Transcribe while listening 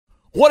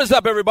What is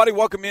up, everybody?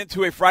 Welcome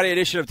into a Friday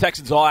edition of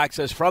Texans All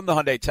Access from the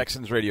Hyundai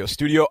Texans radio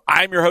studio.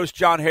 I'm your host,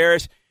 John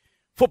Harris,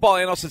 football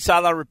analyst and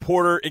sideline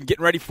reporter, and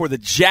getting ready for the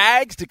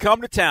Jags to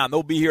come to town.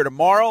 They'll be here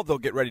tomorrow. They'll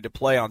get ready to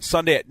play on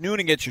Sunday at noon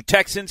against your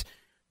Texans.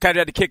 Kind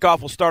of had to kick off.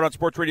 We'll start on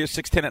Sports Radio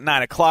 610 at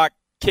 9 o'clock,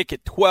 kick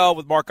at 12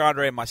 with Mark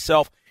Andre and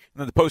myself,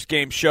 and then the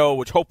post-game show,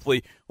 which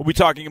hopefully we'll be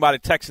talking about a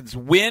Texans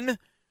win,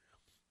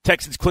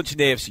 Texans clinching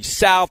the AFC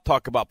South,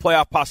 talk about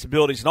playoff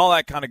possibilities and all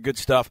that kind of good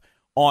stuff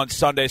on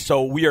Sunday.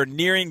 So we are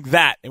nearing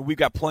that, and we've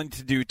got plenty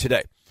to do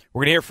today.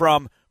 We're going to hear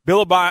from Bill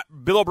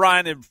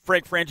O'Brien and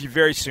Frank Frangie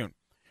very soon.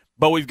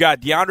 But we've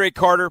got DeAndre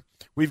Carter.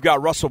 We've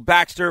got Russell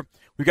Baxter.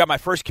 We've got my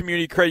First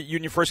Community Credit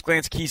Union First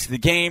Glance Keys to the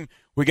Game.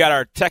 We got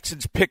our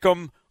Texans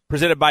Pick'em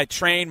presented by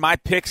Train. My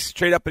picks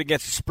straight up and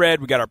against the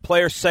spread. We got our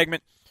player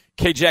segment,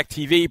 KJack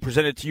TV,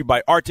 presented to you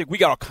by Arctic. We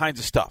got all kinds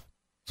of stuff.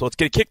 So let's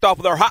get it kicked off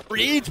with our hot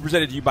reads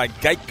presented to you by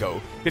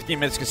Geico. 15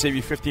 minutes can save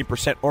you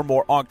 15% or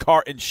more on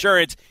car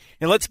insurance.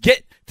 And let's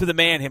get to the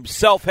man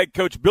himself, head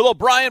coach Bill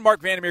O'Brien.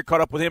 Mark Vandermeer caught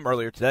up with him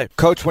earlier today.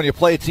 Coach, when you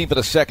play a team for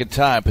the second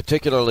time,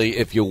 particularly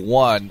if you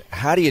won,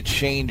 how do you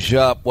change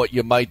up what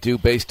you might do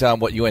based on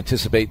what you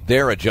anticipate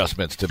their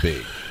adjustments to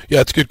be?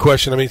 Yeah, it's a good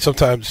question. I mean,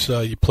 sometimes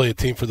you play a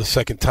team for the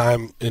second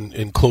time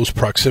in close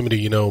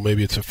proximity.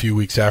 Maybe it's a few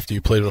weeks after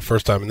you played them the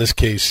first time. In this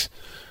case,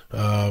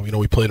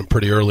 we played them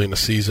pretty early in the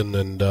season,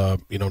 and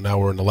now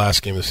we're in the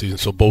last game of the season.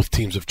 So both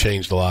teams have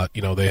changed a lot.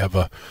 They have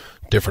a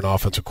different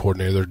offensive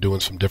coordinator. They're doing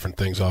some different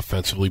things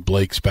offensively.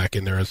 Blake's back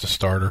in there as the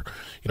starter.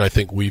 I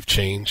think we've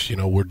changed.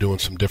 We're doing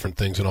some different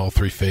things in all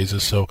three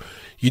phases. So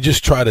you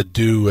just try to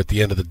do, at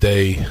the end of the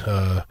day,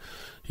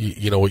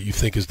 what you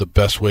think is the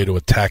best way to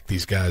attack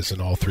these guys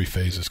in all three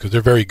phases, because they're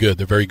very good.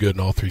 They're very good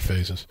in all three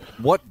phases.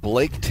 What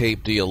Blake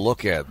tape do you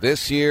look at?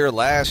 This year,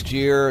 last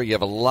year? You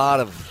have a lot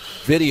of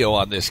video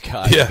on this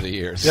guy over the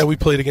years. Yeah, we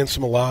played against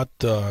him a lot.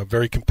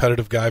 Very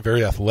competitive guy,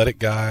 very athletic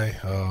guy.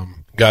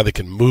 Guy that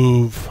can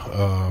move,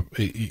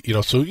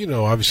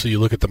 obviously you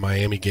look at the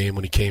Miami game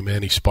when he came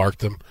in, he sparked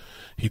them.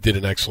 He did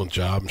an excellent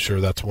job. I'm sure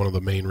that's one of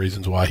the main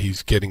reasons why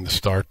he's getting the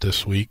start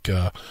this week.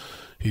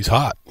 He's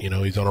hot,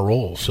 he's on a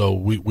roll. So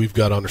we've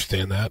got to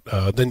understand that.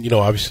 Then,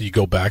 obviously you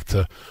go back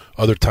to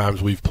other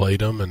times we've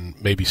played him and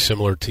maybe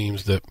similar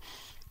teams that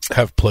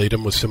have played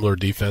him with similar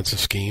defensive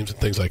schemes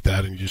and things like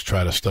that, and you just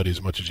try to study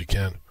as much as you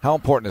can. How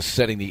important is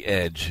setting the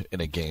edge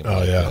in a game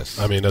like this?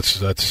 I mean, this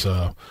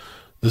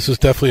is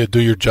definitely a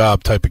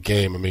do-your-job type of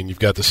game. I mean, you've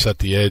got to set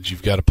the edge.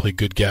 You've got to play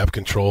good gap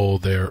control.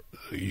 They're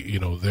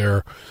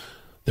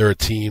a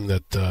team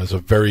that is a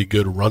very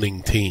good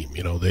running team.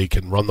 They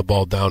can run the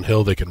ball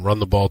downhill. They can run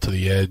the ball to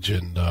the edge,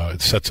 and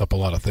it sets up a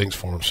lot of things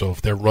for them. So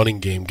if their running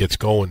game gets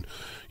going,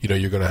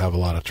 you're going to have a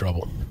lot of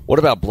trouble. What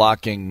about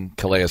blocking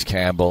Calais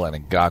Campbell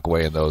and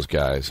Ngakoue and those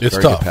guys? It's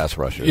very tough. Good pass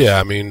rushers. Yeah,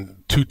 I mean,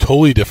 two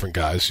totally different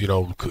guys.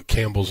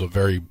 Campbell's a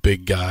very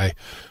big guy,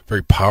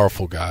 very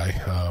powerful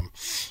guy.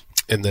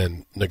 And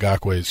then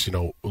Ngakoue is,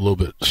 a little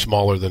bit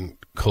smaller than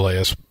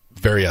Calais,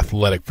 very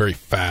athletic, very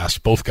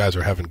fast. Both guys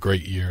are having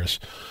great years.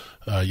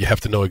 You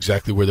have to know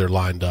exactly where they're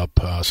lined up.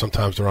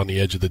 Sometimes they're on the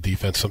edge of the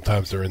defense.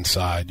 Sometimes they're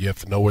inside. You have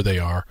to know where they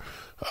are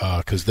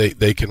because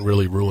they can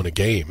really ruin a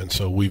game. And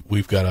so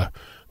we've got to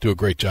do a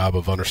great job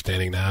of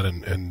understanding that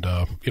and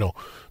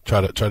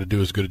try to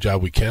do as good a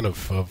job we can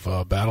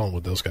of battling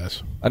with those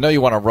guys. I know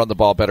you want to run the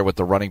ball better with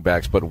the running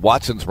backs, but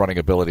Watson's running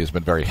ability has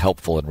been very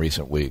helpful in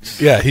recent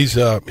weeks. Yeah, he's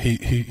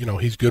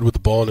he's good with the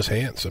ball in his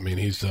hands. I mean,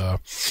 he's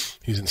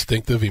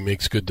instinctive. He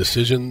makes good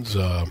decisions.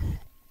 I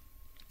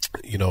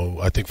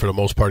think for the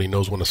most part he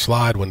knows when to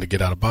slide, when to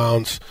get out of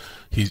bounds.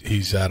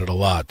 He's at it a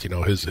lot.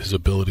 His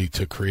ability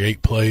to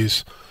create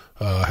plays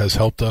has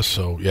helped us.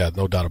 So yeah,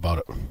 no doubt about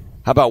it.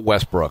 How about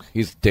Westbrook?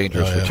 He's a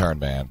dangerous return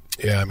man.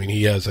 Yeah, I mean,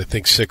 he has, I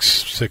think,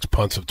 six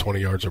punts of 20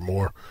 yards or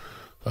more.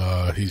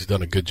 He's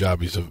done a good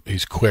job.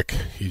 He's quick.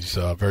 He's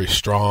very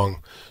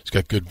strong. He's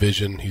got good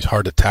vision. He's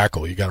hard to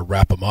tackle. You got to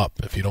wrap him up.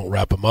 If you don't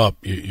wrap him up,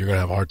 you're going to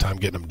have a hard time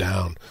getting him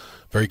down.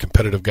 Very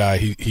competitive guy.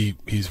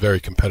 He's very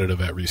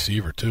competitive at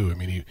receiver too. I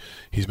mean,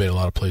 he's made a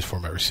lot of plays for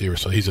him at receiver,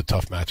 so he's a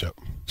tough matchup.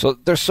 So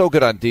they're so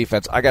good on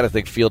defense. I got to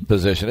think field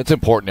position. It's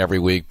important every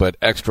week, but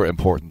extra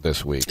important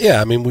this week.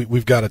 Yeah, I mean,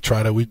 we've got to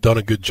try to. We've done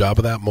a good job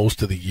of that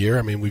most of the year.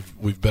 I mean,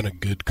 we've been a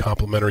good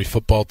complementary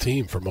football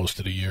team for most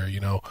of the year,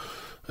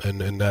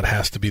 and that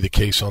has to be the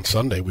case on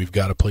Sunday. We've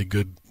got to play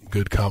good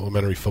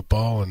complementary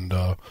football, and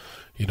I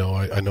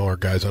know our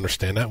guys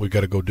understand that. We've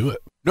got to go do it.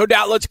 No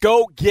doubt. Let's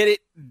go get it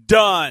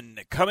done.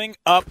 Coming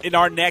up in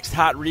our next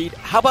hot read,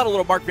 how about a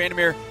little Mark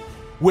Vandermeer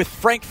with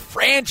Frank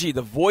Frangie,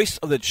 the voice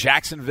of the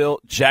Jacksonville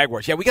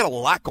Jaguars. Yeah, we got a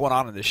lot going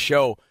on in this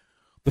show.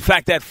 The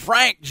fact that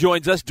Frank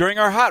joins us during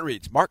our hot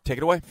reads. Mark, take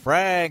it away.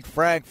 Frank.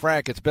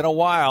 It's been a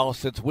while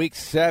since Week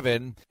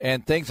 7,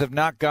 and things have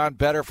not gone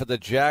better for the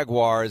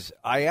Jaguars.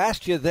 I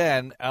asked you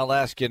then, I'll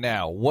ask you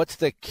now. What's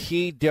the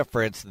key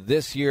difference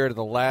this year to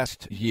the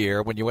last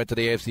year when you went to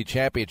the AFC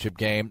Championship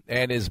game,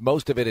 and is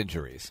most of it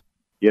injuries?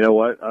 You know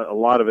what? A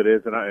lot of it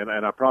is, and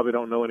I probably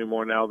don't know any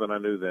more now than I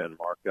knew then,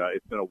 Mark.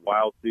 It's been a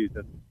wild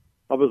season.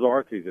 a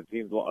bizarre season.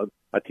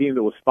 A team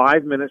that was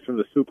 5 minutes from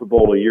the Super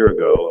Bowl a year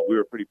ago, and we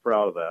were pretty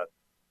proud of that,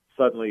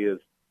 suddenly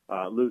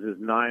loses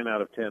 9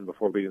 out of 10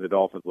 before beating the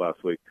Dolphins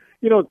last week.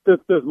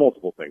 There's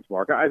multiple things,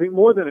 Mark. I think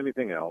more than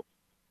anything else,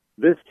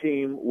 this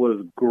team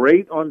was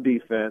great on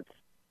defense,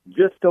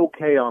 just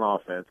okay on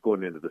offense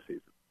going into the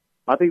season.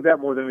 I think that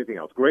more than anything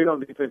else. Great on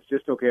defense,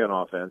 just okay on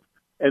offense,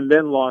 and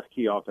then lost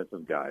key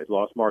offensive guys.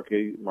 Lost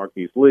Marquise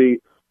Lee,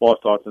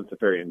 lost Austin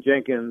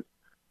Seferian-Jenkins,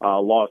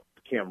 lost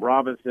Cam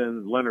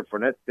Robinson, Leonard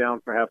Fournette's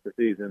down for half the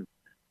season.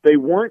 They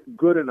weren't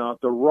good enough.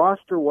 The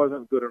roster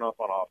wasn't good enough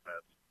on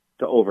offense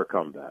to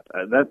overcome that.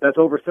 That's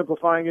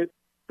oversimplifying it,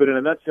 but in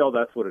a nutshell,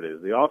 that's what it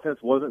is. The offense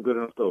wasn't good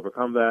enough to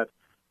overcome that.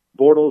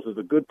 Bortles is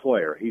a good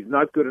player. He's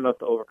not good enough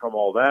to overcome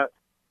all that,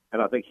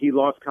 and I think he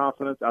lost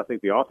confidence. I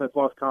think the offense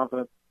lost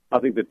confidence. I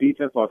think the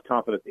defense lost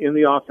confidence in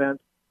the offense,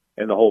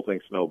 and the whole thing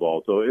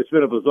snowballed. So it's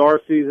been a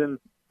bizarre season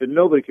that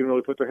nobody can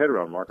really put their head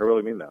around, Mark. I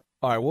really mean that.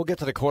 All right, we'll get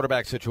to the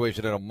quarterback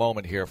situation in a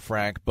moment here,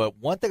 Frank. But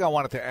one thing I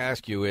wanted to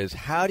ask you is,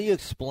 how do you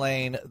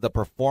explain the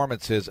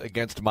performances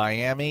against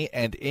Miami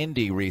and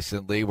Indy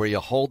recently, where you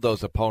hold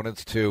those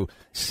opponents to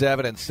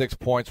 7 and 6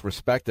 points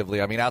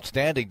respectively? I mean,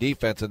 outstanding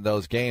defense in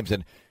those games,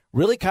 and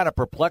really kind of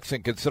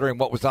perplexing considering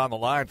what was on the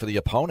line for the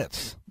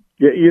opponents.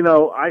 Yeah,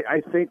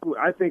 I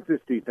think this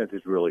defense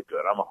is really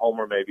good. I'm a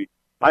homer, maybe.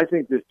 I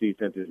think this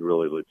defense is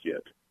really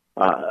legit.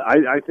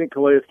 I think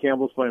Calais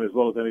Campbell's playing as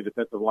well as any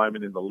defensive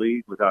lineman in the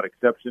league, without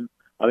exception.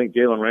 I think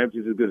Jalen Ramsey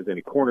is as good as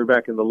any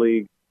cornerback in the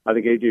league. I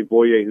think A.J.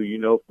 Boye, who you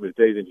know from his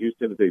days in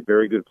Houston, is a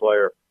very good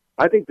player.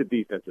 I think the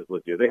defense is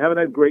legit. They haven't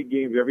had great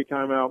games every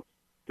time out.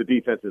 The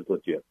defense is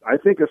legit. I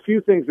think a few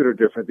things that are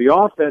different. The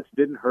offense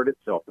didn't hurt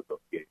itself in those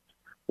games.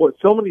 Well,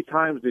 so many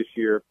times this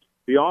year,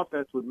 the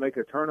offense would make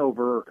a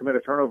turnover or commit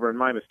a turnover in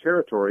minus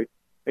territory,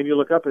 and you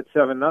look up at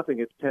 7-0,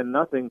 it's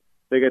 10-0.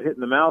 They got hit in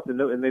the mouth, and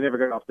they never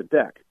got off the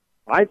deck.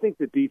 I think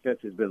the defense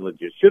has been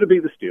legit. Should have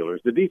been the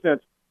Steelers. The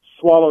defense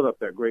swallowed up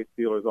that great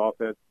Steelers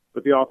offense,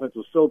 but the offense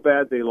was so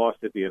bad they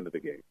lost at the end of the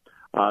game.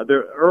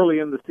 They're early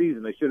in the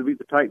season. They should have beat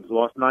the Titans,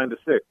 lost 9-6.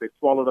 They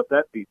swallowed up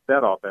that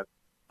offense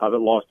that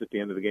lost at the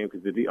end of the game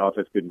because the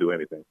offense couldn't do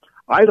anything.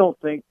 I don't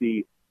think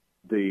the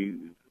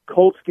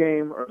Colts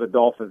game or the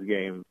Dolphins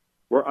game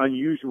were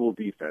unusual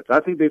defense.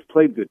 I think they've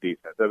played good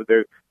defense.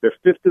 They're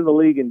fifth in the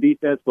league in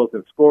defense, both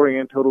in scoring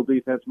and total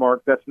defense.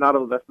 Mark, that's not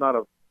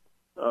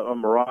a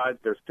mirage.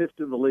 They're fifth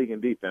in the league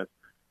in defense.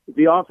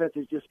 The offense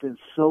has just been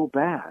so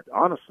bad.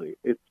 Honestly,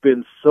 it's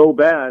been so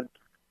bad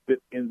that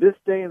in this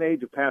day and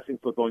age of passing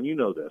football, and you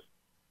know this,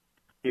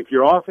 if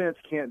your offense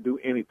can't do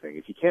anything,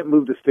 if you can't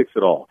move the sticks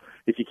at all,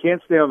 if you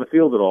can't stay on the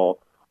field at all,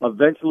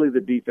 eventually the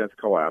defense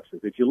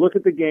collapses. If you look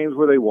at the games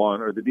where they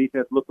won or the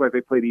defense looked like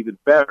they played even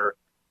better,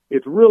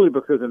 it's really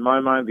because, in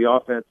my mind, the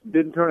offense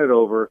didn't turn it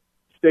over,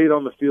 stayed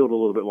on the field a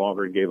little bit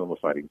longer, and gave them a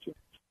fighting chance.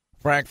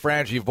 Frank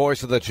Frangie,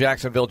 voice of the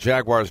Jacksonville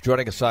Jaguars,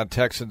 joining us on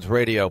Texans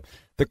Radio.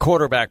 The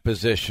quarterback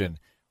position.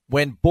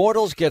 When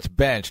Bortles gets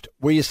benched,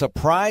 were you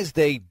surprised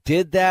they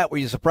did that? Were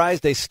you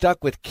surprised they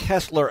stuck with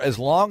Kessler as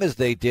long as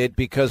they did?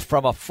 Because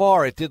from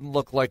afar, it didn't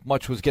look like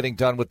much was getting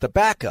done with the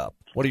backup.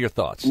 What are your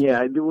thoughts?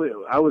 Yeah,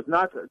 I was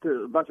not.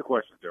 A bunch of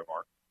questions there,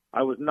 Mark.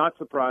 I was not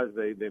surprised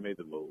they made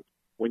the move.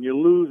 When you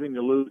lose and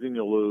you lose and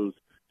you lose,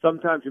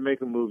 sometimes you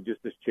make a move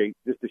just to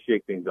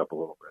shake things up a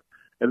little bit.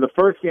 In the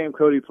first game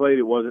Cody played,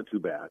 it wasn't too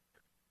bad.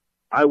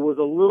 I was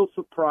a little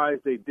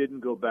surprised they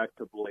didn't go back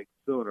to Blake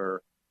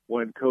sooner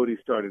when Cody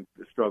started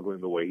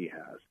struggling the way he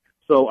has.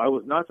 So I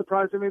was not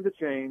surprised they made the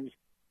change.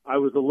 I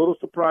was a little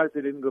surprised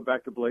they didn't go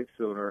back to Blake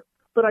sooner.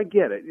 But I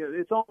get it.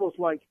 It's almost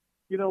like,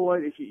 you know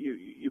what, if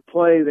you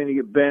play, then you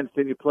get benched,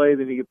 then you play,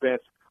 then you get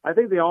benched. I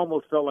think they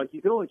almost felt like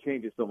you can only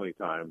change it so many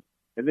times,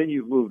 and then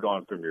you've moved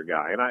on from your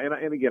guy.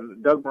 And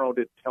again, Doug Marrone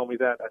didn't tell me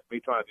that. That's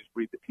me trying to just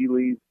read the tea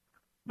leaves.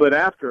 But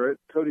after it,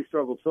 Cody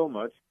struggled so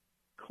much.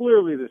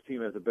 Clearly, this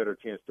team has a better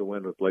chance to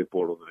win with Blake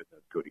Bortles than it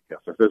does Cody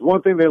Kessler. If there's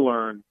one thing they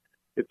learned,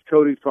 it's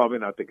Cody's probably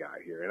not the guy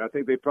here. And I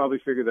think they probably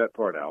figured that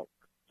part out.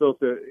 So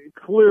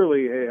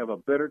clearly they have a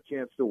better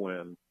chance to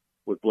win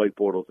with Blake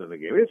Bortles in the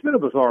game. It's been a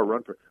bizarre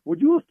run for.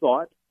 Would you have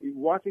thought,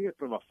 watching it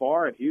from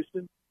afar in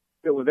Houston,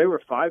 that when they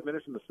were 5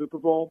 minutes from the Super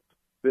Bowl,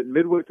 that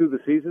midway through the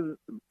season,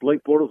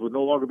 Blake Bortles would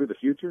no longer be the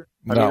future?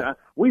 No. I mean,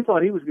 we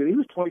thought he was good. He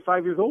was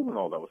 25 years old when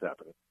all that was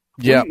happening.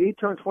 Yeah. He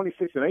turned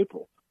 26 in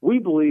April. We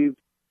believed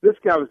this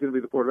guy was going to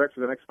be the quarterback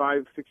for the next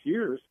 5-6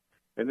 years,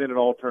 and then it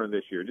all turned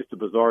this year. Just a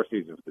bizarre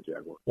season for the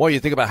Jaguars. Well, you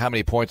think about how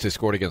many points they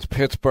scored against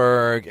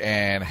Pittsburgh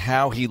and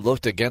how he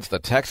looked against the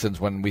Texans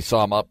when we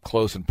saw him up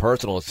close and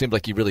personal. It seemed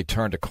like he really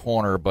turned a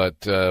corner,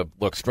 but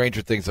look,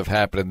 stranger things have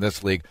happened in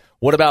this league.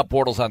 What about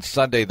Bortles on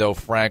Sunday, though,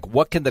 Frank?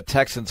 What can the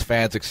Texans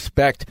fans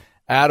expect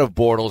out of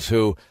Bortles,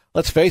 who,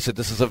 let's face it,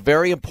 this is a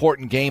very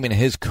important game in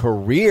his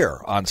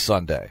career on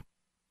Sunday?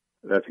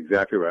 That's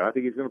exactly right. I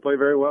think he's going to play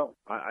very well.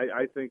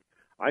 I think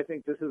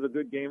this is a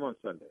good game on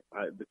Sunday.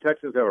 The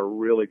Texans have a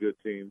really good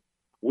team.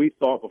 We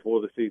thought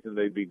before the season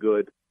they'd be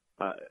good.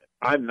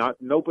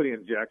 Nobody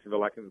in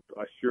Jacksonville, I can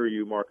assure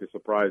you, Mark, is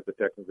surprised the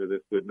Texans are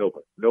this good.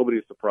 Nobody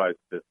is surprised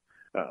at this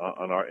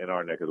in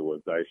our neck of the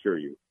woods, I assure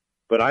you.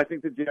 But I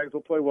think the Jags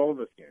will play well in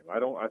this game.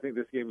 I think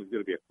this game is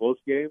going to be a close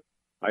game.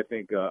 I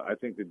think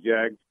the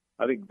Jags.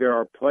 I think there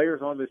are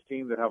players on this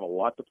team that have a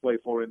lot to play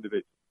for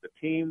individually. The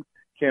team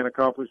can't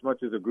accomplish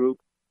much as a group,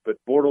 but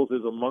Bortles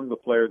is among the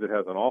players that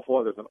has an awful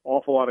lot. There's an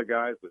awful lot of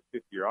guys with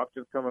 50-year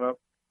options coming up.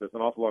 There's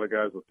an awful lot of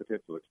guys with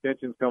potential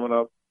extensions coming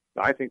up.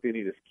 I think they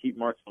need to keep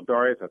Marcel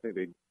Darius. I think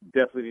they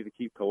definitely need to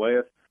keep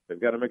Calais. They've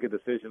got to make a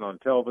decision on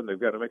Telvin. They've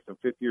got to make some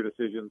fifth-year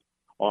decisions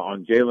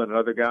on Jalen and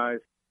other guys.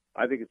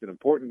 I think it's an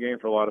important game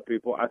for a lot of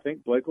people. I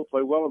think Blake will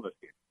play well in this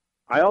game.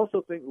 I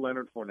also think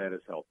Leonard Fournette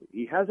is healthy.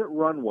 He hasn't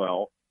run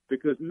well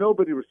because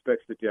nobody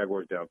respects the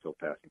Jaguars' downfield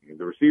passing game.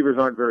 The receivers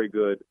aren't very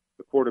good.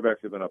 The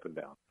quarterbacks have been up and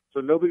down.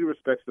 So nobody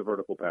respects the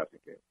vertical passing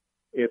game.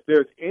 If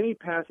there's any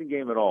passing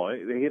game at all,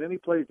 they hit any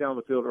plays down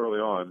the field early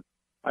on,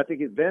 I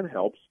think it then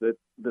helps that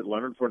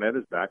Leonard Fournette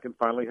is back and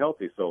finally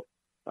healthy. So,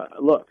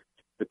 look,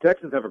 the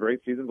Texans have a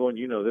great season going.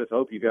 You know this. I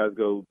hope you guys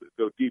go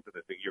deep in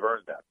this thing. You've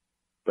earned that.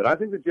 But I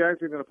think the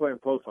Jags are going to play them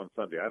close on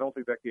Sunday. I don't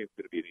think that game's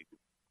going to be an easy.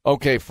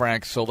 Okay,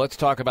 Frank, so let's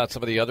talk about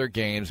some of the other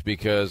games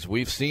because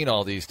we've seen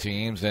all these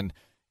teams, and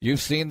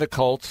you've seen the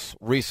Colts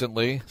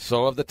recently,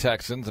 so have the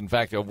Texans. In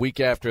fact, a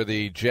week after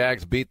the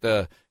Jags beat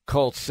the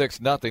Colts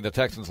 6-0, the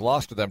Texans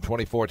lost to them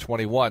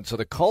 24-21. So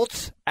the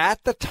Colts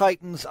at the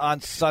Titans on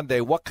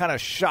Sunday, what kind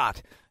of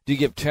shot do you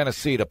give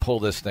Tennessee to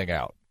pull this thing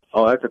out?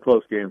 Oh, that's a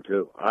close game,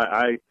 too.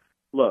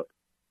 Look,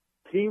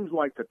 teams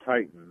like the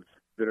Titans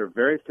that are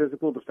very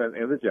physical defense,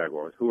 and the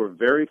Jaguars, who are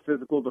very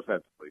physical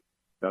defensively.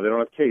 Now, they don't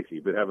have Casey,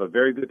 but have a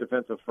very good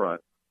defensive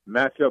front,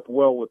 match up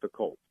well with the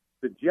Colts.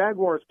 The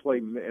Jaguars play,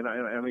 and I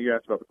know you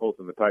asked about the Colts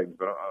and the Titans,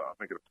 but I'll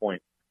make it a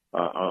point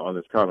on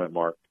this comment,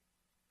 Mark,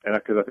 and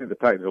because I think the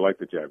Titans are like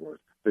the Jaguars.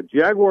 The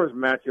Jaguars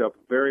match up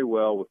very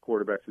well with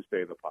quarterbacks who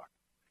stay in the pocket.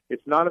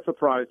 It's not a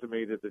surprise to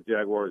me that the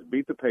Jaguars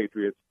beat the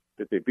Patriots,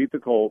 that they beat the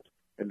Colts,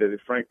 and that it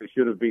frankly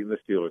should have beaten the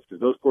Steelers,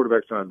 because those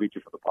quarterbacks try and beat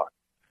you from the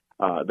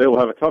pocket. They will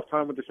have a tough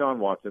time with Deshaun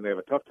Watson. They have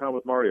a tough time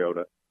with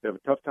Mariota. They have a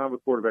tough time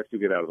with quarterbacks who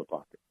get out of the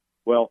pocket.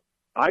 Well,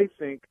 I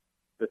think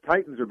the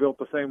Titans are built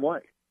the same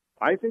way.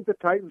 I think the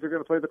Titans are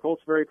going to play the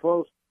Colts very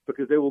close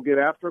because they will get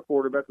after a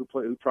quarterback who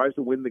tries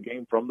to win the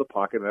game from the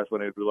pocket, and that's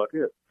what Andrew Luck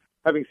is.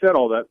 Having said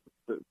all that,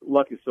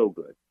 Luck is so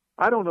good.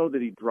 I don't know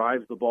that he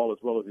drives the ball as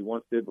well as he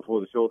once did before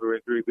the shoulder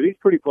injury, but he's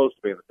pretty close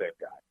to being the same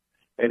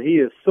guy. And he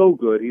is so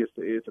good.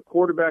 It's a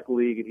quarterback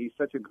league, and he's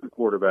such a good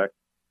quarterback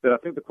that I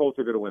think the Colts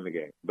are going to win the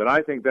game. But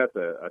I think that's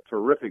a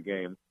terrific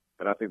game,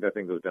 and I think that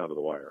thing goes down to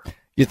the wire.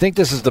 You think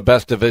this is the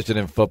best division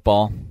in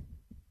football?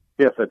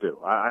 Yes, I do.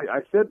 I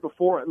said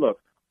before, look,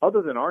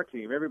 other than our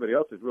team, everybody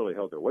else has really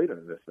held their weight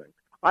in this thing.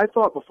 I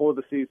thought before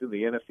the season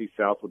the NFC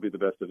South would be the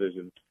best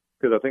division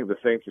because I think the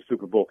Saints are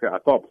Super Bowl. I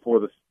thought before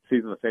the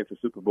season the Saints are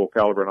Super Bowl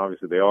caliber, and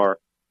obviously they are.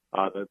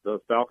 The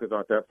Falcons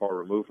aren't that far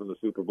removed from the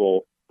Super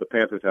Bowl. The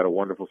Panthers had a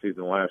wonderful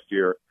season last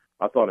year.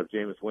 I thought if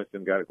Jameis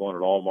Winston got it going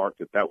at all, Mark,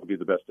 that would be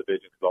the best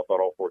division because I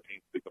thought all four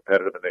teams would be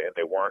competitive, and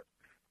they weren't.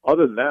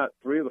 Other than that,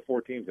 three of the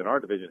four teams in our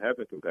division have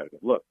been competitive.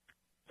 Look,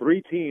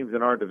 three teams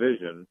in our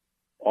division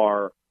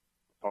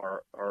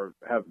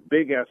have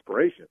big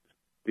aspirations.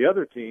 The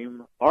other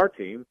team, our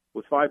team,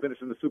 was 5 minutes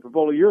from the Super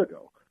Bowl a year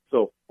ago.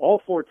 So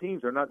all four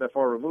teams are not that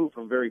far removed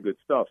from very good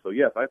stuff. So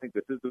yes, I think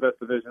this is the best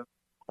division.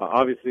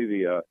 Obviously,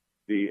 the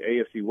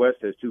AFC West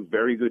has two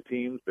very good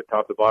teams, but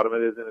top to bottom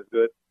it isn't as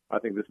good. I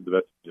think this is the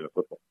best division of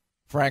football.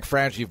 Frank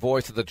Franchi,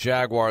 voice of the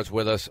Jaguars,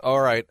 with us.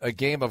 All right, a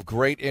game of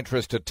great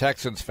interest to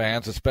Texans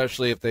fans,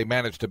 especially if they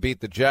manage to beat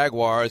the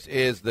Jaguars,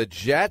 is the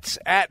Jets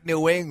at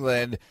New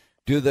England.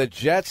 Do the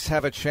Jets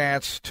have a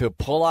chance to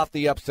pull off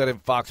the upset in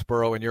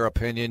Foxborough, in your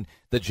opinion?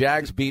 The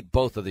Jags beat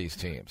both of these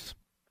teams.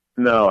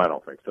 No, I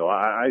don't think so.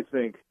 I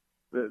think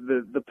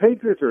the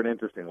Patriots are an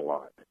interesting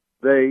lot.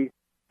 They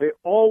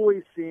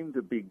always seem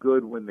to be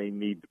good when they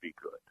need to be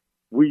good.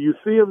 When you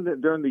see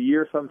them during the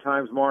year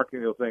sometimes, Mark,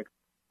 and you'll think,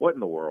 what in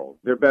the world?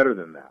 They're better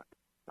than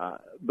that.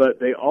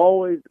 But they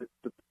always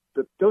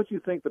don't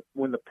you think that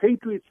when the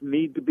Patriots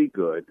need to be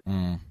good,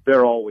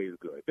 they're always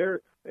good.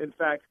 In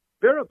fact,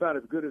 they're about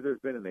as good as there's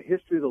been in the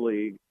history of the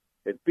league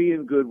at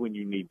being good when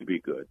you need to be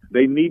good.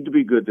 They need to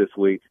be good this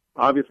week.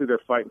 Obviously, they're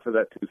fighting for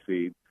that 2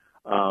 seed.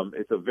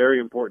 It's a very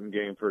important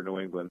game for New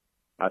England.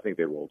 I think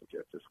they roll the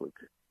Jets this week.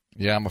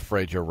 Yeah, I'm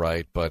afraid you're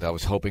right, but I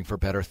was hoping for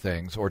better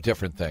things, or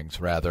different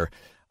things, rather.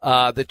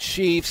 The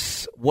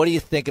Chiefs, what do you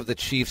think of the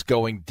Chiefs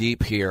going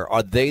deep here?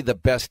 Are they the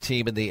best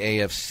team in the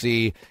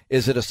AFC?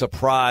 Is it a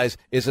surprise?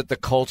 Is it the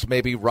Colts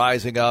maybe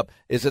rising up?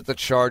 Is it the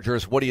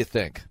Chargers? What do you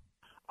think?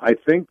 I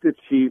think the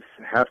Chiefs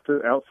have to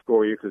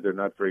outscore you because they're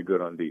not very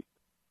good on defense.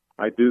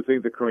 I do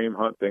think the Kareem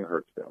Hunt thing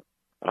hurts them.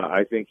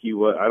 I think he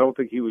was. I don't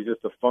think he was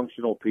just a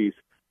functional piece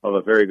of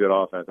a very good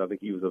offense. I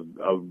think he was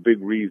a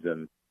big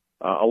reason,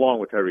 along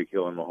with Tyreek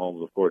Hill and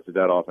Mahomes, of course,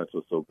 that offense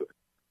was so good.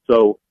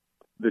 So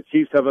the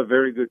Chiefs have a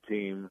very good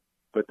team,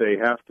 but they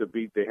have to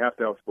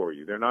outscore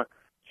you.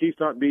 Chiefs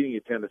aren't beating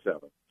you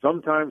 10-7.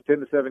 Sometimes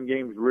 10-7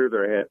 games rear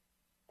their head.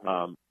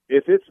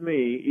 If it's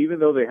me, even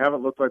though they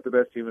haven't looked like the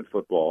best team in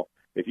football,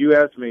 if you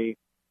ask me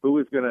who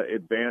is going to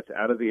advance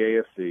out of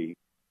the AFC,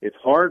 It's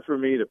hard for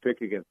me to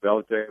pick against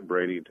Belichick and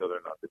Brady until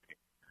they're not the team.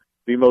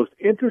 The most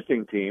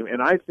interesting team,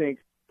 and I think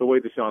the way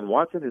Deshaun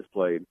Watson has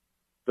played,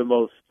 the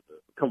most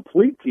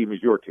complete team is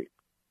your team.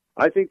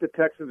 I think the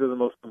Texans are the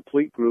most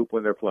complete group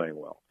when they're playing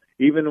well.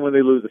 Even when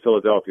they lose to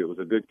Philadelphia, it was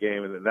a good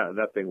game, and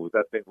that thing was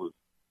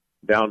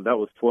down. That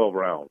was 12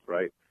 rounds,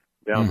 right,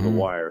 down to the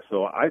wire.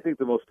 So I think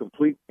the most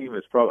complete team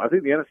is probably. I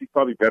think the NFC is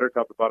probably better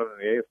top to bottom than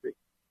the AFC.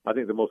 I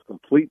think the most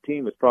complete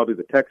team is probably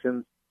the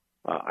Texans.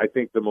 I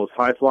think the most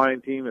high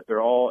flying team, if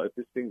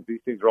these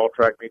things are all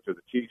track meets, are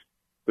the Chiefs.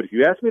 But if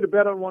you ask me to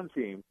bet on one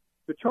team,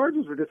 the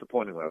Chargers were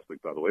disappointing last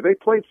week. By the way, they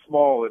played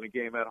small in a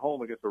game at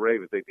home against the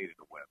Ravens. They needed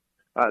to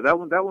win.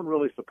 That one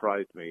really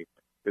surprised me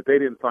that they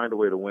didn't find a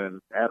way to win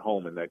at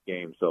home in that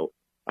game. So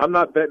I'm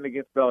not betting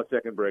against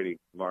Belichick and Brady,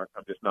 Mark.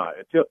 I'm just not.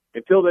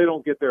 Until they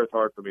don't get there, it's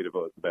hard for me to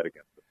bet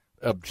against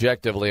them.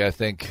 Objectively, I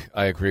think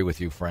I agree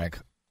with you, Frank.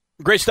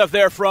 Great stuff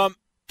there from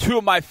two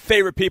of my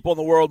favorite people in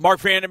the world, Mark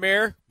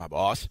Vandermeer, my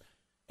boss,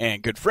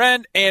 and good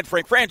friend, and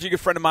Frank Frangie, a good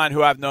friend of mine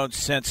who I've known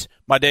since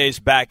my days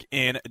back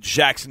in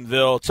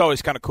Jacksonville. It's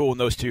always kind of cool when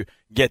those two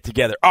get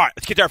together. All right,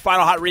 let's get to our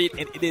final hot read,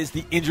 and it is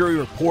the injury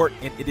report,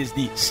 and it is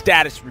the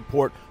status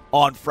report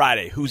on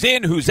Friday. Who's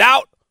in, who's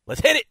out?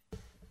 Let's hit it.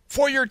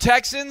 For your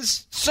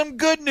Texans, some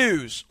good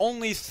news.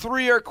 Only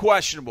 3 are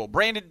questionable.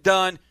 Brandon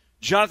Dunn,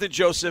 Jonathan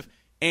Joseph,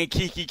 and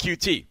Kiki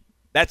QT.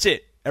 That's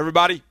it.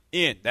 Everybody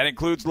in. That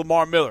includes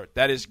Lamar Miller.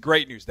 That is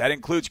great news. That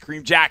includes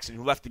Kareem Jackson,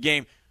 who left the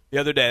game the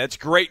other day. That's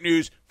great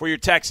news for your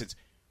Texans.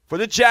 For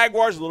the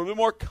Jaguars, a little bit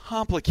more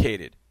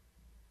complicated.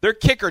 Their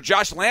kicker,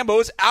 Josh Lambo,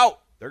 is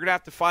out. They're going to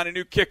have to find a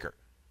new kicker.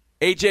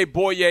 A.J.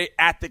 Boye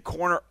at the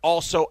corner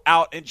also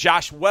out. And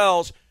Josh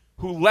Wells,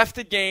 who left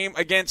the game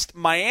against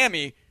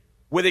Miami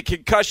with a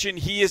concussion,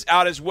 he is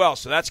out as well.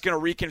 So that's going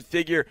to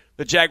reconfigure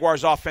the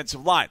Jaguars'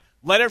 offensive line.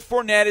 Leonard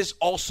Fournette is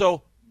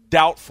also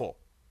doubtful.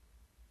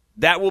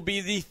 That will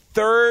be the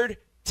 3rd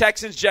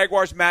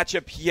Texans-Jaguars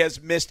matchup he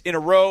has missed in a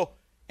row.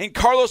 And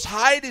Carlos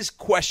Hyde is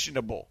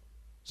questionable.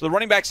 So the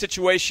running back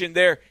situation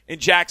there in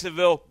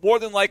Jacksonville more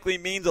than likely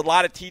means a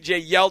lot of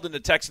TJ Yeldon. The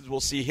Texans will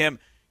see him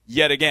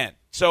yet again.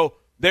 So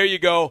there you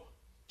go.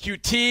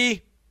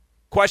 QT,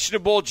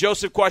 questionable.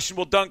 Joseph,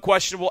 questionable. Dunn,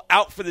 questionable.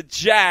 Out for the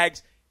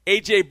Jags.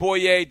 A.J.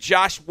 Boye,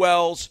 Josh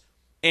Wells,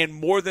 and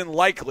more than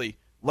likely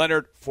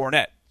Leonard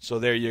Fournette. So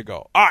there you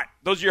go. All right,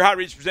 those are your hot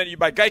reads presented to you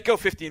by Geico.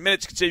 15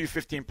 minutes can save you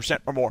 15%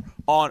 or more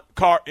on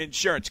car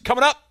insurance.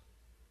 Coming up,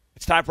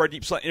 it's time for our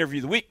Deep Slant interview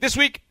of the week. This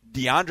week,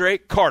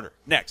 DeAndre Carter.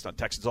 Next on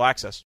Texans All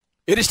Access.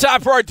 It is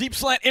time for our Deep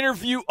Slant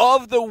interview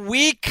of the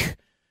week.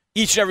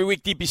 Each and every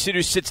week, DP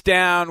Studios sits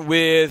down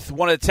with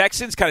one of the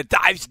Texans, kind of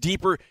dives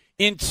deeper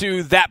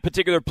into that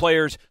particular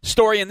player's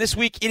story. And this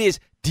week, it is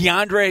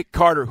DeAndre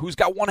Carter, who's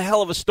got one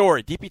hell of a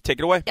story. DP, take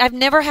it away. I've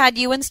never had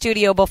you in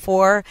studio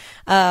before.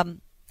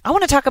 I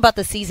want to talk about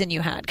the season you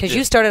had because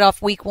you started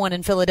off week 1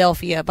 in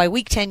Philadelphia. By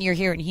week 10, you're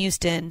here in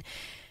Houston.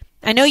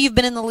 I know you've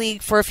been in the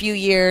league for a few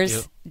years.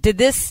 Yep. Did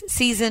this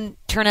season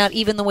turn out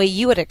even the way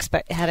you had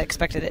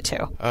expected it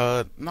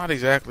to? Not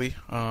exactly.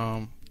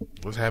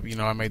 Was happy,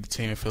 I made the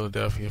team in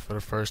Philadelphia for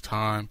the first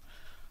time.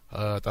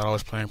 Thought I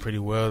was playing pretty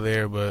well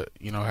there, but,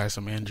 had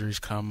some injuries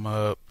come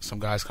up. Some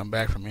guys come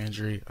back from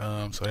injury,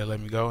 so they let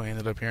me go. I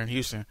ended up here in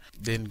Houston.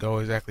 Didn't go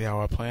exactly how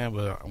I planned,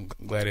 but I'm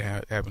glad it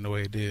happened the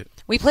way it did.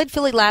 We played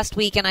Philly last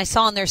week, and I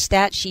saw on their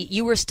stat sheet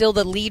you were still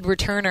the lead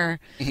returner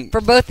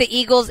for both the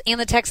Eagles and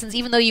the Texans,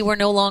 even though you were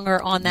no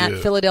longer on that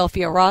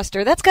Philadelphia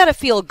roster. That's got to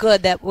feel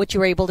good, that what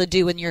you were able to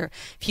do in your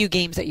few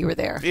games that you were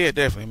there. Yeah,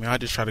 definitely. I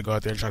just try to go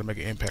out there and try to make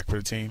an impact for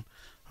the team.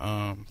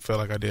 Felt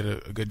like I did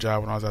a good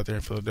job when I was out there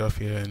in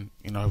Philadelphia,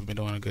 and I've been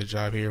doing a good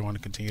job here. I want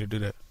to continue to do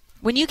that.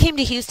 When you came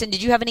to Houston,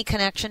 did you have any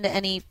connection to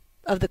any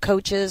of the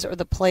coaches or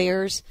the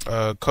players?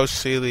 Coach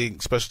Seeley,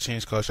 special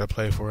teams coach, I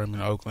played for him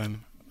in Oakland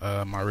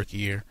my rookie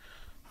year.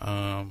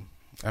 Some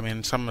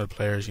of the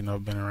players,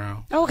 have been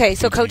around. Okay,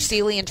 so Coach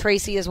Seeley and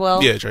Tracy as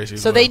well? Yeah, Tracy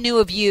as so well. they knew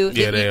of you?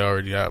 Yeah, they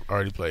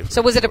already played for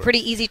So was it a before.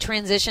 pretty easy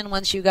transition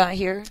once you got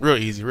here? Real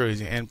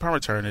easy. And punt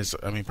return,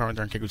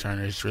 kick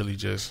returner is really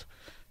just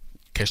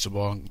catch the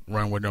ball and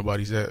run where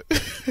nobody's at.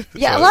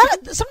 Yeah,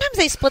 sometimes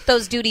they split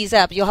those duties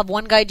up. You'll have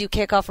one guy do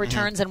kickoff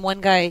returns and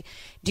one guy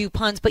do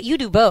punts, but you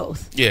do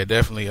both. Yeah,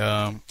 definitely.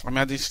 I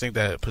just think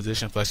that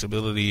position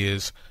flexibility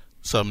is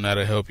something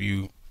that'll help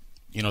you,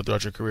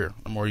 throughout your career.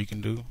 The more you can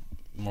do,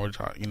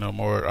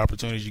 more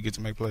opportunities you get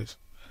to make plays.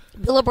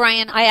 Bill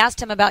O'Brien, I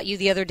asked him about you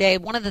the other day.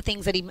 One of the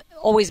things that he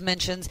always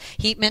mentions,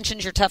 he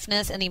mentions your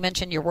toughness and he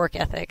mentioned your work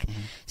ethic.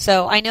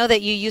 So I know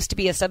that you used to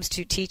be a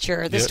substitute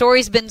teacher. The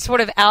story's been sort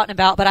of out and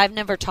about, but I've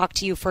never talked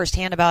to you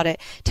firsthand about it.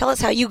 Tell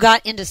us how you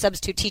got into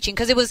substitute teaching,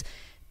 because it was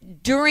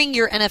during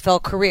your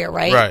NFL career,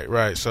 right?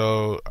 Right.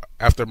 So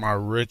after my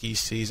rookie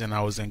season,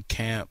 I was in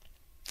camp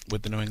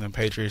with the New England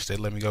Patriots. They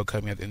let me go,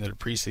 cut me at the end of the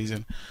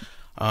preseason.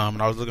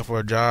 And I was looking for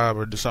a job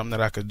or do something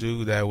that I could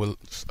do that would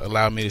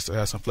allow me to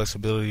have some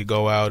flexibility to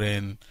go out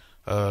and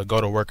go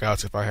to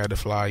workouts if I had to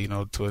fly,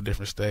 to a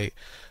different state.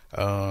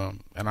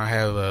 And I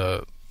have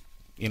a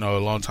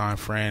longtime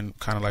friend,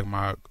 kind of like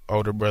my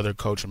older brother,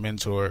 coach and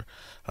mentor.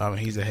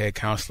 He's a head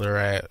counselor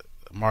at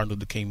Martin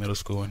Luther King Middle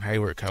School in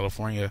Hayward,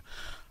 California.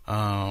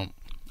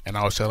 And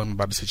I was telling him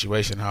about the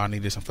situation, how I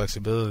needed some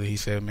flexibility. He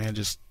said, man,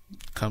 just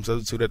come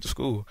substitute at the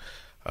school.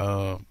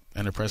 And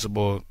the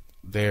principal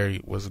there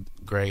was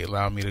great,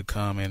 allowed me to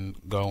come and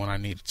go when I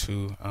needed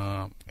to.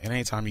 And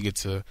anytime you get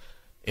to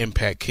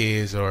impact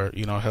kids or,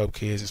 help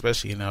kids,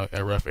 especially in a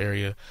rough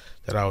area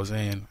that I was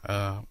in,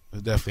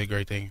 it's definitely a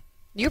great thing.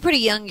 You're pretty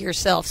young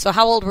yourself, so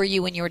how old were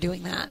you when you were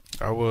doing that?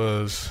 I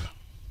was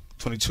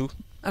 22.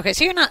 Okay,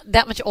 so you're not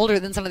that much older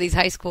than some of these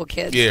high school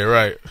kids. Yeah,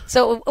 right.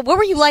 So what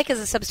were you like as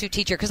a substitute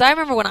teacher? Because I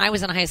remember when I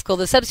was in high school,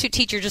 the substitute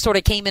teacher just sort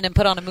of came in and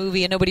put on a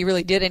movie and nobody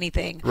really did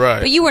anything. Right.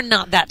 But you were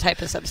not that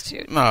type of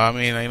substitute. No, I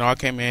mean, I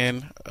came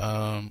in,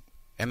 and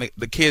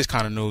the kids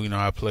kind of knew,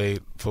 I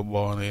played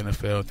football in the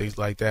NFL and things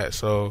like that.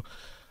 So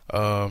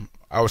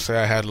I would say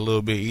I had a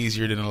little bit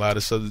easier than a lot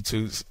of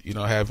substitutes,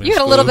 having You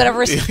had a little bit of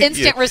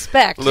instant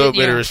respect. A little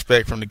bit of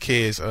respect from the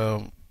kids.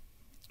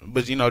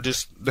 But,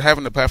 just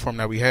having the platform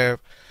that we have,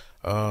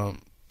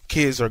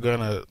 kids are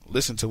going to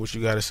listen to what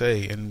you got to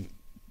say and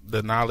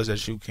the knowledge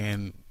that you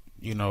can,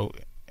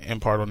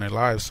 impart on their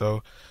lives.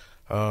 So,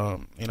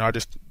 I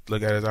just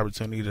look at it as an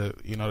opportunity to,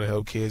 to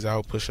help kids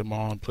out, push them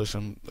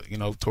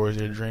towards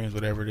their dreams,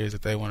 whatever it is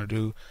that they want to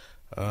do.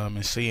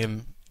 And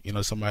seeing,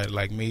 somebody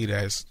like me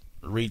that's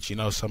reached,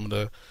 some of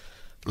the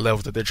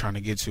levels that they're trying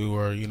to get to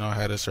or,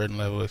 had a certain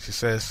level of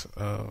success,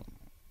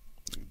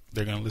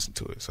 they're going to listen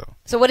to it.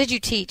 So what did you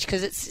teach?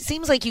 Because it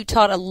seems like you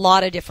taught a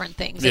lot of different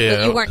things.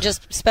 Yeah. You weren't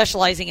just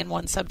specializing in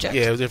one subject.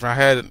 Yeah, it was different.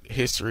 I had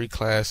history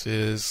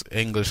classes,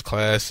 English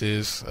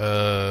classes,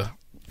 a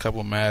couple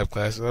of math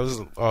classes. I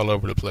was all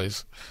over the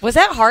place. Was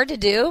that hard to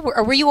do?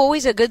 Or were you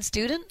always a good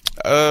student?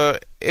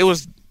 It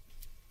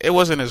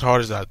wasn't as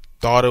hard as I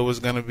thought it was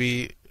going to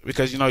be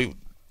because, you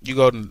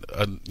go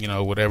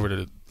to, whatever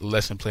the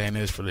lesson plan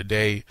is for the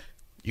day,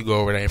 you go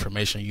over that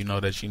information,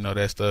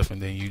 that stuff,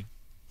 and then you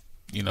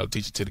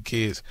teach it to the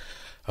kids.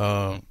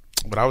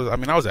 But I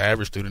was an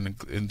average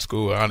student in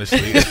school, honestly.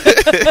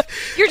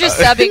 You're just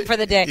subbing for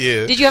the day.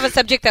 Yeah. Did you have a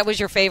subject that was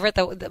your favorite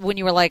when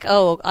you were like,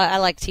 oh, I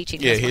like teaching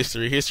this one?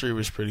 History. History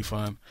was pretty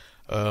fun.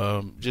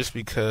 Just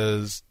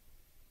because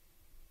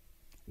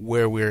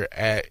where we're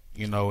at,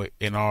 in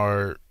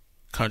our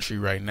country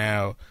right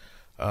now,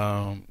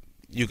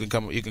 you can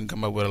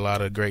come up with a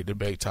lot of great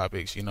debate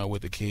topics,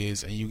 with the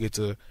kids, and you get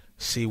to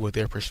see what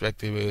their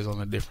perspective is on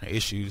the different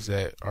issues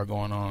that are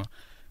going on,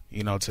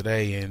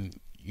 today. And,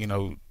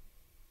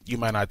 you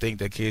might not think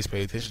that kids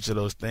pay attention to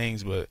those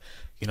things, but,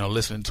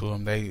 listening to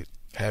them, they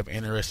have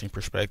interesting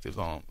perspectives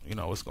on,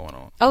 what's going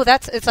on. Oh,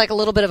 it's like a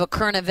little bit of a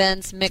current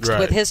events mixed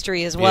with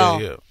history as well.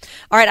 Yeah.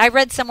 All right, I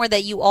read somewhere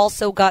that you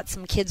also got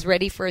some kids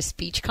ready for a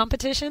speech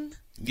competition.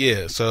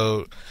 Yeah,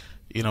 so,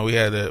 we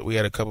had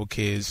a couple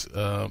kids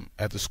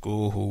at the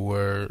school who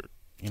were,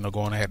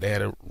 going ahead. They had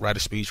to write a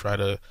speech,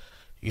 a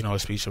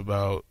speech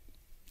about,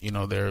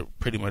 their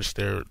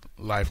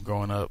life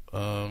growing up,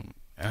 and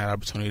had an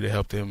opportunity to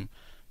help them,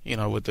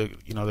 with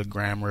the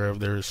grammar of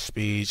their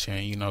speech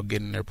and,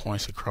 getting their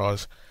points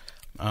across,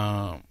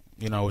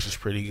 which is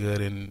pretty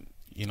good. And,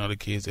 the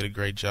kids did a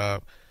great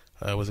job.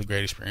 It was a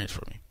great experience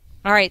for me.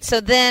 All right. So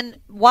then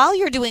while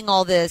you're doing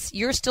all this,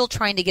 you're still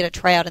trying to get a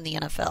tryout in the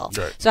NFL.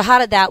 Right. So how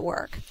did that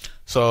work?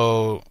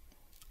 So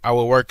I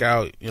would work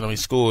out,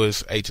 school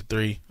is 8 to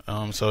 3.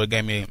 So it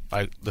gave me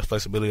like the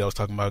flexibility I was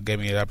talking about, gave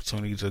me the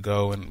opportunity to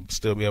go and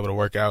still be able to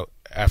work out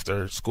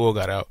after school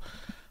got out.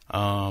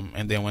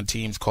 And then when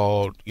teams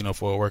called,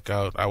 for a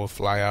workout, I would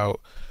fly out,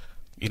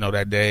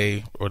 that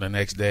day or the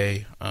next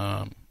day.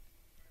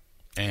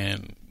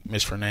 And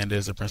Miss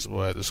Fernandez, the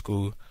principal at the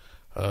school,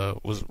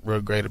 was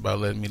real great about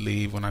letting me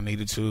leave when I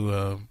needed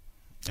to,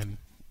 and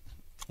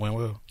went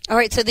well. All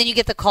right, so then you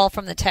get the call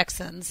from the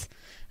Texans.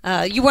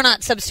 You were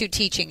not substitute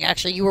teaching,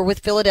 actually. You were with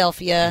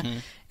Philadelphia.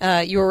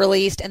 Mm-hmm. You were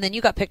released, and then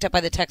you got picked up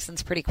by the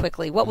Texans pretty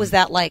quickly. What was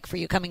that like for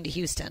you coming to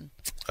Houston?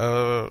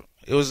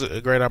 It was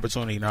a great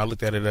opportunity. I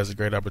looked at it as a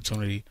great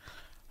opportunity.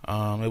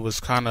 It was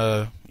kind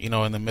of, in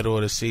the middle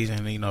of the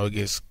season, it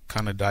gets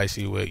kind of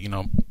dicey with,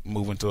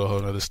 moving to a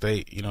whole other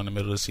state, in the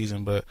middle of the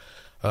season. But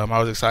I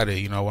was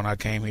excited. When I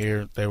came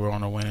here, they were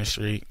on a winning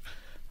streak.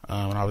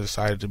 And I was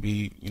excited to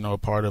be, a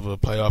part of a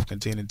playoff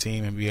contending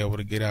team and be able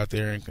to get out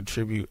there and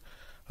contribute.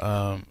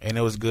 And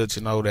it was good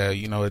to know that,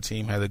 a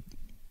team had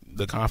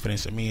the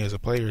confidence in me as a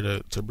player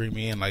to bring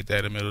me in like that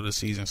in the middle of the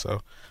season.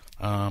 So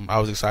I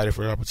was excited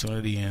for the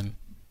opportunity and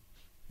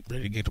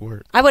ready to get to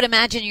work. I would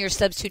imagine your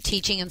substitute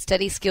teaching and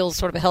study skills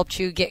sort of helped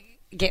you get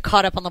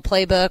caught up on the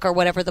playbook or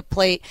whatever the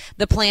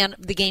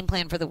game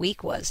plan for the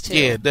week was too.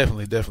 Yeah,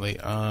 definitely.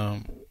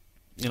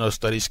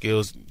 Study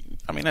skills.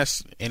 I mean,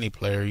 that's any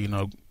player,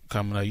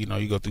 coming up,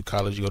 you go through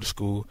college, you go to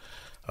school,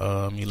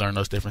 you learn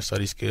those different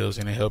study skills,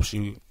 and it helps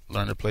you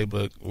learn the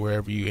playbook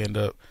wherever you end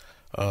up,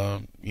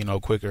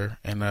 quicker.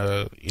 And,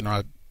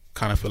 I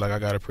kind of feel like I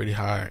got a pretty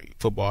high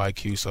football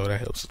IQ, so that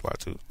helps a lot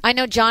too. I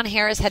know John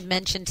Harris had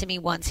mentioned to me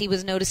once, he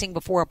was noticing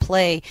before a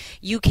play,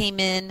 you came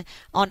in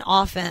on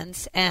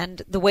offense,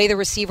 and the way the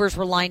receivers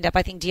were lined up,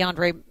 I think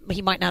DeAndre,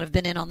 he might not have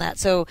been in on that,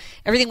 so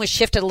everything was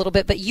shifted a little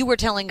bit, but you were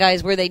telling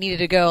guys where they needed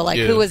to go, like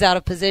who was out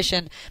of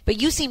position.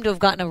 But you seem to have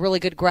gotten a really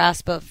good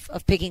grasp of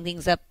picking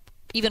things up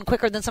even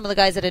quicker than some of the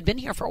guys that had been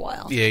here for a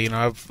while. Yeah,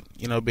 I've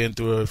been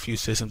through a few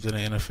systems in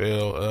the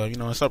NFL.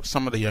 And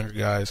some of the younger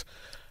guys,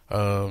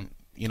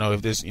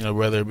 if this,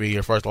 whether it be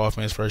your first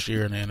offense, first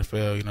year in the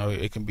NFL,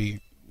 it can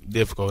be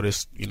difficult.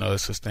 It's a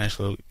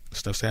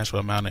substantial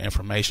amount of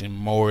information,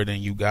 more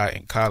than you got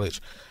in college.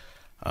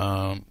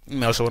 So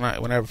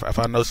if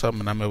I know something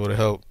and I'm able to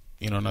help,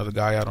 another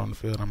guy out on the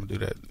field, I'm gonna do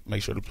that.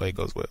 Make sure the play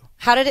goes well.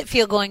 How did it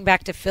feel going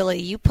back to Philly?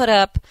 You put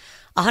up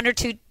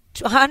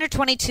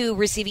 122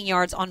 receiving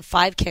yards on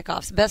 5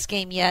 kickoffs, best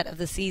game yet of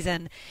the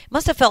season. It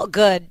must have felt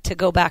good to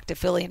go back to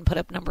Philly and put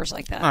up numbers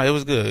like that. No, it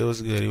was good. It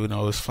was good. It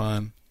was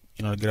fun,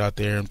 to get out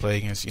there and play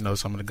against,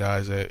 some of the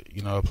guys that,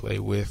 I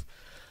played with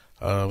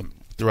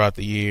throughout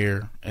the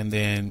year. And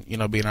then,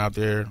 being out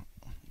there,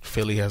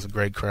 Philly has a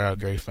great crowd,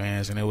 great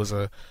fans, and it was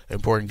a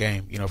important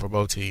game, for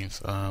both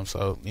teams.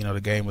 So,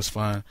 the game was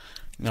fun.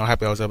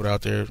 Happy I was able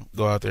to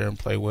go out there and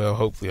play well.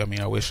 Hopefully,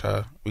 I wish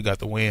we got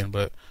the win,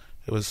 but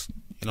it was,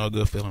 a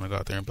good feeling to go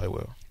out there and play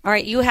well. All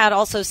right, you had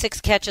also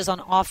 6 catches on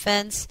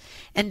offense,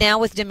 and now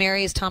with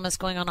Demaryius Thomas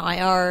going on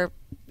IR,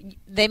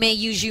 they may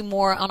use you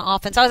more on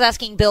offense. I was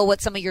asking Bill what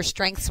some of your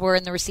strengths were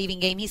in the receiving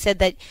game. He said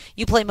that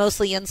you play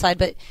mostly inside,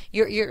 but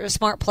you're a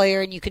smart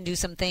player and you can do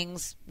some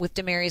things with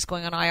Demaryius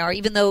going on IR,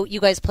 even though you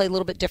guys play a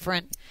little bit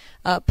different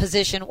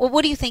position. Well,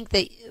 what do you think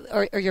that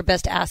are your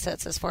best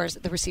assets as far as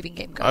the receiving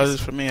game goes?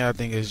 For me, I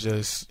think it's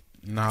just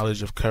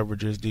knowledge of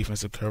coverages,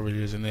 defensive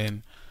coverages, and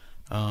then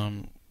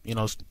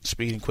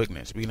speed and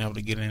quickness, being able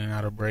to get in and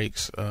out of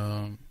breaks,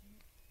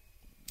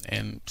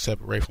 and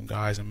separate from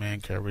guys in man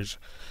coverage,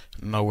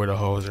 know where the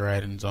holes are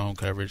at in zone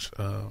coverage.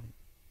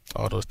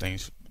 All those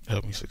things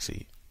help me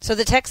succeed. So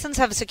the Texans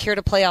have secured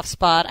a playoff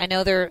spot. I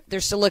know they're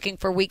still looking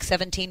for Week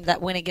 17,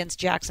 that win against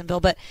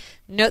Jacksonville, but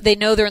they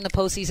know they're in the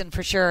postseason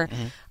for sure.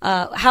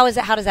 Mm-hmm. How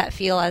does that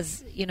feel? As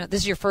this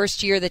is your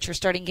first year that you're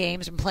starting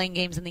games and playing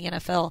games in the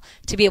NFL,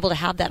 to be able to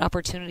have that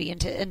opportunity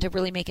and to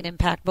really make an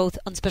impact both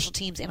on special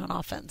teams and on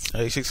offense.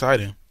 It's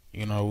exciting.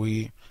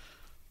 We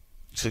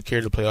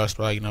secured the playoff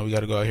spot. We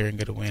got to go out here and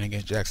get a win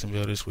against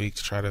Jacksonville this week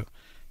to try to,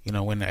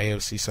 win the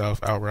AFC South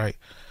outright.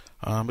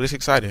 But it's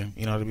exciting,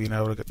 to be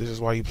able to. This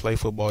is why you play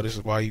football. This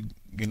is why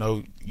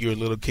you're a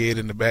little kid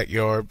in the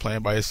backyard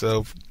playing by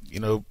yourself.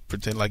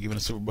 Pretend like you're in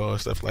a Super Bowl and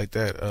stuff like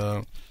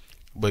that.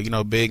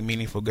 But big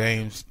meaningful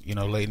games.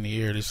 Late in the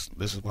year. This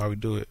is why we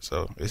do it.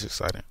 So it's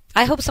exciting.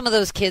 I hope some of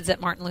those kids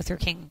at Martin Luther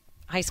King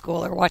High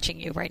School are watching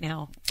you right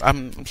now.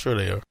 I'm sure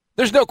they are.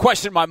 There's no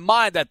question in my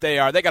mind that they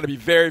are. They got to be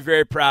very,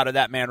 very proud of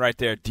that man right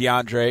there,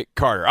 DeAndre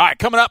Carter. All right,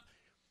 coming up,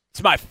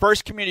 it's my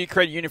first Community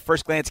Credit Union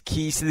First Glance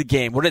keys to the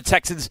game. What do the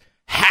Texans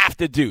have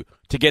to do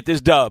to get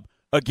this dub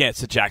against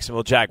the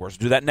Jacksonville Jaguars?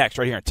 We'll do that next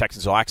right here on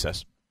Texans All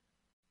Access.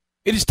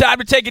 It is time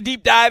to take a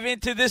deep dive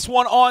into this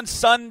one on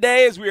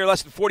Sunday, as we are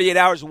less than 48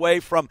 hours away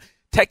from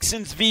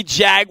Texans v.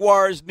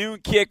 Jaguars, noon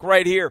kick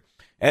right here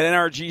at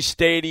NRG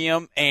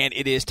Stadium, and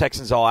it is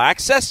Texans All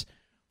Access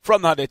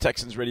from the Hyundai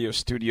Texans radio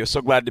studio.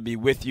 So glad to be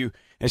with you.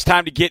 It's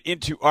time to get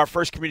into our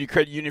first Community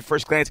Credit Union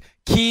First Glance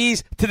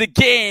keys to the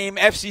game.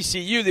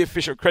 FCCU, the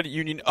official credit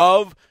union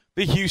of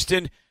the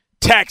Houston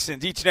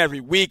Texans. Each and every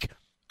week,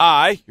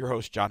 I, your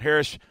host, John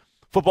Harris,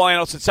 football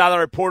analyst and sideline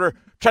reporter,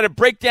 try to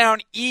break down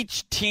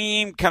each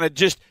team, kind of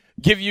just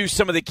give you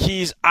some of the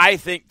keys, I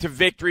think, to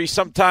victory.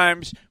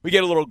 Sometimes we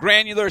get a little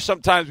granular.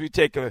 Sometimes we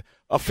take a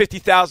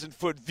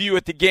 50,000-foot view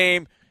at the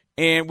game,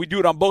 and we do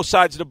it on both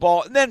sides of the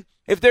ball. And then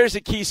if there's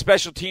a key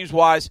special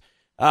teams-wise,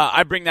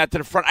 I bring that to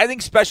the front. I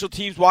think special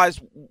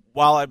teams-wise,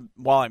 while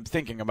I'm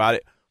thinking about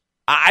it,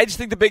 I just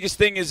think the biggest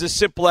thing is as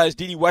simple as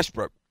Dede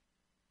Westbrook.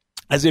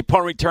 As a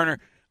punt returner,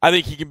 I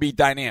think he can be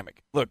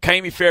dynamic. Look,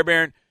 Ka'imi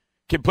Fairbairn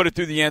can put it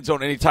through the end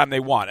zone anytime they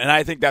want, and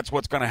I think that's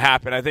what's going to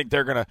happen. I think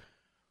they're going to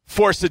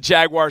force the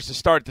Jaguars to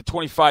start at the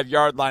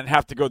 25-yard line and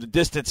have to go the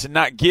distance and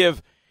not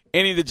give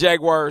any of the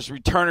Jaguars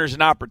returners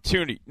an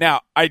opportunity.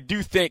 Now, I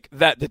do think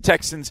that the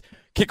Texans'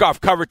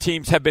 kickoff cover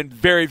teams have been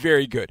very,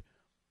 very good.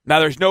 Now,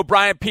 there's no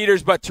Brian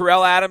Peters, but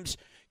Terrell Adams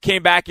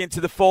came back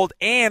into the fold,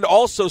 and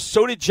also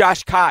so did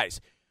Josh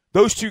Keyes.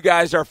 Those two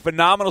guys are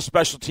phenomenal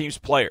special teams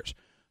players.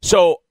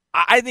 So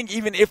I think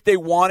even if they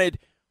wanted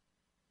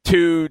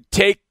to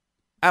take,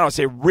 I don't want to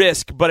say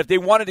risk, but if they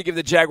wanted to give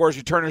the Jaguars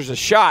returners a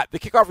shot, the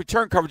kickoff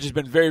return coverage has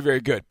been very,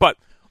 very good. But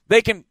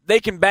they can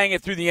bang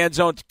it through the end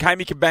zone.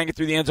 Ka'imi can bang it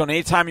through the end zone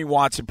anytime he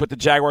wants and put the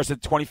Jaguars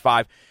at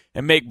 25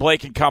 and make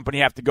Blake and company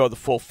have to go the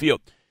full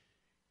field.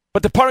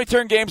 But the punt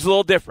return game is a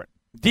little different.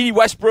 Dede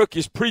Westbrook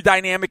is pretty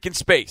dynamic in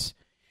space.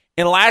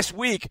 And last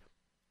week,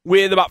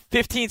 with about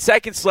 15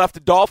 seconds left, the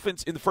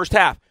Dolphins in the first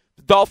half,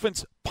 the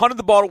Dolphins punted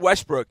the ball to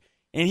Westbrook,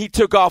 and he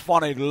took off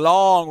on a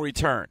long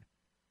return.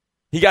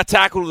 He got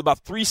tackled with about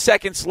 3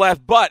 seconds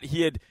left, but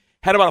he had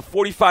about a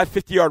 45,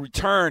 50-yard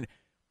return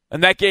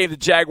And that gave the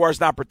Jaguars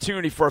an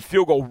opportunity for a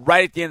field goal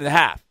right at the end of the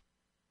half.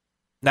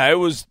 Now, it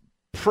was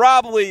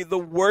probably the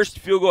worst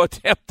field goal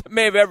attempt I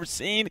may have ever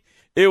seen.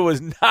 It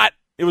was not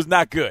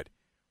good.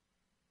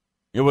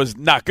 It was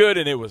not good,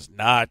 and it was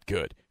not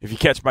good, if you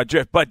catch my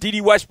drift. But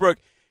D.D. Westbrook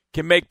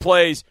can make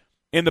plays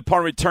in the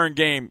punt return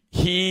game.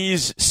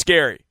 He's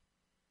scary.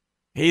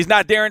 He's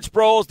not Darren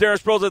Sproles.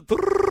 Darren Sproles is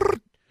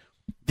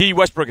D.D.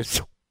 Westbrook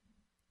is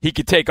he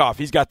can take off.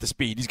 He's got the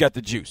speed. He's got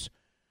the juice.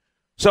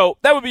 So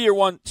that would be your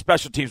one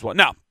special teams one.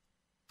 Now,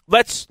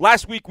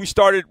 last week we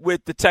started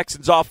with the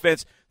Texans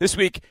offense. This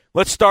week,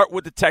 let's start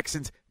with the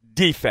Texans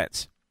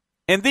defense.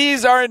 And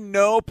these are in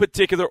no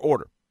particular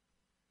order.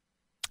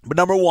 But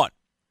number one,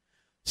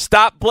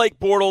 stop Blake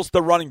Bortles,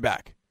 the running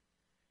back.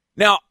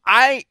 Now,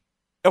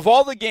 of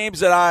all the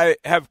games that I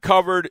have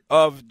covered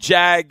of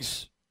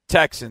Jags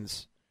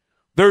Texans,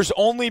 there's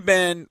only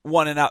been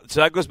one and out.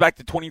 So that goes back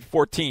to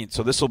 2014.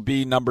 So this will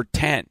be number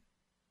 10.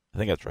 I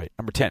think that's right,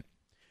 number 10.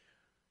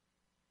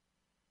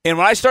 And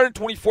when I started in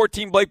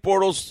 2014, Blake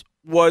Bortles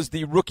was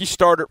the rookie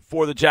starter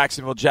for the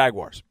Jacksonville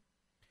Jaguars.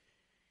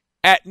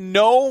 At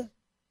no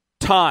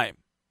time,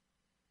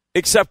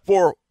 except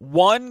for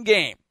one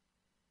game,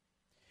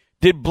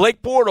 did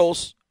Blake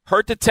Bortles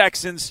hurt the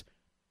Texans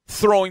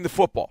throwing the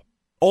football.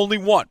 Only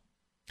one.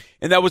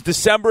 And that was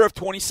December of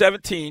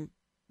 2017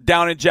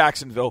 down in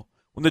Jacksonville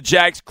when the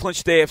Jags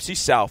clinched the AFC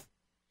South.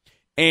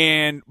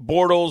 And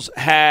Bortles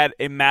had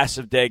a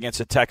massive day against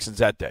the Texans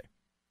that day.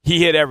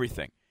 He hit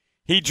everything.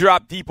 He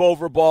dropped deep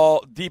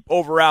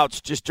over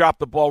outs, just dropped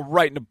the ball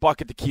right in the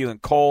bucket to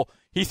Keelan Cole.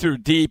 He threw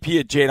deep. He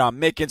hit Jadon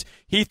Mickens.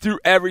 He threw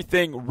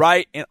everything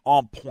right and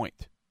on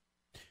point.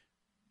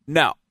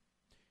 Now,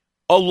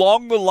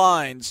 along the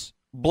lines,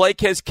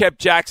 Blake has kept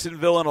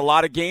Jacksonville in a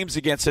lot of games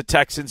against the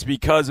Texans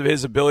because of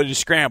his ability to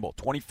scramble.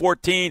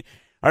 2014,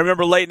 I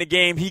remember late in the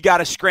game, he got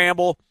a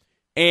scramble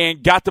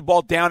and got the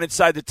ball down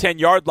inside the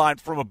 10-yard line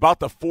from about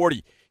the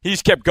 40. He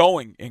just kept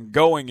going, and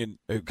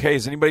okay,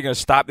 is anybody going to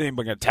stop him?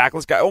 Anybody going to tackle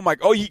this guy?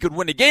 Oh, he could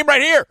win the game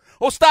right here.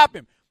 Oh, stop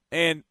him.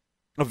 And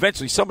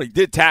eventually somebody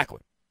did tackle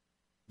him.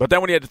 But then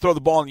when he had to throw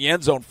the ball in the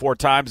end zone 4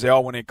 times, they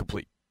all went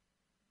incomplete.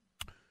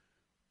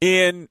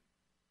 In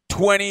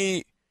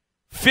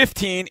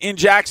 2015 in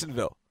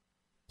Jacksonville,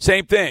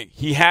 same thing.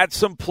 He had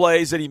some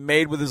plays that he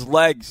made with his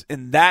legs,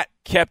 and that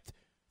kept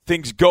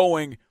things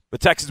going. The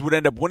Texans would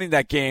end up winning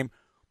that game,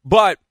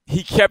 but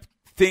he kept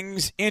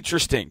things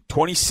interesting.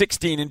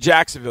 2016 in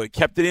Jacksonville, he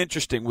kept it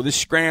interesting with his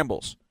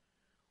scrambles.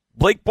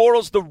 Blake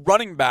Bortles, the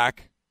running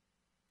back,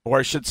 or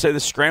I should say the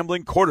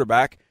scrambling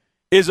quarterback,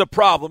 is a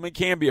problem and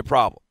can be a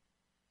problem.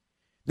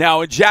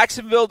 Now, in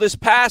Jacksonville this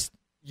past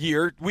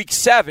year, week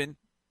 7,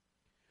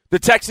 the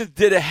Texans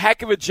did a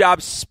heck of a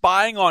job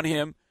spying on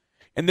him,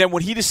 and then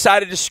when he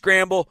decided to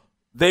scramble,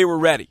 they were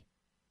ready.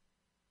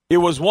 It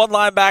was one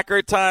linebacker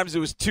at times, it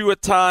was 2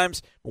 at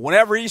times. But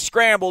whenever he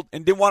scrambled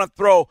and didn't want to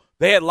throw,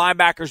 they had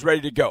linebackers ready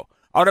to go.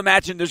 I would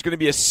imagine there's going to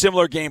be a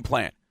similar game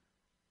plan.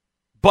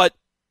 But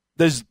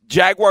the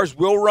Jaguars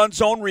will run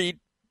zone read.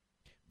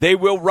 They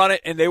will run it,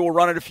 and they will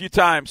run it a few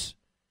times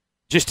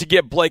just to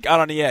get Blake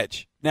out on the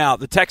edge. Now,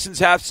 the Texans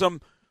have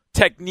some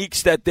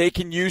techniques that they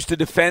can use to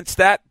defend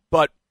that,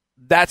 but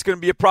that's going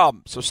to be a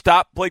problem. So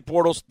stop Blake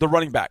Bortles, the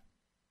running back.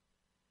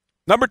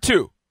 Number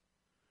 2,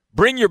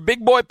 bring your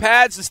big boy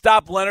pads and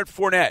stop Leonard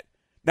Fournette.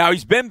 Now,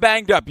 he's been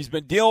banged up. He's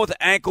been dealing with an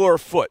ankle or a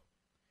foot.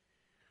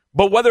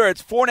 But whether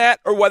it's Fournette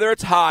or whether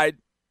it's Hyde,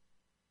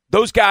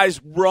 those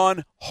guys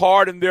run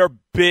hard and they're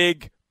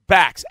big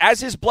backs,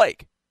 as is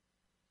Blake.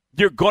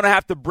 You're going to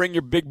have to bring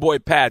your big boy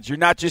pads. You're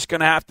not just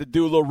going to have to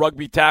do a little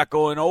rugby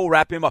tackle and,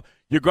 wrap him up.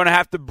 You're going to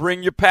have to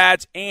bring your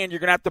pads, and you're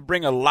going to have to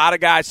bring a lot of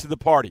guys to the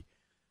party.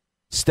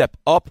 Step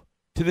up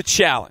to the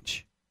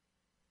challenge.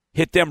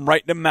 Hit them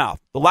right in the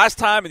mouth. The last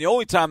time and the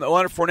only time that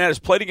Leonard Fournette has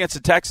played against the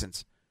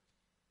Texans,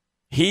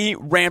 he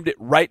rammed it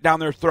right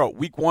down their throat.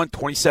 Week 1,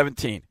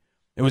 2017.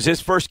 It was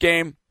his first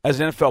game as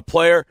an NFL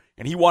player,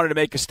 and he wanted to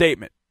make a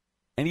statement.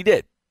 And he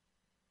did.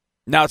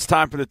 Now it's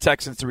time for the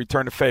Texans to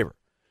return the favor.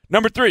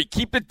 Number 3,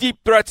 keep the deep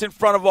threats in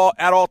front of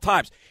at all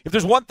times. If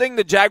there's one thing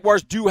the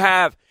Jaguars do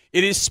have,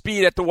 it is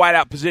speed at the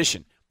wideout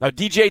position. Now,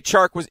 DJ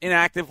Chark was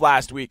inactive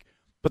last week,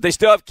 but they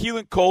still have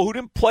Keelan Cole, who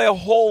didn't play a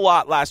whole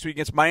lot last week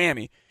against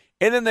Miami.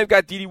 And then they've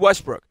got D.D.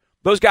 Westbrook.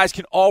 Those guys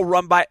can all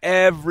run by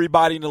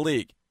everybody in the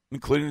league,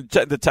 including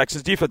the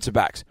Texans defensive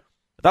backs.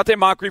 Dante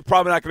Moncrief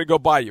probably not going to go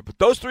by you, but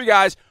those 3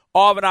 guys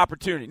all have an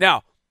opportunity.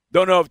 Now,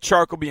 don't know if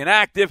Chark will be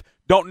inactive,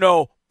 don't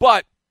know,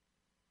 but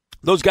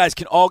those guys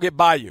can all get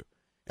by you.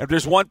 And if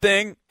there's one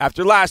thing,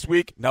 after last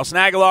week, Nelson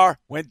Aguilar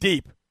went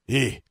deep.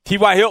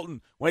 T.Y.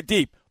 Hilton went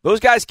deep. Those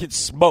guys can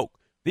smoke.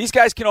 These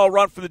guys can all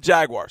run for the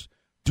Jaguars.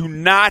 Do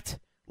not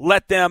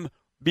let them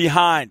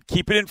behind.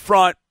 Keep it in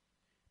front.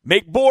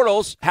 Make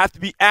Bortles have to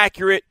be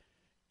accurate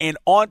and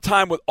on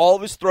time with all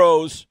of his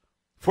throws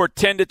for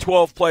 10 to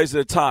 12 plays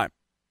at a time.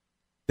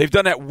 They've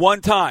done that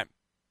one time.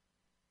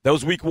 That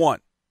was week 1.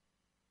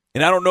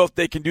 And I don't know if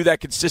they can do that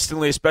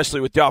consistently,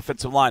 especially with the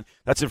offensive line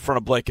that's in front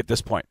of Blake at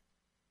this point.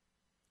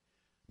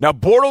 Now,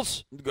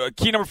 Bortles,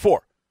 key number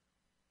 4.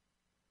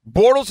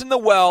 Bortles in the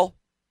well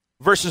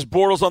versus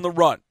Bortles on the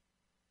run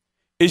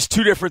is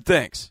two different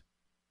things.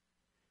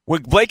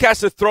 When Blake has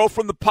to throw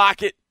from the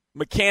pocket,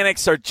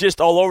 mechanics are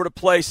just all over the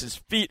place. His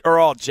feet are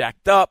all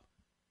jacked up.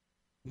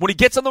 When he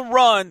gets on the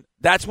run,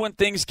 that's when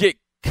things get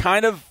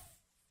kind of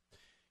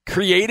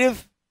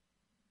creative,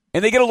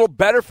 and they get a little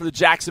better for the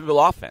Jacksonville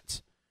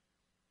offense.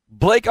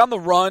 Blake on the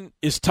run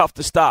is tough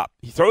to stop.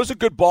 He throws a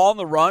good ball on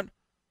the run.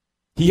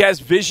 He has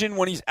vision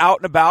when he's out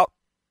and about.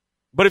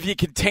 But if you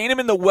contain him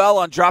in the well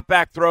on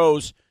drop-back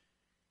throws,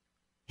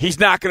 he's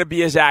not going to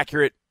be as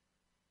accurate.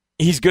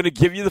 He's going to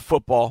give you the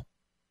football,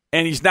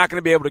 and he's not going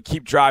to be able to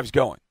keep drives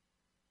going.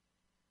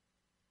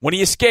 When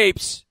he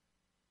escapes,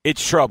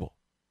 it's trouble.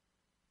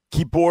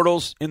 Keep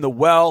Bortles in the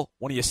well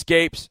when he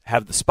escapes,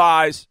 have the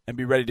spies, and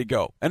be ready to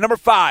go. And number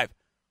 5,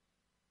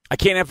 I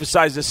can't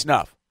emphasize this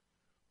enough.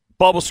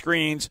 Bubble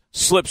screens,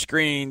 slip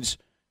screens,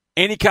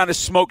 any kind of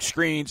smoke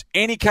screens,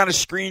 any kind of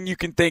screen you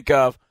can think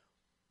of,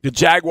 the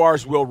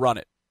Jaguars will run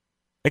it.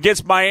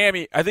 Against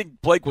Miami, I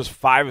think Blake was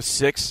 5 of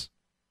 6.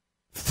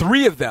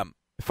 3 of them,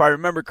 if I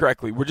remember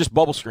correctly, were just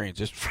bubble screens.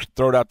 Just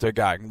throw it out to a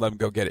guy and let him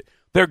go get it.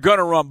 They're going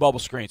to run bubble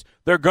screens.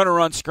 They're going to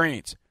run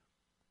screens.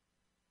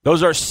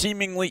 Those are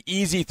seemingly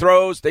easy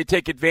throws. They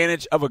take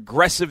advantage of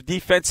aggressive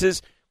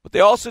defenses, but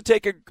they also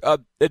take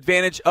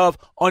advantage of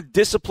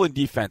undisciplined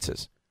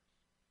defenses.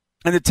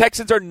 And the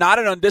Texans are not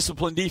an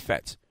undisciplined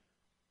defense.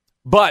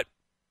 But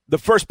the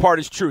first part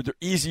is true. They're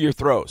easier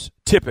throws,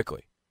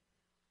 typically.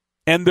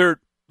 And they're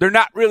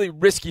not really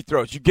risky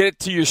throws. You get it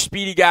to your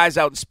speedy guys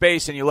out in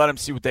space, and you let them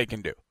see what they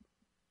can do.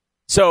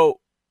 So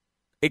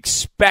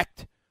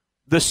expect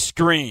the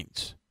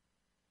screens.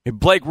 If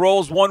Blake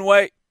rolls one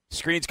way,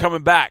 screen's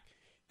coming back.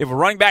 If a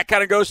running back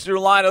kind of goes through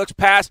the line, it looks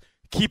past,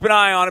 keep an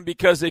eye on him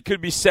because they could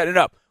be setting it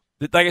up.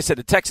 Like I said,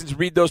 the Texans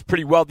read those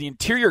pretty well. The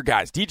interior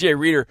guys, DJ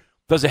Reader,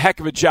 does a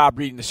heck of a job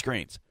reading the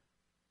screens.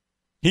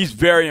 He's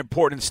very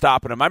important in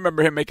stopping them. I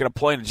remember him making a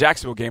play in a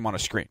Jacksonville game on a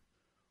screen.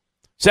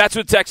 So that's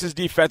what Texans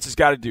defense has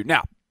got to do.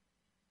 Now,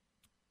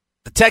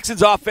 the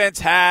Texans offense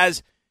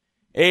has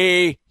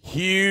a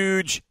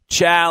huge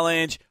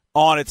challenge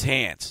on its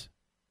hands.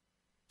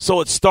 So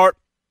let's start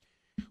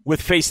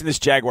with facing this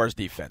Jaguars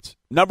defense.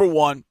 Number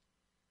 1,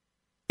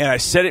 and I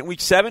said it in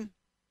week 7,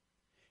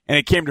 and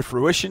it came to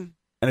fruition,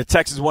 and the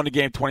Texans won the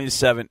game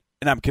 20-7,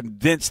 and I'm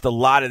convinced a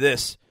lot of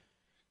this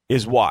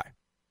is why.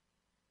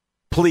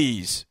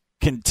 Please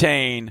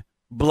contain,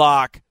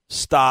 block,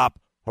 stop,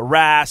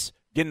 harass,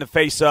 get in the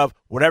face of,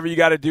 whatever you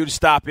got to do to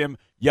stop him,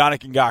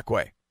 Yannick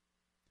Ngakoue.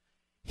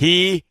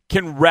 He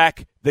can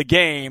wreck the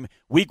game.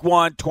 Week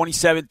 1,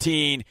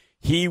 2017,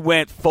 he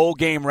went full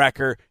game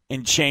wrecker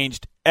and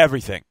changed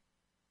everything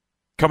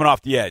coming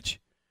off the edge.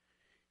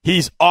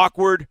 He's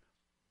awkward.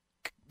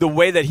 The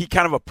way that he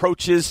kind of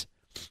approaches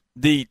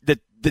the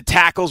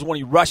tackles when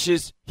he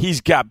rushes,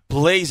 he's got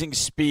blazing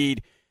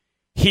speed.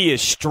 He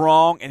is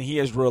strong, and he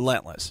is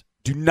relentless.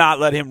 Do not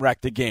let him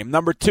wreck the game.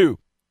 Number 2,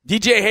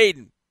 DJ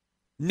Hayden,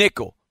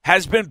 nickel,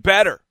 has been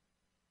better.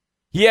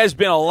 He has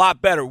been a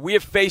lot better. We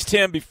have faced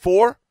him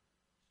before.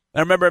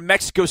 I remember in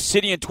Mexico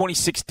City in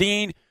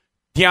 2016,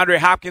 DeAndre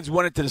Hopkins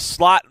went into the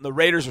slot, and the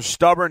Raiders were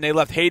stubborn. They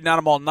left Hayden on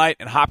him all night,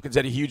 and Hopkins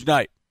had a huge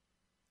night.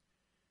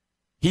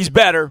 He's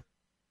better,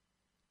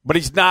 but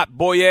he's not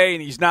Boye,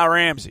 and he's not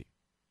Ramsey.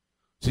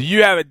 So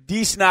you have a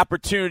decent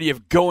opportunity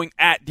of going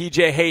at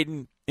DJ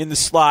Hayden in the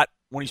slot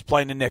when he's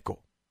playing the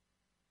nickel.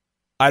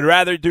 I'd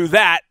rather do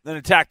that than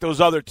attack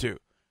those other 2.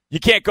 You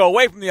can't go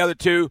away from the other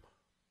 2,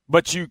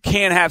 but you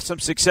can have some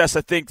success,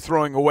 I think,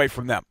 throwing away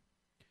from them.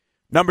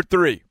 Number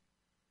 3,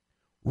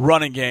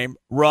 running game.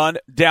 Run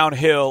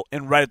downhill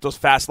and right at those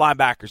fast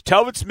linebackers.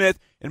 Telvin Smith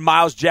and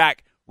Myles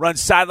Jack run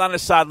sideline to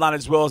sideline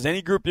as well as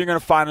any group you're going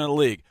to find in the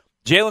league.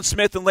 Jalen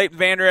Smith and Leighton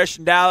Vander Esch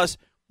in Dallas.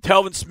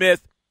 Telvin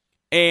Smith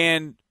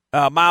and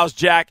Myles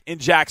Jack in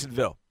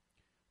Jacksonville.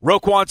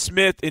 Roquan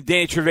Smith and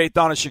Danny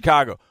Trevathan in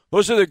Chicago.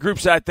 Those are the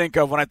groups that I think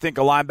of when I think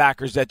of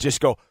linebackers that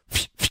just go,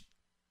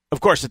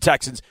 of course, the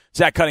Texans,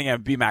 Zach Cunningham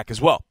and B-Mac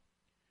as well.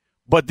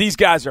 But these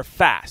guys are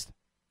fast.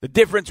 The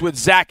difference with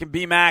Zach and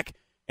B-Mac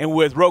and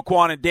with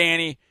Roquan and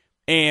Danny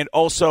and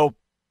also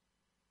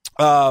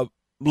Leighton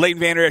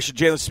Vander Esch and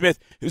Jalen Smith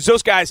is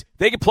those guys,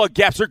 they can plug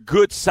gaps. They're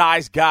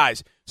good-sized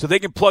guys. So they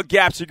can plug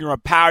gaps. You can run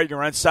power. You can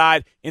run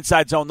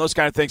inside zone, those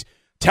kind of things.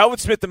 Telvin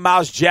Smith and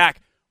Myles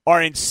Jack are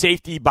in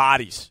safety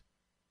bodies.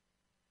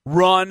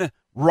 Run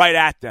right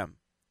at them.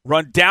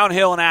 Run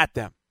downhill and at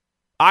them.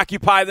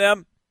 Occupy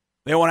them,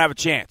 they won't have a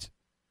chance.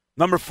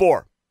 Number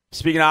 4,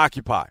 speaking of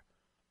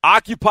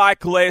occupy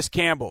Calais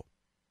Campbell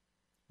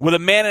with a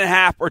man and a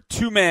half or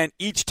 2 men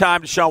each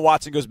time Deshaun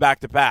Watson goes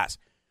back to pass.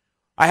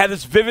 I have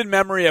this vivid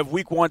memory of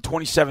week 1,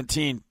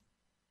 2017,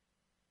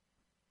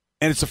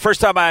 and it's the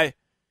first time I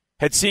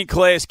had seen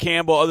Calais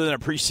Campbell other than a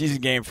preseason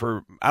game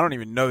for, I don't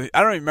even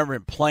remember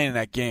him playing in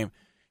that game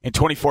in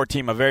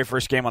 2014, my very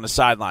first game on the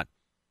sideline.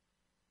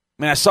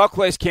 I saw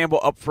Calais Campbell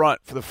up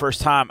front for the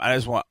first time, and I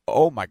just went,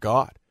 oh, my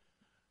God.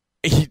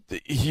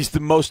 He's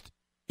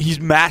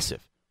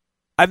massive.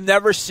 I've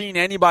never seen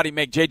anybody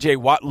make J.J.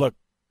 Watt look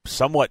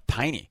somewhat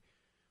tiny.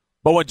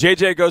 But when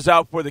JJ goes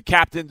out for the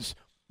captain's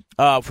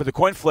for the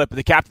coin flip, and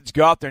the captains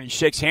go out there and he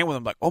shakes hand with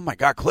him, like, oh my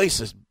God, Calais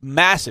is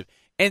massive.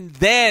 And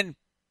then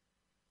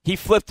he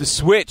flipped the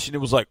switch, and it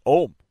was like,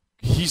 oh,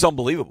 he's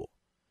unbelievable.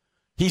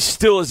 He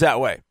still is that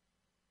way.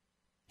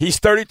 He's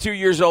 32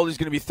 years old. He's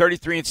going to be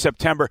 33 in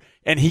September,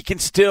 and he can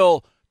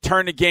still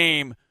turn the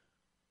game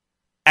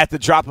at the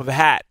drop of a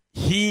hat.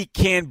 He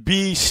can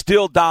be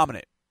still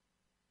dominant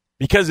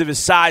because of his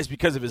size,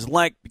 because of his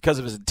length, because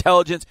of his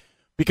intelligence,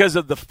 because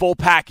of the full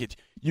package.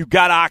 You've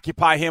got to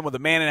occupy him with a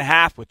man and a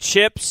half, with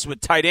chips, with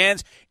tight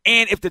ends.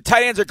 And if the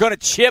tight ends are going to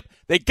chip,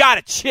 they got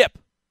to chip.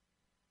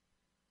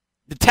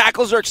 The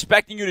tackles are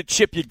expecting you to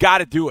chip. You got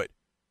to do it.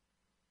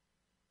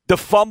 The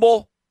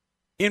fumble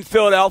in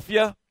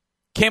Philadelphia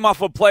came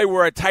off a play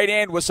where a tight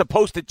end was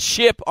supposed to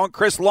chip on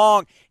Chris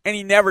Long, and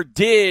he never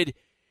did.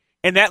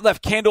 And that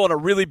left Kendall in a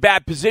really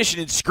bad position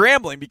in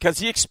scrambling because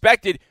he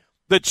expected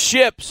the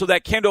chip so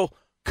that Kendall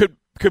could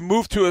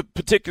move to a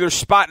particular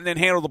spot and then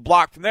handle the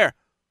block from there.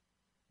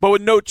 But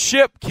with no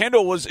chip,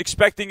 Kendall was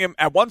expecting him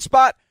at one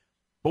spot.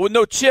 But with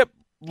no chip,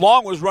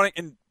 Long was running,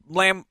 and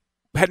Lamb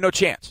had no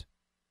chance.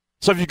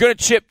 So if you're going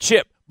to chip,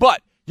 chip.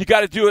 But you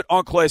got to do it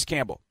on Calais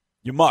Campbell.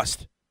 You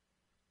must.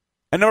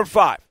 And number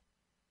 5,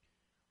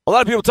 a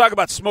lot of people talk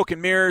about smoke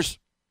and mirrors,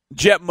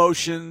 jet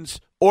motions,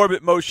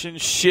 orbit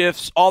motions,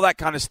 shifts, all that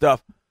kind of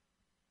stuff.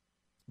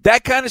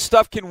 That kind of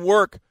stuff can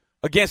work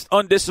against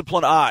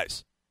undisciplined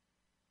eyes.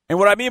 And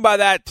what I mean by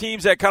that,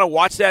 teams that kind of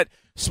watch that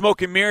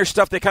smoke and mirror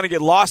stuff, they kind of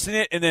get lost in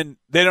it, and then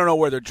they don't know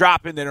where they're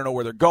dropping, they don't know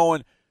where they're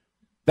going.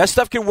 That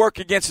stuff can work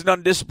against an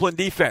undisciplined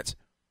defense.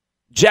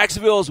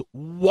 Jacksonville is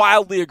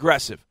wildly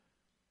aggressive,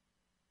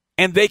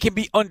 and they can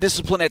be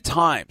undisciplined at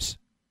times.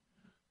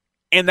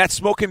 And that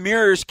smoke and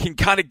mirrors can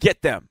kind of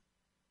get them.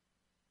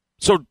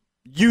 So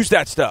use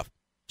that stuff.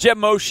 Jet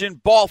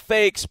motion, ball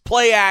fakes,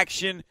 play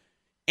action,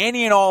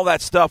 any and all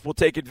that stuff will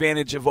take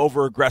advantage of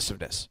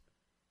over-aggressiveness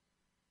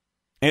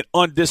and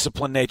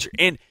undisciplined nature.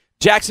 And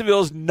Jacksonville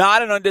is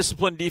not an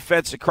undisciplined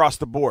defense across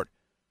the board.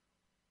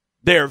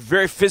 They're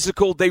very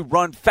physical. They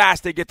run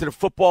fast. They get to the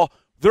football.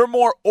 They're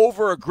more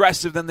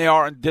over-aggressive than they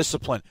are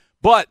undisciplined.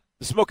 But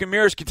the smoke and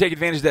mirrors can take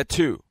advantage of that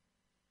too.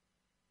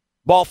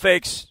 Ball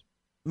fakes,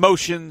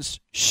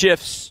 motions,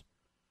 shifts,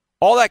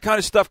 all that kind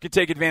of stuff can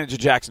take advantage of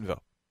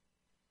Jacksonville.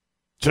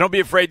 So don't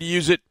be afraid to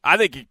use it. I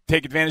think you can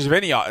take advantage of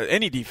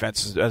any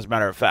defense, as a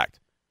matter of fact.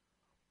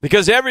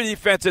 Because every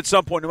defense at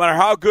some point, no matter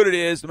how good it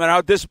is, no matter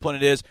how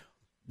disciplined it is,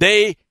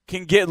 they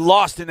can get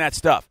lost in that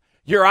stuff.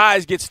 Your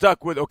eyes get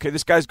stuck with, okay,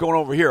 this guy's going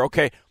over here.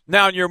 Okay,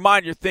 now in your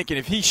mind you're thinking,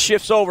 if he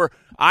shifts over,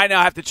 I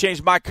now have to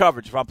change my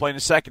coverage if I'm playing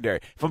the secondary.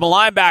 If I'm a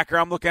linebacker,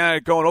 I'm looking at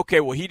it going,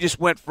 okay, well, he just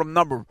went from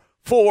number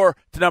 4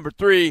 to number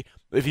 3.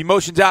 If he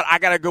motions out, I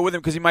got to go with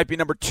him because he might be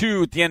number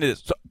 2 at the end of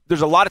this. So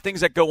there's a lot of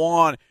things that go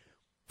on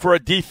for a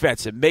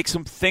defense. It makes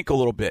them think a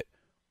little bit.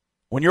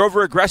 When you're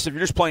over-aggressive, you're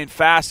just playing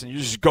fast and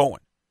you're just going.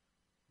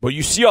 But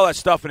you see all that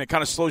stuff and it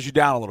kind of slows you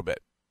down a little bit.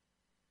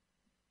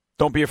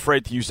 Don't be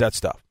afraid to use that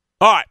stuff.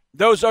 All right,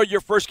 those are your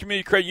First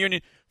Community Credit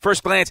Union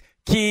First Glance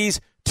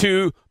keys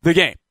to the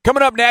game.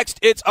 Coming up next,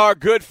 it's our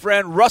good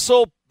friend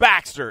Russell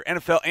Baxter,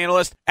 NFL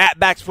analyst at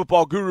Bax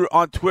Football Guru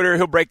on Twitter.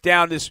 He'll break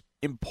down this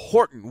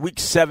important Week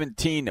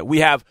 17 that we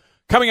have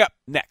coming up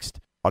next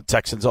on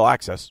Texans All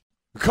Access.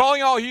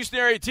 Calling all Houston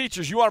area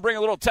teachers, you want to bring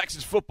a little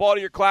Texas football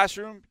to your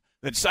classroom?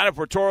 Then sign up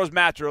for Toro's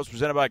Math Drills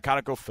presented by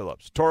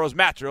ConocoPhillips. Toro's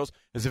Math Drills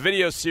is a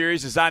video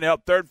series designed to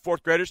help 3rd and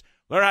 4th graders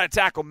learn how to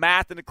tackle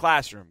math in the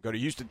classroom. Go to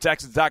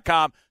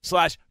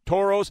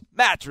HoustonTexans.com/Toro's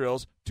Math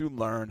Drills to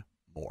learn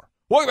more.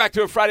 Welcome back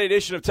to a Friday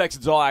edition of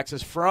Texans All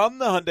Access from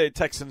the Hyundai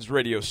Texans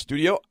radio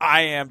studio.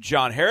 I am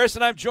John Harris,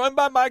 and I'm joined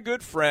by my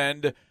good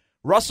friend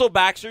Russell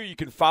Baxter. You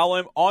can follow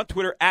him on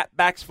Twitter at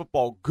Bax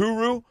Football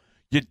Guru.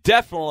 You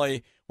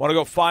definitely want to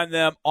go find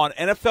them on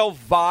NFL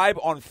Vibe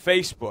on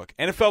Facebook.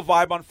 NFL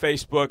Vibe on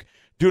Facebook,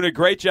 doing a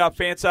great job.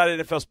 Fanside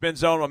NFL Spin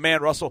Zone. My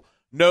man Russell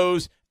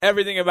knows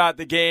everything about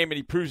the game, and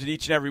he proves it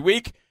each and every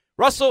week.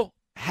 Russell,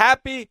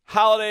 happy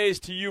holidays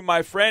to you,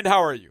 my friend.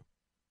 How are you?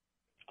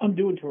 I'm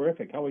doing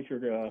terrific. How was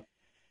your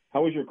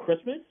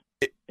Christmas?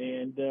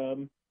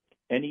 And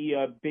any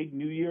big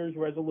New Year's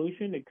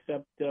resolution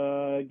except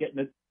getting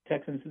the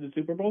Texans to the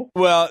Super Bowl?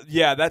 Well,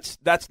 yeah,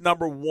 that's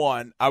number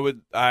one.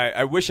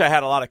 I wish I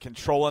had a lot of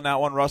control in that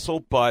one, Russell,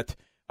 but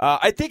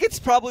I think it's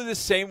probably the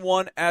same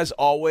one as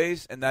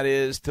always, and that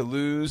is to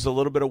lose a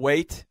little bit of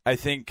weight. I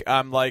think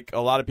I'm like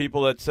a lot of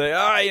people that say, the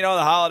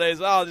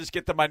holidays, I'll just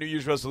get to my New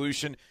Year's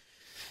resolution.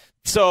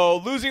 So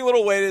losing a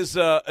little weight is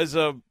a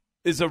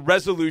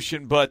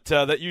resolution, but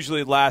that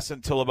usually lasts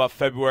until about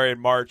February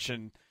and March,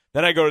 and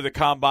then I go to the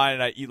combine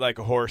and I eat like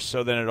a horse.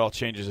 So then it all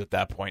changes at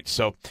that point.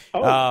 So,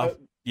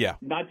 yeah.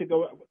 Not to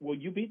go. Will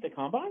you beat the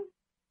combine?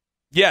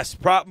 Yes,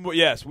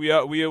 yes.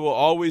 We will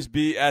always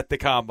be at the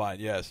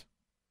combine. Yes.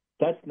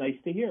 That's nice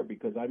to hear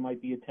because I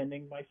might be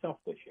attending myself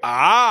this year.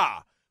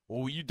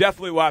 Well, you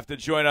definitely will have to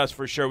join us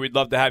for sure. We'd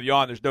love to have you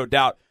on. There's no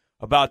doubt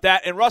about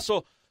that. And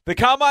Russell, the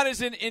combine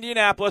is in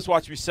Indianapolis.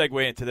 Watch me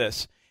segue into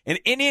this. And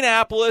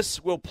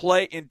Indianapolis will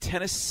play in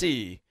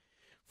Tennessee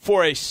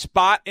for a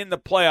spot in the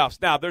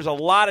playoffs. Now, there's a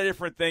lot of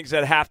different things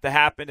that have to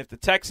happen. If the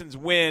Texans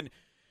win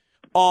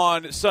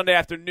on Sunday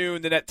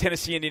afternoon, then that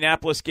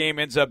Tennessee-Indianapolis game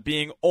ends up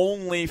being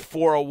only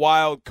for a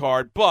wild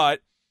card, but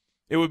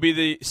it would be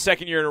the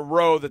second year in a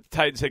row that the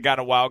Titans had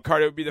gotten a wild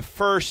card. It would be the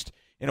first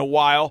in a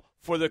while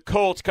for the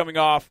Colts, coming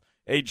off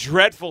a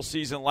dreadful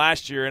season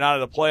last year and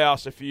out of the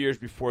playoffs a few years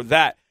before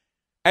that.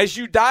 As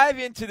you dive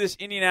into this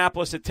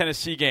Indianapolis at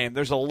Tennessee game,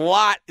 there's a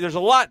lot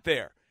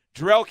there.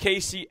 Jurrell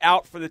Casey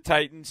out for the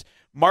Titans.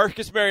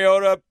 Marcus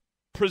Mariota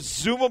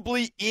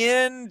presumably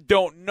in,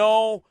 don't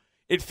know.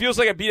 It feels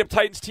like a beat-up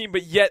Titans team,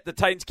 but yet the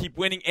Titans keep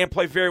winning and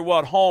play very well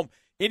at home.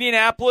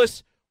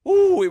 Indianapolis,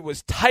 it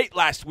was tight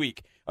last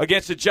week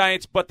against the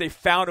Giants, but they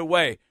found a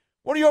way.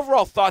 What are your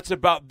overall thoughts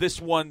about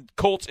this one,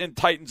 Colts and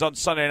Titans on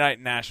Sunday night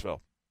in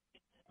Nashville?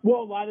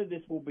 Well, a lot of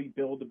this will be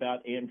billed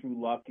about Andrew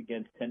Luck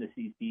against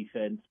Tennessee's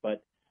defense,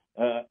 but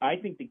I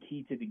think the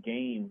key to the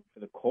game for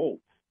the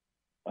Colts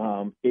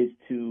is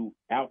to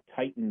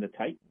out-tighten the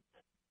Titans.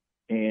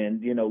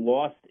 And,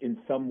 lost in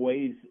some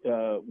ways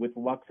with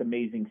Luck's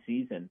amazing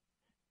season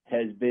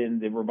has been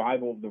the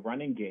revival of the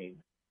running game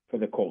for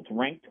the Colts.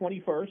 Ranked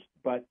 21st,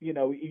 but, you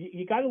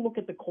got to look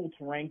at the Colts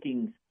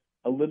rankings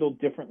a little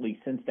differently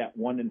since that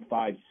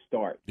 1-5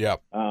 start. Yeah.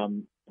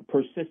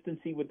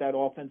 Persistency with that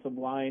offensive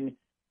line,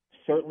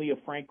 certainly a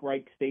Frank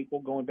Reich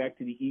staple going back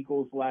to the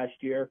Eagles last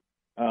year.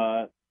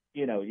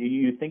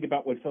 You think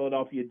about what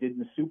Philadelphia did in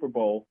the Super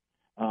Bowl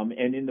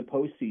and in the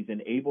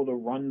postseason, able to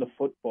run the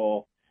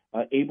football,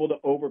 able to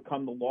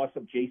overcome the loss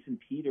of Jason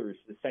Peters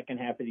the second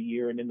half of the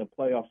year and in the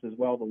playoffs as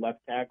well, the left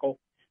tackle.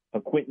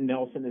 Quentin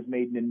Nelson has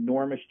made an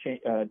enormous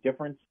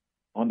difference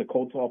on the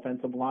Colts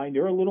offensive line.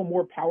 They're a little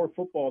more power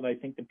football than I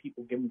think that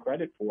people give them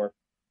credit for.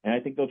 And I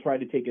think they'll try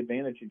to take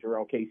advantage of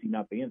Jurrell Casey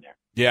not being there.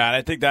 Yeah, and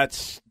I think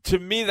that's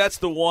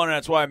the one, and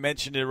that's why I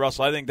mentioned it,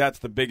 Russell. I think that's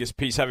the biggest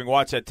piece, having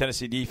watched that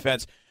Tennessee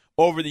defense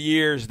over the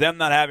years, them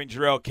not having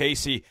Jurrell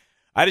Casey.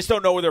 I just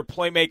don't know where their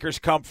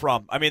playmakers come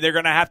from. I mean, they're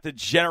going to have to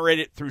generate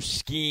it through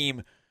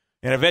scheme,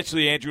 and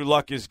eventually Andrew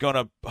Luck is going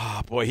to,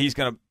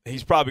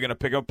 he's probably going to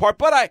pick them apart.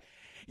 But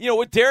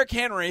with Derrick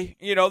Henry,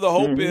 the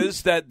hope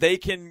is that they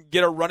can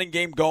get a running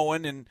game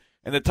going and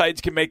the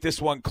Titans can make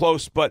this one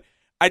close. But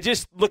I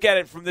just look at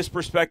it from this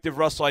perspective,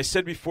 Russell. I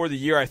said before the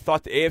year I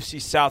thought the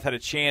AFC South had a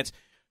chance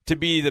to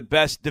be the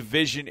best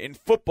division in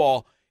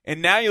football.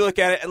 And now you look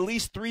at it, at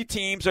least 3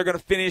 teams are going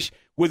to finish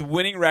with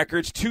winning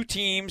records. 2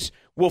 teams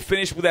will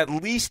finish with at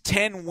least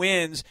 10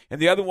 wins,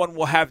 and the other one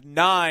will have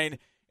 9.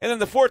 And then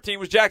the 4th team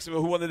was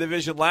Jacksonville, who won the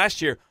division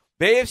last year.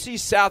 The AFC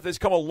South has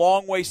come a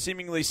long way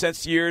seemingly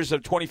since the years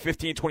of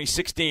 2015,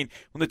 2016,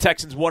 when the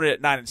Texans won it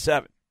at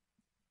 9-7.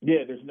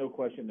 Yeah, there's no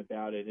question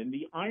about it. And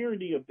the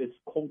irony of this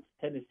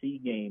Colts-Tennessee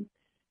game,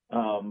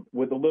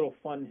 with a little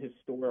fun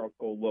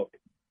historical look,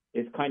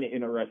 is kind of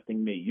interesting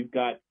to me. You've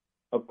got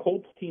a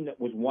Colts team that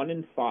was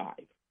 1-5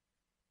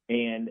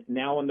 and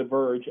now on the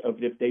verge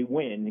of, if they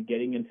win,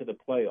 getting into the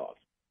playoffs.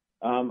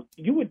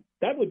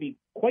 That would be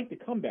quite the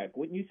comeback,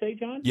 wouldn't you say,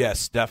 John?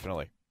 Yes,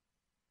 definitely.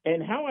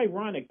 And how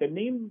ironic, the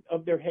name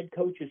of their head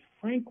coach is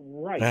Frank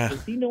Reich.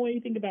 Does he know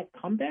anything about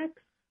comebacks?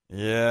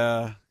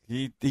 Yeah,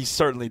 he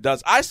certainly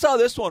does. I saw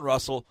this one,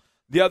 Russell,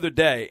 the other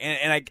day,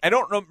 and I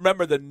don't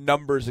remember the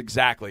numbers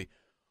exactly,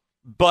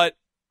 but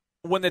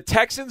when the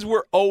Texans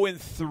were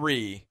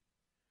 0-3,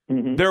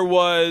 there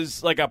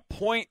was like a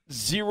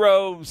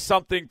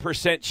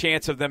 0.0-something%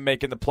 chance of them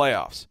making the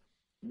playoffs.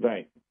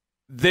 Right.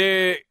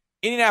 The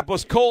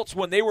Indianapolis Colts,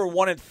 when they were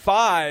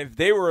 1-5,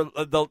 they were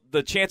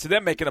the chance of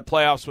them making the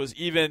playoffs was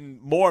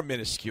even more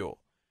minuscule.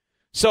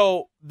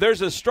 So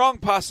there's a strong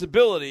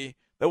possibility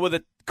that with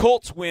a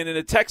Colts win and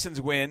a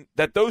Texans win,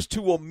 that those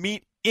two will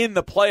meet in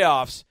the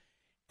playoffs,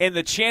 and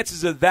the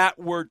chances of that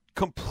were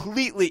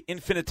completely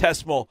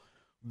infinitesimal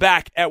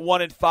back at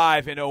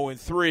 1-5 and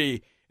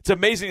 0-3. It's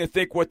amazing to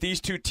think what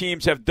these two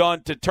teams have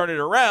done to turn it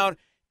around,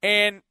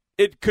 and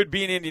it could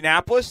be in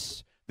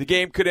Indianapolis. The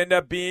game could end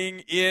up being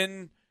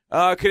in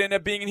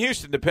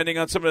Houston, depending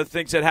on some of the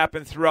things that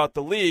happen throughout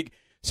the league.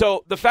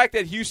 So the fact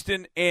that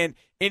Houston and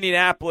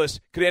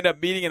Indianapolis could end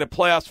up meeting in the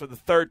playoffs for the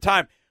 3rd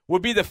time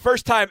would be the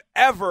first time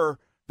ever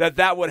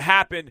that would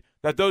happen,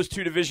 that those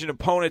two division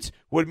opponents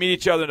would meet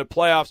each other in the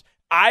playoffs.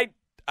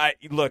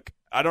 Look,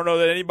 I don't know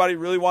that anybody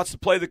really wants to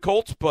play the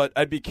Colts, but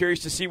I'd be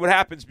curious to see what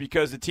happens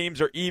because the teams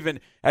are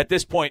even at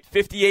this point,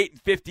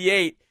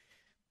 58-58,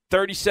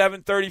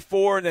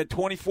 37-34, and then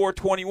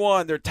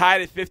 24-21. They're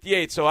tied at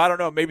 58, so I don't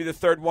know. Maybe the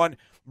third one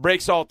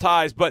breaks all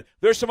ties. But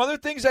there's some other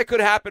things that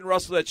could happen,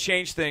 Russell, that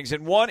change things,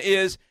 and one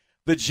is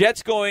the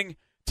Jets going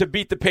to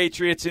beat the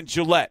Patriots in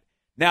Gillette.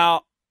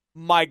 Now,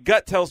 my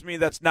gut tells me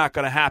that's not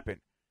going to happen.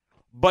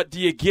 But do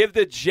you give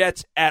the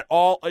Jets at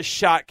all a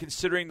shot,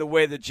 considering the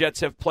way the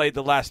Jets have played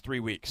the last 3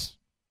 weeks?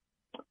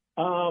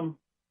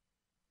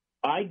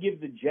 I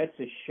give the Jets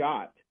a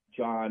shot,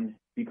 John,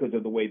 because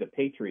of the way the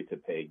Patriots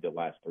have played the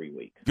last 3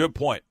 weeks. Good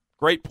point.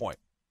 Great point.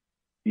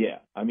 Yeah.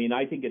 I mean,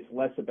 I think it's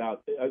less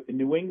about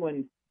New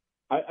England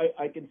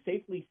I can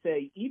safely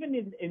say, even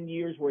in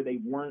years where they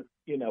weren't,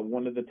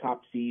 one of the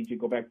top seeds, you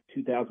go back to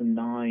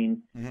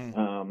 2009,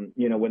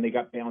 when they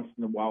got bounced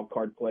in the wild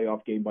card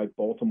playoff game by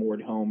Baltimore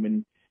at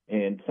home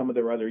and some of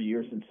their other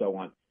years and so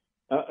on.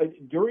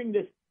 During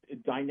this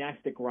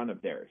dynastic run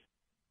of theirs,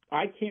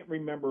 I can't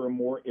remember a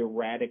more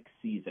erratic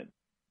season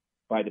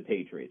by the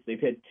Patriots. They've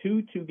had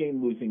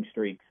two-game losing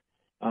streaks.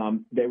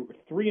 They were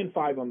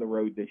 3-5 on the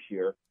road this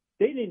year.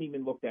 They didn't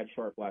even look that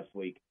sharp last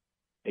week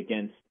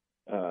against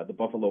the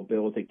Buffalo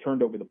Bills. They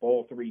turned over the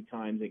ball 3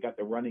 times. They got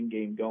the running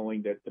game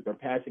going. Their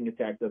passing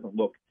attack doesn't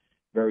look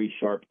very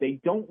sharp. They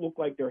don't look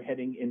like they're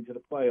heading into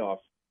the playoffs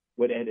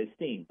with Ed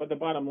Esteem. But the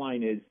bottom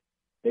line is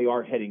they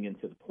are heading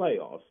into the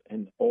playoffs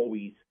and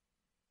always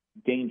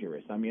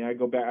dangerous. I mean, I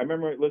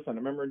remember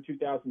in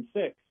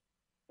 2006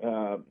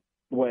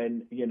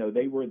 when,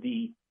 they were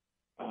the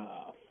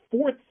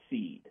 4th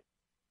seed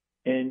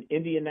and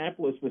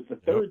Indianapolis was the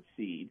 3rd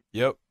seed.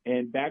 Yep.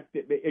 And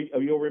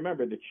you'll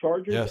remember the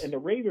Chargers and the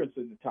Ravens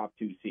are the top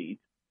 2 seeds.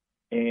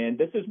 And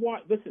this is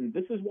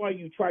why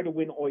you try to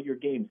win all your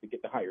games to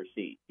get the higher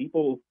seed.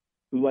 People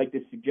who like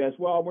to suggest,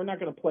 well, we're not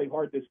going to play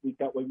hard this week.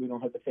 That way we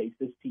don't have to face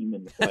this team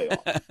in the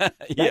playoffs.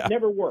 That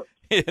never works.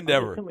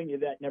 Never. I'm telling you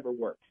that never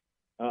works.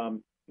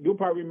 You'll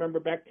probably remember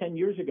back 10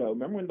 years ago.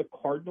 Remember when the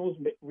Cardinals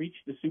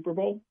reached the Super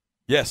Bowl?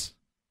 Yes.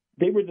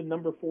 They were the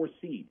number 4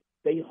 seed.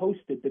 They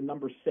hosted the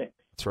number 6.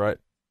 That's right.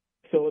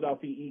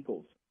 Philadelphia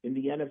Eagles in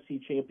the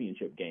NFC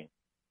Championship game.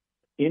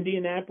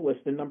 Indianapolis,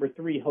 the number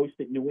 3,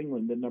 hosted New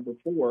England, the number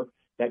 4.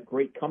 That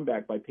great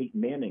comeback by Peyton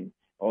Manning,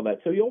 all that.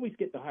 So you always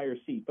get the higher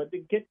seed. But to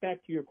get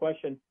back to your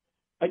question,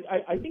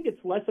 I think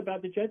it's less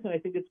about the Jets, and I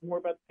think it's more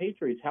about the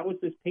Patriots. How is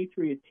this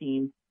Patriot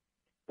team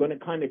going to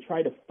kind of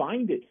try to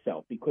find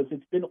itself? Because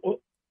it's been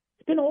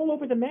all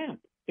over the map.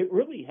 It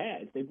really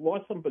has. They've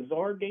lost some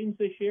bizarre games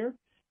this year.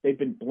 They've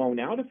been blown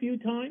out a few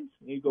times.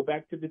 You go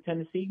back to the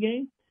Tennessee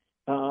game.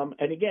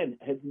 And again,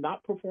 has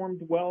not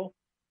performed well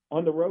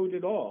on the road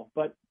at all.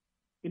 But,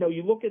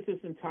 you look at this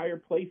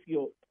entire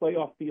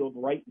playoff field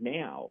right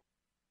now,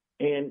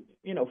 and,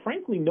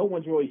 frankly, no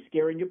one's really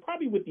scaring you,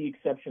 probably with the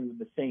exception of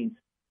the Saints,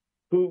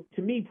 who,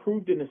 to me,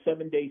 proved in a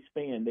 7-day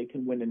span they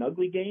can win an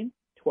ugly game,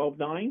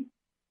 12-9,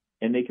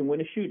 and they can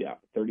win a shootout,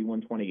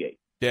 31-28.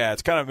 Yeah,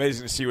 it's kind of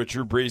amazing to see what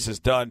Drew Brees has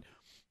done.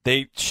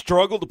 They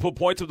struggled to put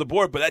points on the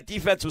board, but that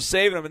defense was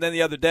saving them. And then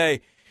the other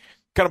day,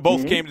 kind of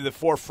both came to the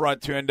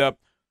forefront to end up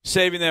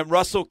saving them.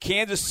 Russell,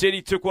 Kansas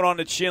City took one on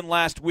the chin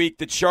last week.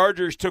 The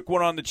Chargers took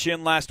one on the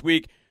chin last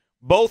week.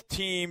 Both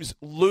teams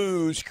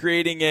lose,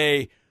 creating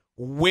a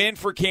win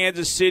for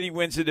Kansas City,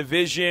 wins the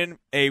division.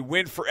 A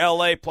win for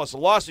L.A. plus a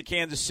loss to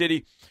Kansas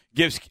City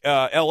gives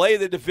L.A.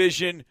 the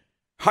division.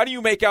 How do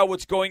you make out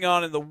what's going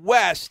on in the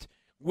West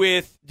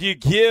do you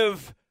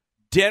give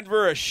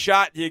Denver a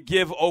shot? Do you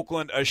give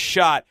Oakland a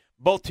shot?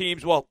 Both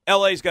teams, well,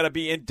 LA's got to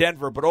be in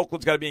Denver, but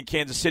Oakland's got to be in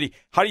Kansas City.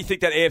 How do you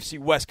think that AFC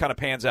West kind of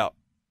pans out?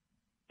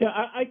 Yeah,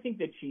 I think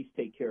the Chiefs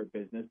take care of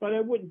business, but I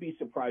wouldn't be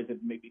surprised if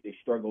maybe they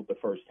struggled the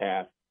first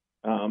half.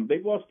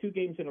 They've lost 2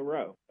 games in a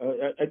row.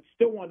 It's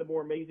still one of the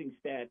more amazing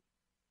stats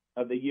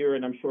of the year,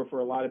 and I'm sure for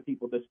a lot of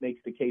people this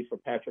makes the case for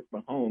Patrick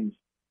Mahomes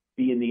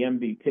being the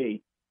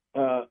MVP.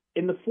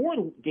 In the 4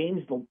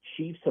 games the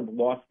Chiefs have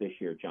lost this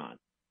year, John,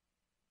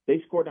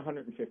 they scored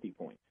 150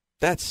 points.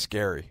 That's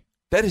scary.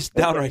 That is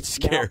downright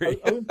scary.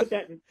 Now, I would put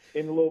that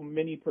in a little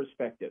mini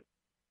perspective.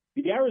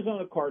 The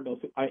Arizona Cardinals,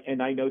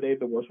 and I know they have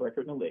the worst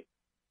record in the league,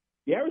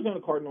 the Arizona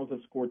Cardinals have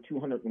scored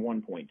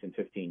 201 points in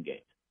 15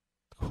 games.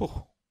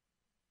 Whew.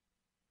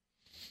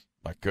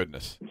 My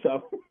goodness.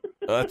 So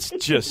that's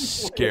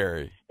just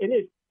scary. It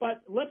is.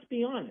 But let's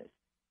be honest.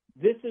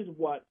 This is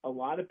what a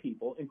lot of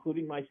people,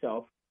 including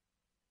myself,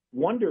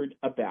 wondered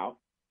about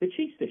the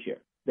Chiefs this year.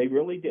 They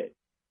really did.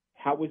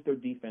 How was their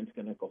defense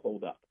going to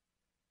hold up?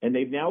 And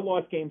they've now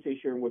lost games this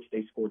year in which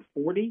they scored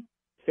 40,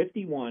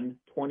 51,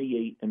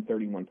 28, and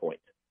 31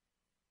 points.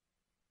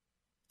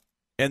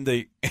 And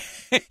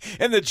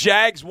the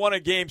Jags won a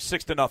game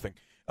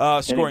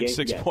 6-0, scoring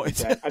 6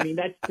 points. Exactly. I mean,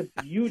 that's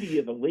the beauty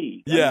of the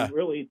league. Yeah. I mean,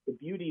 really, it's the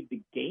beauty of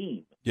the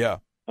game. Yeah.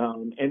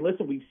 And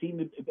listen, we've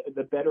seen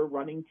the better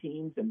running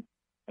teams and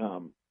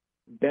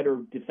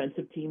better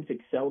defensive teams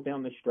excel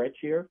down the stretch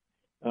here.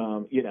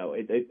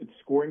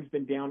 Scoring's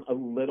been down a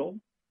little.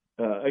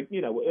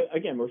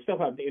 Again, we're still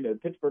have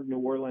Pittsburgh, New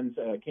Orleans,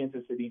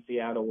 Kansas City,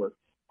 Seattle were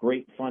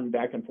great fun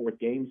back and forth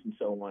games and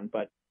so on.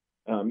 But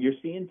you're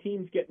seeing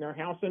teams getting their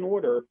house in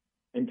order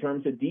in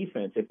terms of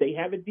defense. If they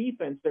have a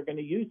defense, they're going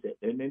to use it,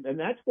 and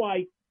that's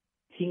why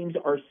teams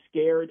are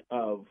scared,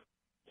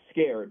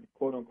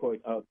 quote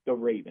unquote, of the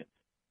Ravens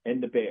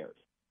and the Bears.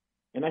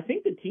 And I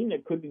think the team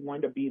that could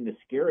wind up being the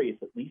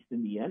scariest, at least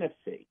in the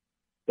NFC,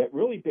 that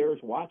really bears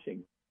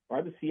watching,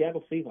 are the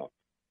Seattle Seahawks.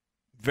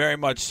 Very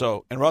much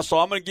so. And, Russell,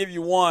 I'm going to give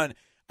you one.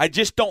 I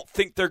just don't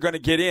think they're going to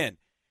get in.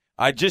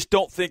 I just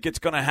don't think it's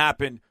going to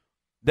happen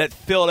that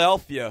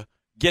Philadelphia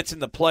gets in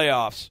the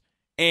playoffs.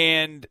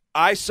 And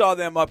I saw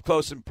them up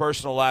close and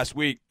personal last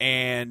week,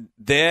 and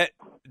that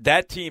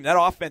team, that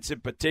offense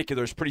in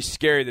particular, is pretty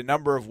scary, the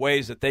number of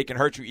ways that they can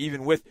hurt you,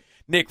 even with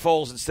Nick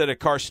Foles instead of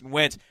Carson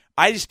Wentz.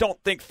 I just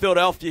don't think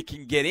Philadelphia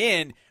can get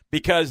in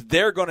because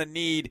they're going to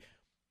need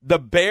the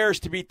Bears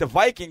to beat the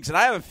Vikings, and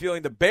I have a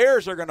feeling the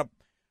Bears are going to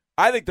 –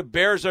 I think the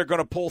Bears are going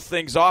to pull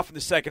things off in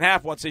the second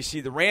half once they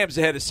see the Rams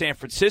ahead of San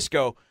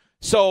Francisco.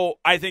 So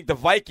I think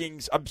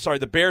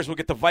the Bears will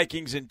get the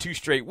Vikings in 2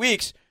 straight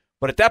weeks.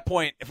 But at that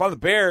point, if I'm the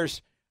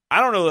Bears, I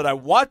don't know that I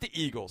want the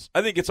Eagles.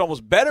 I think it's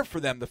almost better for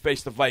them to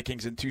face the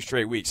Vikings in 2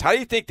 straight weeks. How do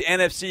you think the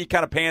NFC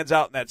kind of pans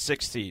out in that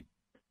 6th seed?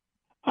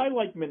 I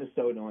like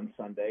Minnesota on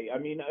Sunday. I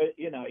mean,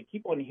 I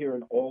keep on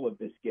hearing all of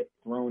this get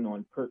thrown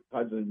on Kirk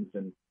Cousins.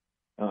 And,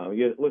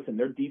 listen,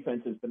 their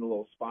defense has been a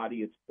little spotty.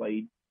 It's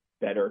played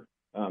better.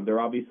 They're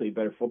obviously a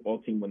better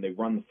football team when they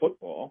run the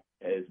football,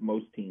 as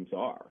most teams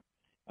are.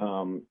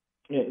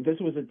 This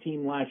was a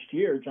team last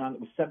year, John,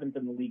 that was 7th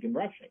in the league in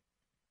rushing.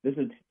 This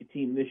is a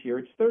team this year,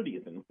 it's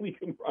 30th in the league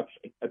in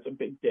rushing. That's a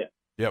big dip.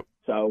 Yep.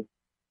 So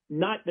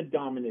not the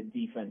dominant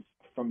defense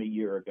from a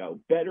year ago.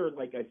 Better,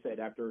 like I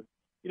said, after –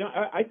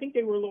 I think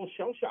they were a little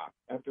shell-shocked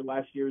after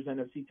last year's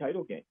NFC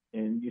title game,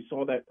 and you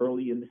saw that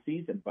early in the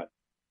season. But,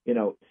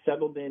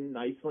 settled in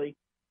nicely.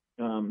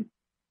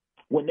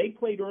 When they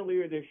played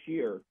earlier this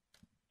year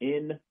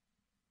in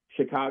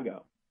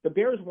Chicago, the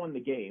Bears won the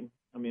game.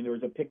 I mean, there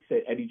was a pick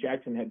six. Eddie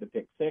Jackson had the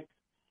pick 6.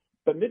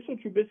 But Mitchell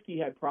Trubisky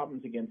had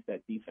problems against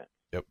that defense.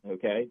 Yep.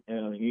 Okay?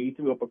 He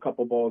threw up a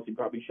couple balls he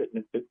probably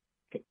shouldn't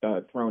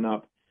have thrown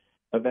up.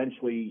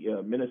 Eventually,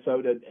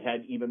 Minnesota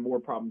had even more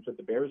problems with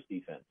the Bears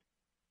defense.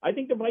 I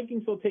think the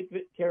Vikings will take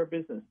care of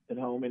business at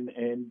home,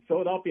 and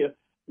Philadelphia,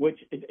 which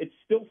it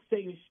still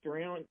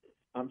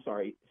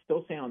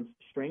sounds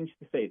strange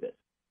to say this.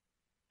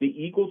 The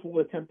Eagles will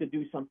attempt to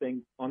do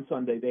something on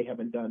Sunday they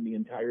haven't done the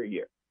entire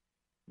year.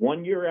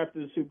 1 year after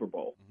the Super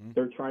Bowl,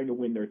 they're trying to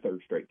win their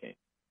 3rd straight game.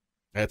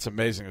 That's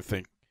amazing to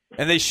think.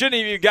 And they shouldn't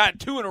have even gotten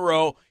 2 in a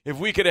row if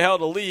we could have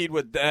held a lead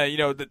with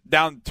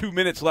down 2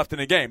 minutes left in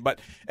the game.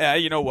 But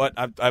you know what?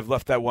 I've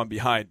left that one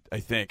behind. I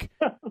think.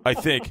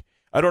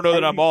 I don't know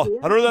that I'm all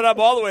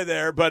the way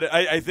there, but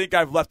I think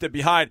I've left it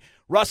behind.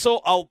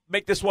 Russell, I'll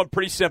make this one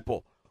pretty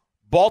simple.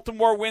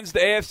 Baltimore wins the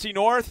AFC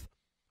North,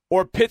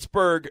 or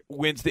Pittsburgh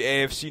wins the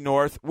AFC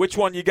North. Which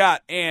one you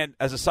got? And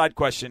as a side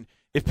question,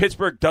 if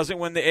Pittsburgh doesn't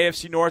win the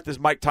AFC North, is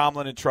Mike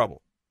Tomlin in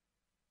trouble?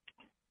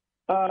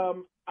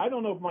 I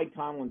don't know if Mike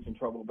Tomlin's in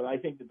trouble, but I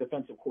think the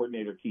defensive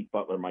coordinator, Keith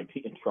Butler, might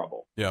be in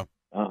trouble. Yeah.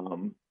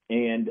 I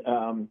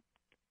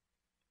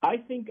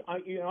think,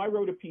 I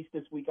wrote a piece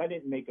this week. I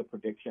didn't make a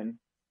prediction,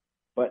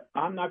 but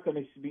I'm not going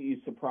to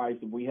be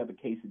surprised if we have a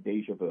case of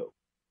deja vu.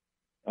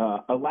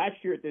 Last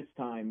year at this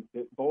time,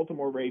 the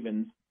Baltimore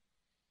Ravens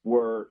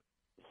were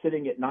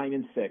sitting at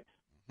 9-6,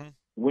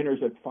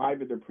 winners of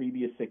 5 of their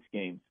previous 6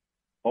 games.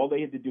 All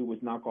they had to do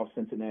was knock off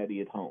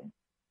Cincinnati at home,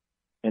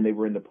 and they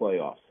were in the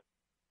playoffs.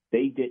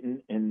 They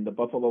didn't, and the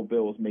Buffalo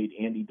Bills made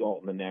Andy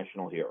Dalton a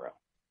national hero.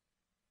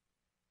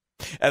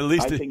 At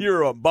least a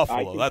hero in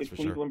Buffalo, that's for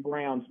sure. The Cleveland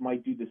Browns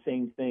might do the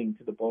same thing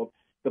to the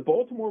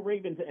Baltimore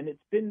Ravens, and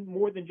it's been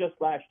more than just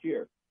last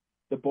year.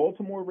 The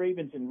Baltimore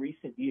Ravens in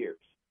recent years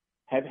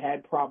have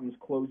had problems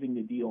closing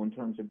the deal in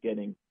terms of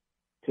getting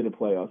to the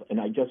playoffs,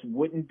 and I just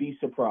wouldn't be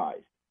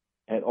surprised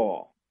at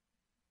all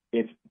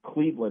if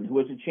Cleveland, who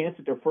has a chance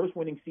at their first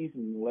winning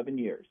season in 11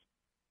 years,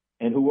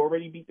 and who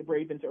already beat the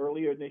Ravens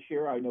earlier this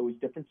year, I know it's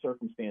different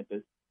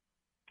circumstances,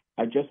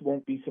 I just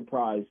won't be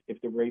surprised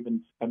if the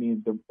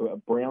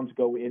Browns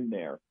go in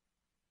there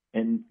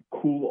and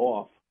cool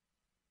off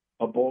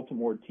a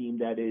Baltimore team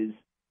that is,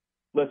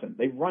 listen,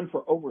 they've run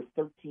for over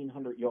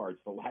 1,300 yards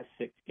the last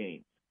 6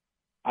 games.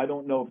 I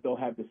don't know if they'll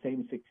have the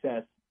same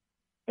success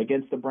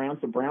against the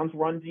Browns. The Browns'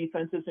 run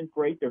defense isn't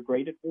great. They're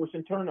great at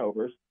forcing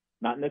turnovers,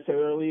 not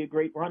necessarily a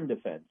great run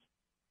defense.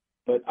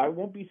 But I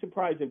won't be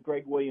surprised if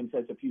Greg Williams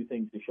has a few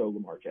things to show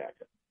Lamar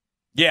Jackson.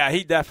 Yeah,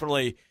 he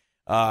definitely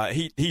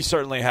he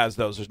certainly has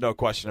those. There's no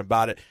question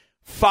about it.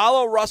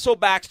 Follow Russell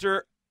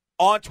Baxter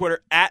on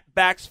Twitter at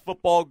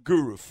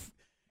BaxFootballGuru.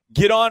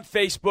 Get on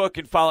Facebook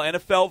and follow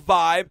NFL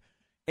Vibe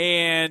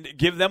and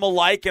give them a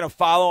like and a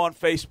follow on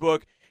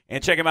Facebook.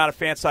 And check him out at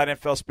Fanside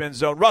NFL Spin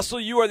Zone. Russell,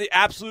 you are the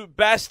absolute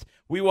best.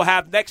 We will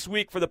have next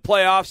week for the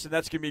playoffs, and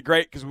that's going to be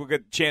great because we'll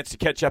get a chance to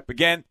catch up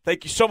again.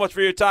 Thank you so much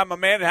for your time, my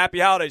man, and happy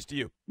holidays to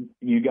you.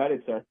 You got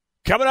it, sir.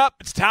 Coming up,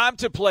 it's time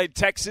to play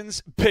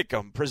Texans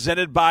Pick'em,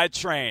 presented by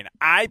Train.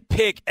 I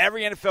pick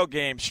every NFL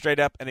game straight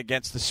up and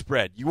against the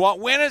spread. You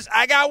want winners?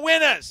 I got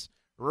winners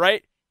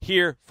right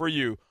here for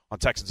you on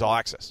Texans All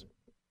Access.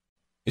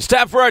 It's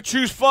time for our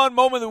Choose Fun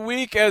Moment of the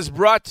Week, as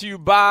brought to you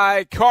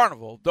by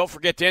Carnival. Don't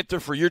forget to enter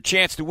for your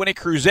chance to win a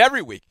cruise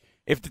every week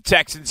if the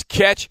Texans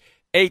catch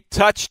a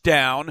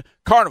touchdown.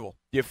 Carnival,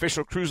 the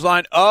official cruise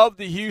line of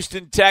the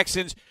Houston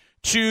Texans.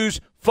 Choose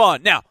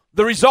fun. Now,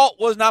 the result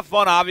was not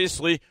fun,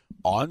 obviously,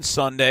 on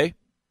Sunday.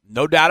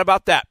 No doubt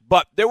about that.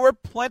 But there were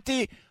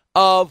plenty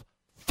of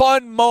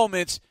fun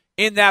moments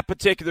in that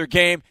particular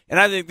game,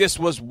 and I think this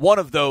was one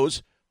of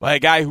those by a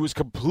guy who was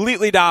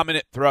completely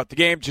dominant throughout the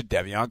game,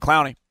 Jadeveon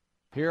Clowney.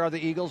 Here are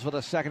the Eagles with a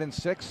 2nd and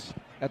 6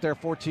 at their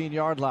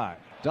 14-yard line.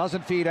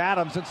 Doesn't feed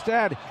Adams.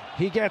 Instead,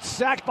 he gets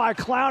sacked by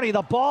Clowney.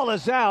 The ball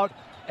is out,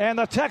 and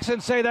the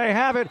Texans say they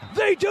have it.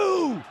 They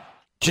do!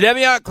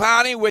 Jadeveon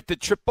Clowney with the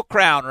triple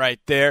crown right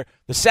there.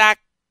 The sack,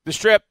 the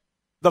strip,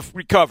 the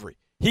recovery.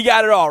 He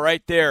got it all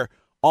right there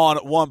on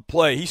one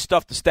play. He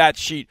stuffed the stat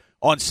sheet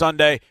on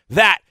Sunday.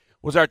 That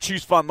was our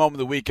Choose Fun Moment of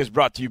the Week, is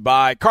brought to you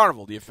by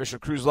Carnival, the official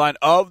cruise line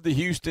of the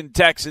Houston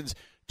Texans.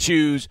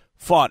 Choose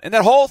fun. And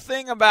that whole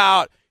thing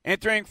about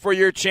entering for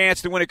your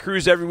chance to win a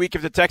cruise every week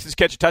if the Texans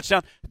catch a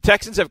touchdown, the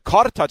Texans have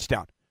caught a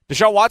touchdown.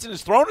 Deshaun Watson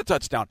has thrown a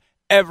touchdown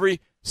every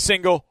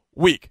single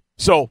week.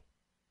 So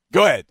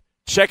go ahead,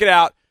 check it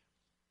out.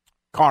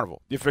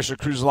 Carnival, the official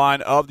cruise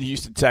line of the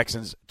Houston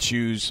Texans.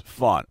 Choose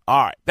fun.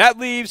 All right, that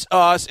leaves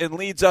us and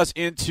leads us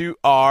into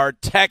our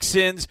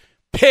Texans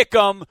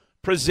Pick'em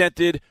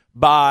presented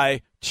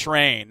by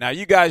Train. Now,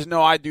 you guys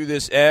know I do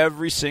this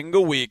every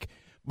single week,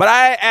 but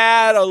I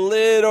add a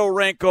little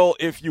wrinkle,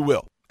 if you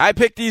will. I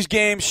pick these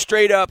games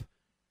straight up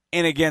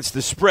and against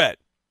the spread.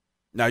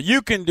 Now,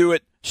 you can do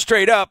it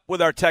straight up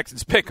with our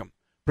Texans Pick'em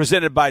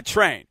presented by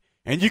Train.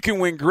 And you can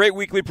win great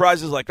weekly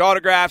prizes like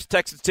autographs,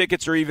 Texans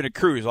tickets, or even a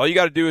cruise. All you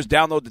got to do is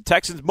download the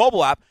Texans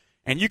mobile app,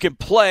 and you can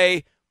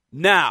play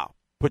now.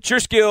 Put your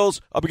skills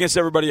up against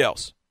everybody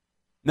else.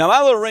 Now,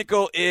 my little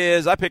wrinkle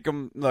is I pick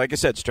them, like I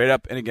said, straight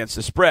up and against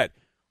the spread.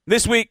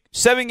 This week,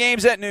 7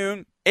 games at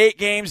noon, 8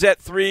 games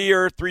at 3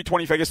 or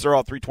 3:25. I guess they're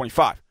all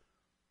 3:25.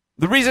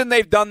 The reason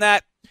they've done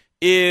that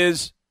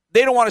is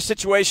they don't want a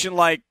situation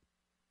like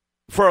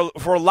for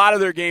a lot of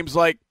their games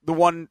like the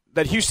one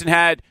that Houston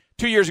had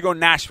 2 years ago in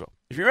Nashville.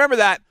 If you remember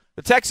that,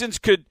 the Texans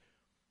could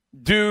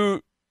do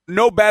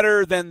no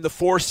better than the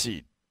 4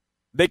 seed.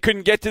 They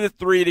couldn't get to the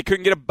 3, they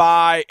couldn't get a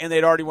bye, and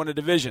they'd already won a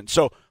division.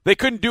 So they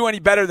couldn't do any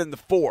better than the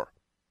 4.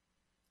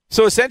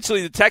 So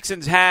essentially the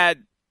Texans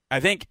had,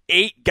 I think,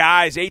 8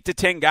 to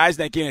 10 guys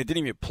in that game that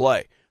didn't even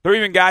play. There were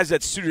even guys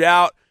that suited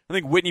out. I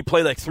think Whitney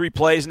played like 3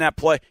 plays in that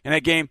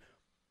game.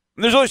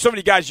 And there's only so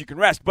many guys you can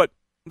rest, but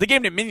the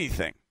game didn't mean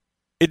anything.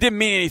 It didn't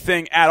mean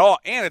anything at all,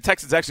 and the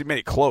Texans actually made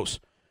it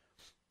close.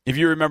 If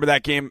you remember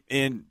that game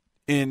in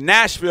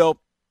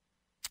Nashville,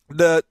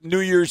 the New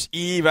Year's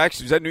Eve,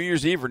 actually, was that New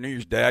Year's Eve or New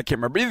Year's Day? I can't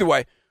remember. Either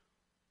way,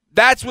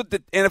 that's what the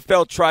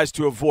NFL tries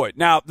to avoid.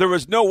 Now, there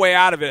was no way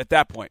out of it at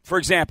that point. For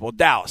example,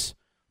 Dallas.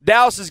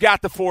 Dallas has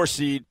got the 4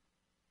 seed.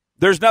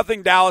 There's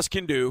nothing Dallas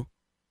can do.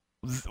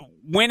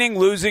 Winning,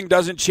 losing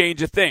doesn't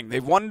change a thing.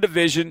 They've won a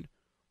division.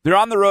 They're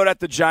on the road at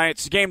the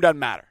Giants. The game doesn't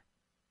matter.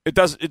 It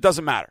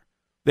doesn't matter.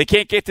 They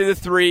can't get to the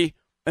 3,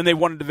 and they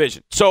won a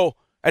division. So,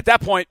 at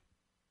that point,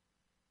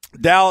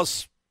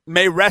 Dallas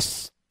may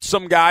rest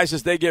some guys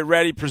as they get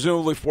ready,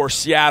 presumably for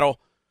Seattle,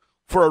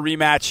 for a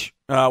rematch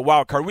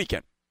wild card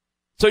weekend.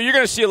 So you're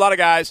going to see a lot of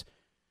guys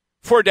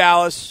for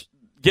Dallas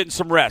getting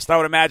some rest. I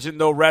would imagine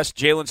they'll rest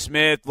Jalen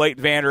Smith,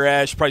 Leighton Vander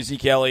Esch, probably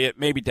Zeke Elliott,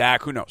 maybe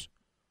Dak, who knows.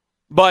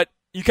 But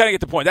you kind of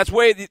get the point. That's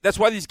why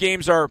these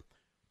games are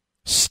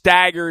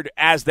staggered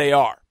as they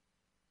are.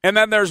 And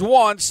then there's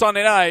one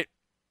Sunday night,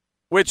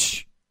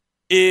 which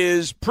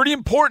is pretty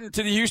important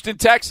to the Houston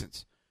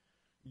Texans,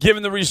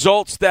 given the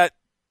results that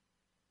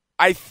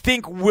I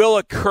think will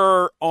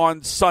occur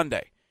on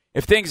Sunday.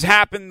 If things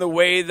happen the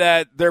way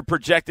that they're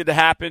projected to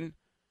happen,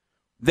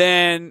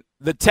 then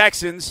the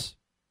Texans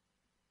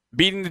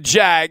beating the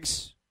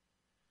Jags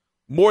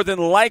more than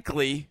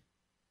likely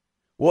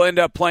will end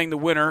up playing the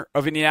winner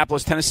of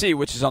Indianapolis, Tennessee,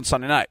 which is on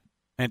Sunday night.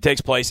 And it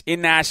takes place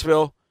in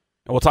Nashville,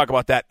 and we'll talk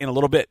about that in a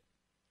little bit.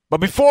 But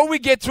before we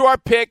get to our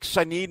picks,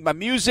 I need my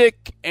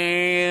music,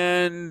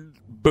 and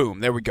boom,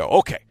 there we go.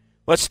 Okay,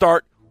 let's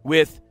start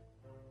with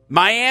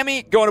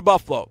Miami going to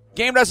Buffalo.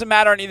 Game doesn't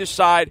matter on either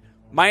side.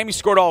 Miami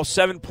scored all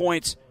 7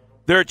 points.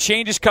 There are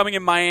changes coming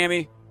in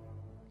Miami.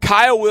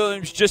 Kyle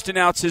Williams just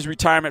announced his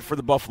retirement for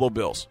the Buffalo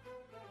Bills.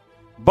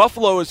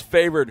 Buffalo is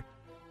favored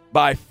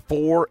by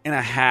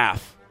 4.5.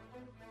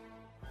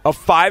 A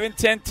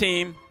 5-10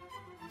 team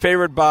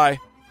favored by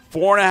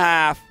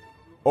 4.5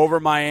 over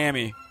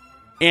Miami.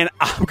 And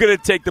I'm going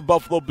to take the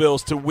Buffalo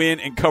Bills to win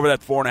and cover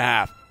that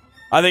 4.5.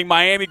 I think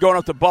Miami going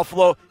up to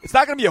Buffalo, it's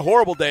not going to be a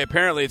horrible day,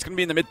 apparently. It's going to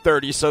be in the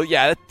mid-30s. So,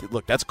 yeah,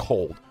 look, that's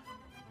cold.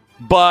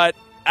 But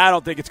I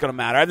don't think it's going to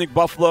matter. I think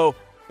Buffalo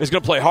is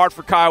going to play hard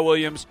for Kyle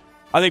Williams.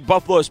 I think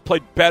Buffalo has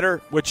played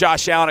better with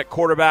Josh Allen at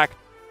quarterback.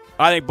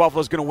 I think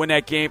Buffalo's going to win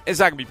that game. It's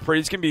not going to be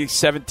pretty. It's going to be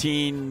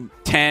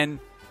 17-10,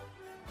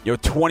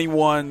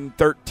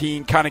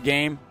 21-13 kind of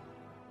game.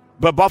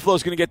 But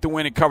Buffalo's going to get the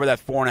win and cover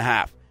that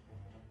 4.5.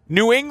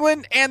 New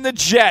England and the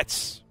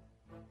Jets.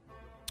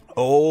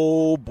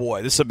 Oh,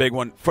 boy, this is a big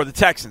one for the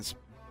Texans.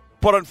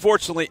 But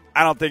unfortunately,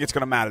 I don't think it's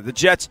going to matter. The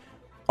Jets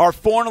are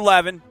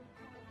 4-11,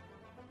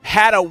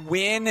 had a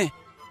win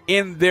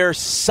in their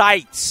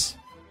sights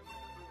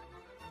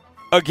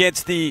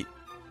against the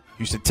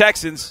Houston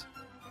Texans,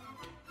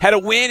 had a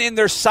win in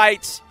their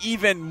sights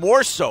even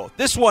more so.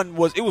 This one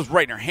was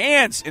right in their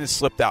hands, and it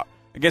slipped out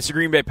against the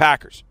Green Bay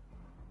Packers.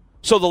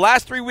 So the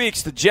last 3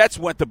 weeks, the Jets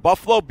went to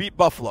Buffalo, beat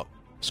Buffalo,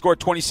 scored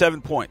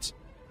 27 points.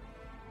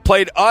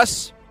 Played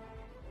us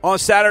on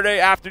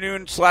Saturday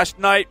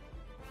afternoon/night,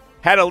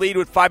 had a lead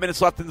with 5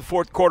 minutes left in the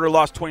fourth quarter,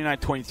 lost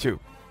 29-22.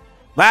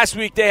 Last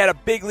week, they had a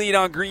big lead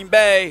on Green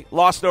Bay,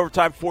 lost in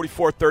overtime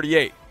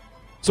 44-38.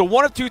 So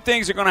one of two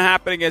things are going to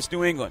happen against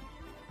New England.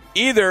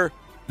 Either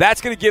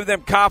that's going to give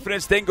them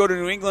confidence they can go to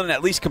New England and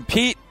at least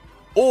compete,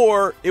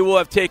 or it will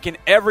have taken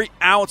every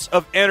ounce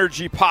of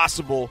energy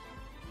possible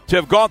to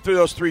have gone through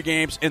those 3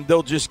 games, and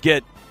they'll just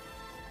get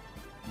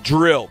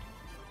drilled.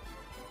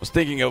 I was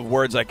thinking of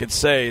words I could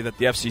say that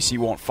the FCC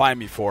won't fine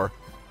me for,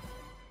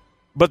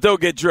 but they'll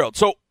get drilled.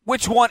 So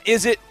which one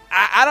is it?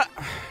 I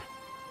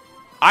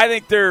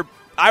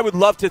would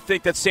love to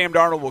think that Sam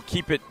Darnold will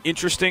keep it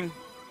interesting,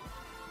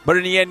 but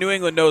in the end, New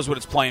England knows what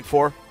it's playing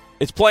for.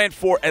 It's playing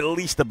for at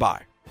least a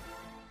bye.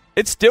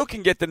 It still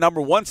can get the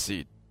number 1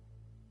 seed,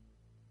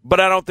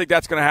 but I don't think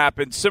that's going to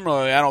happen.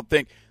 Similarly, I don't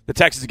think the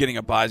Texans getting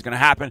a bye is going to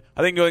happen.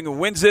 I think New England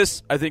wins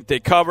this. I think they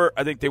cover.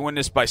 I think they win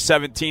this by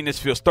 17. This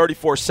feels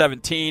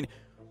 34-17.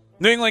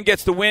 New England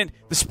gets the win.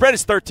 The spread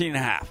is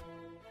 13.5.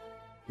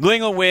 New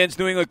England wins.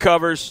 New England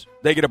covers.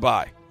 They get a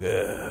bye.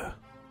 Ugh.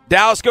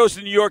 Dallas goes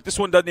to New York. This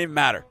one doesn't even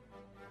matter.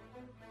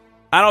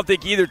 I don't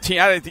think either team.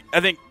 I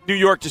think New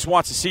York just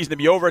wants the season to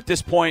be over at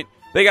this point.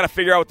 They got to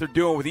figure out what they're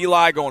doing with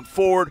Eli going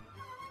forward.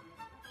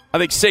 I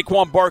think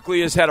Saquon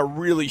Barkley has had a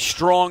really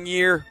strong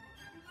year,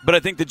 but I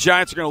think the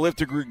Giants are going to live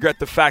to regret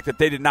the fact that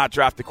they did not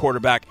draft a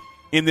quarterback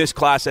in this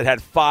class that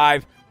had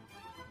 5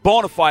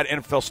 bona fide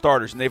NFL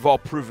starters, and they've all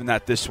proven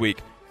that this week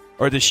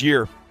or this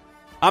year.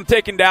 I'm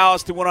taking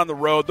Dallas to win on the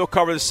road. They'll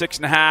cover the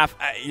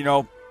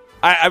 6.5.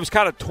 I was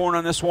kind of torn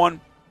on this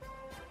one.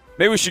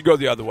 Maybe we should go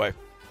the other way.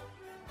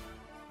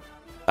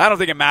 I don't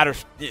think it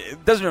matters.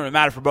 It doesn't really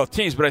matter for both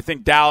teams, but I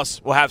think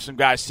Dallas will have some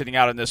guys sitting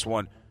out in this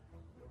one.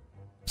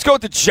 Let's go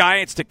with the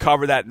Giants to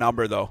cover that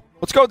number, though.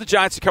 Let's go with the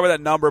Giants to cover that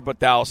number, but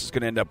Dallas is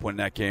going to end up winning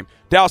that game.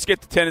 Dallas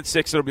get to 10-6.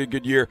 It'll be a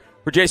good year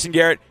for Jason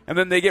Garrett, and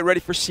then they get ready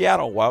for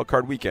Seattle wild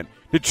card weekend.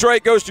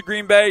 Detroit goes to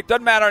Green Bay.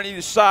 Doesn't matter on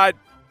either side.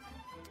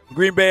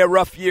 Green Bay, a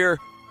rough year.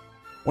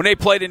 When they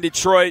played in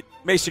Detroit,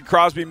 Mason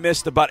Crosby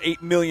missed about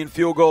 8 million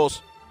field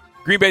goals.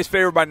 Green Bay's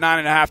favored by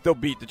 9.5. They'll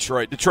beat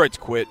Detroit. Detroit's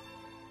quit.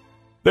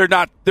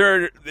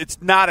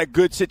 It's not a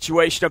good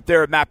situation up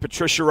there at Matt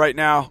Patricia right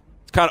now.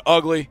 It's kind of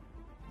ugly.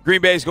 Green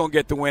Bay's going to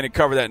get the win and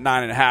cover that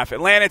 9.5.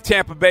 Atlanta,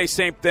 Tampa Bay,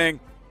 same thing.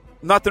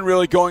 Nothing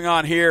really going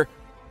on here.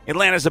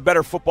 Atlanta's a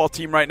better football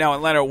team right now.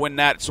 Atlanta will win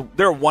that. So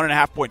they're a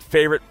 1.5-point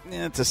favorite.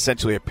 It's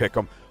essentially a pick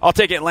 'em. I'll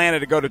take Atlanta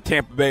to go to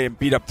Tampa Bay and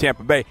beat up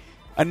Tampa Bay.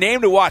 A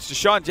name to watch.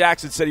 Deshaun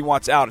Jackson said he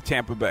wants out of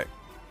Tampa Bay.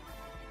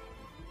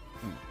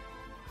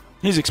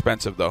 He's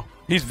expensive, though.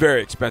 He's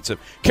very expensive.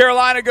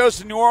 Carolina goes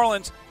to New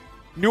Orleans.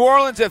 New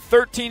Orleans at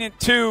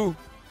 13-2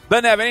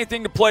 doesn't have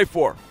anything to play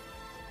for.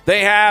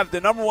 They have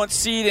the number 1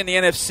 seed in the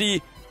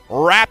NFC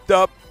wrapped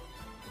up.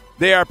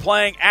 They are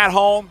playing at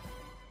home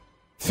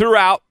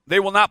throughout. They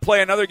will not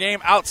play another game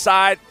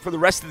outside for the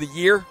rest of the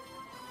year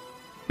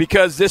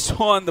because this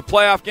one, the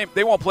playoff game,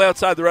 they won't play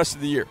outside the rest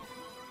of the year.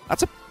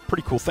 That's a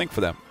pretty cool thing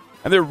for them.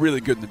 And they're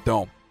really good in the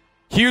Dome.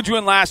 Huge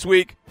win last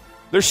week.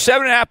 They're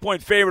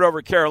 7.5-point favorite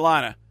over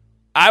Carolina.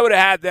 I would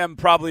have had them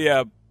probably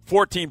a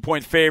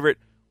 14-point favorite,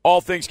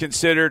 all things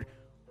considered.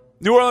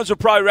 New Orleans will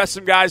probably rest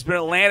some guys, but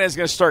Atlanta is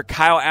going to start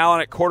Kyle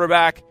Allen at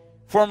quarterback,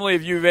 formerly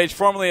of U of H,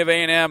 formerly of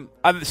A&M.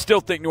 I still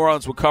think New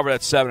Orleans will cover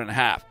that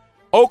 7.5.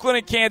 Oakland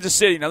and Kansas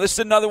City. Now, this is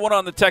another one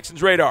on the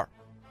Texans' radar.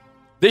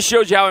 This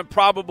shows you how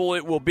improbable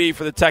it will be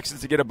for the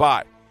Texans to get a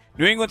bye.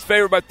 New England's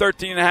favored by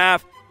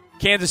 13.5.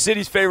 Kansas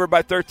City's favored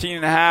by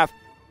 13.5.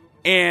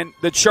 And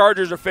the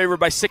Chargers are favored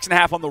by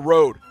 6.5 on the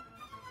road.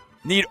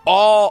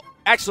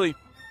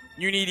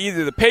 You need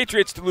either the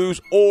Patriots to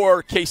lose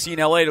or KC and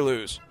LA to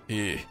lose.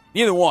 Yeah.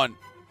 Neither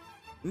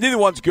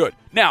one's good.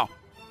 Now,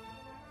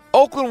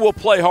 Oakland will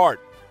play hard.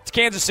 It's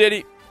Kansas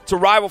City. It's a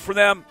rival for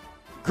them.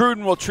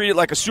 Gruden will treat it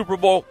like a Super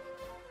Bowl.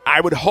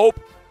 I would hope.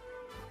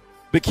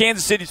 But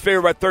Kansas City's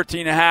favored by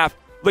 13.5.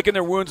 Licking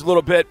their wounds a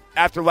little bit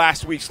after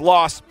last week's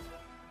loss.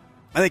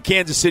 I think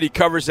Kansas City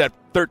covers that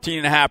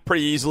 13.5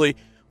 pretty easily.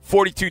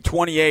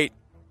 42-28.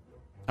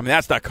 I mean,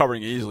 that's not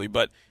covering it easily,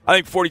 but I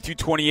think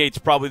 42-28 is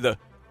probably the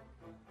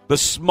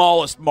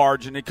smallest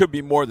margin. It could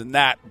be more than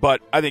that,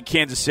 but I think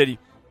Kansas City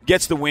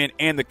gets the win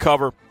and the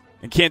cover,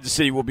 and Kansas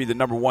City will be the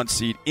number 1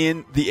 seed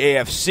in the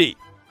AFC.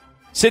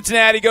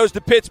 Cincinnati goes to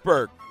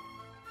Pittsburgh.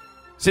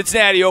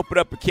 Cincinnati opened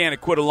up a can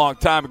of quit a long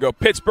time ago.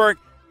 Pittsburgh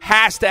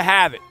has to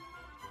have it.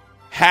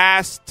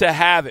 Has to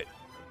have it.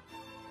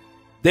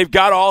 They've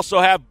got to also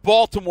have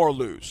Baltimore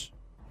lose,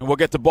 and we'll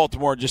get to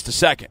Baltimore in just a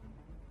second.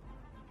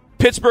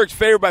 Pittsburgh's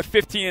favored by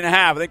 15.5.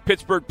 I think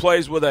Pittsburgh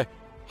plays with a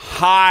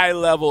high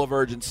level of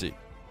urgency.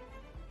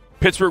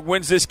 Pittsburgh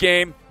wins this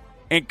game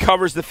and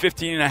covers the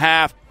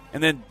 15.5,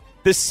 and then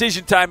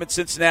decision time in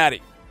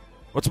Cincinnati.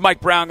 What's Mike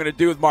Brown going to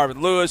do with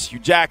Marvin Lewis, Hugh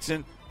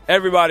Jackson,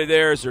 everybody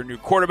there? Is there a new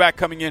quarterback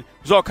coming in?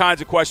 There's all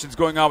kinds of questions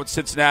going on with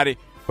Cincinnati,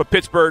 but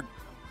Pittsburgh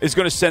is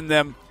going to send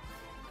them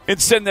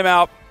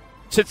out.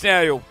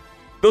 Cincinnati,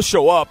 they'll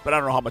show up, but I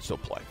don't know how much they'll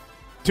play.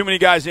 Too many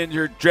guys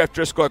injured. Jeff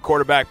Driscoll at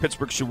quarterback.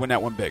 Pittsburgh should win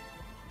that one big.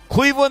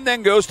 Cleveland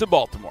then goes to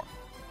Baltimore.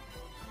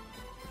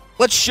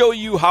 Let's show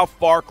you how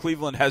far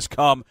Cleveland has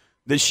come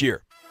this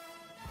year.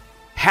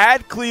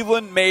 Had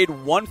Cleveland made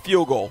one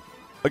field goal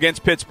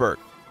against Pittsburgh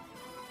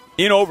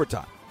in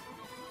overtime,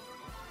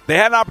 they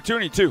had an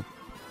opportunity too.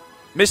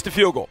 Missed a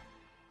field goal.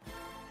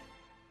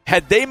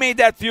 Had they made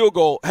that field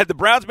goal, had the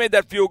Browns made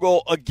that field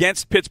goal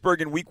against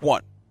Pittsburgh in week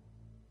 1,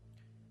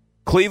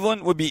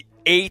 Cleveland would be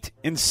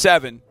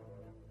 8-7,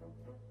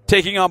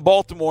 taking on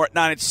Baltimore at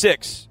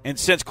 9-6. And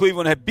since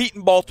Cleveland had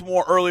beaten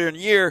Baltimore earlier in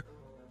the year,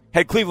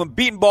 had Cleveland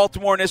beaten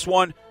Baltimore in this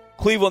one,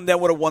 Cleveland then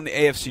would have won the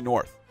AFC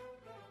North.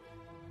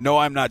 No,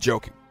 I'm not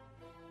joking.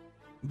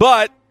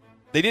 But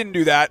they didn't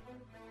do that.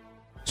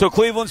 So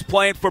Cleveland's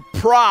playing for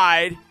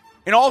pride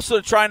and also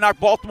to try and knock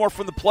Baltimore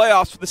from the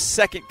playoffs for the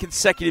second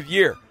consecutive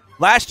year.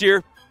 Last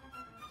year,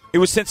 it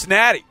was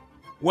Cincinnati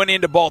went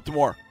into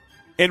Baltimore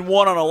and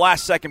won on a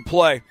last-second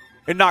play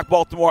and knocked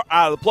Baltimore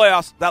out of the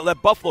playoffs. That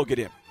let Buffalo get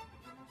in.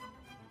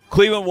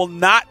 Cleveland will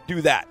not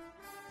do that,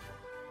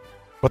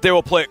 but they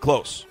will play it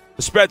close.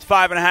 The spread's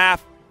 5.5.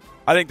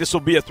 I think this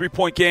will be a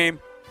 3-point game.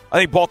 I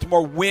think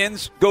Baltimore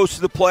wins, goes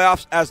to the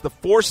playoffs as the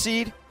 4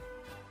 seed.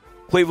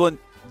 Cleveland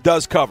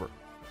does cover.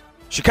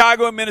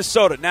 Chicago and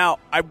Minnesota. Now,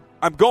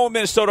 I'm going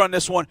Minnesota on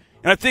this one,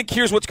 and I think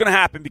here's what's going to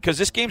happen because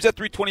this game's at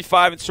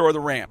 3:25 and so are the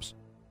Rams.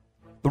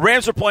 The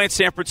Rams are playing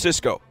San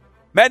Francisco.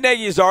 Matt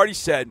Nagy has already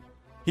said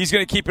he's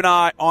going to keep an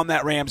eye on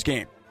that Rams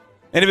game.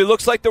 And if it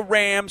looks like the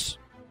Rams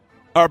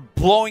are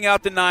blowing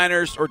out the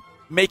Niners or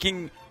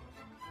making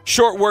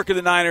short work of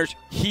the Niners,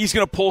 he's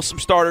going to pull some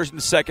starters in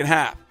the second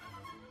half.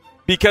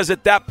 Because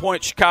at that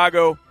point,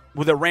 Chicago,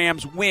 with a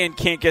Rams win,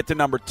 can't get to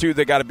number 2.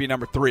 They got to be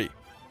number 3.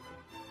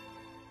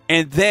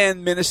 And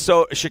then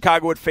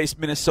Chicago would face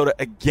Minnesota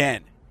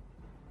again.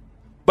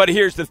 But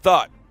here's the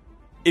thought.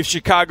 If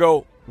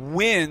Chicago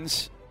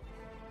wins,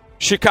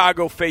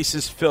 Chicago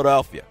faces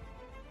Philadelphia.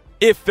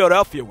 If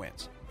Philadelphia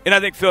wins. And I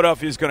think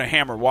Philadelphia is going to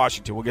hammer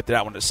Washington. We'll get to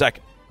that one in a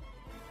second.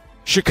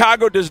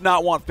 Chicago does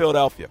not want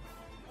Philadelphia.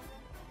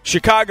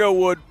 Chicago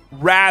would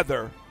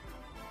rather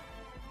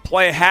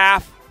play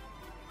half,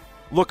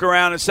 look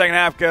around in the second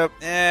half, go,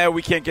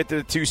 we can't get to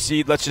the 2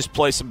 seed. Let's just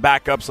play some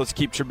backups. Let's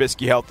keep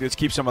Trubisky healthy. Let's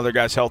keep some other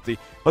guys healthy.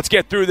 Let's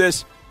get through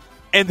this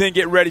and then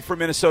get ready for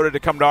Minnesota to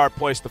come to our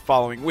place the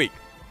following week.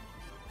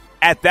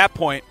 At that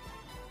point,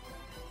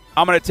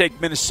 I'm going to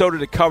take Minnesota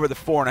to cover the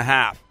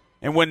 4.5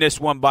 and win this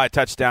one by a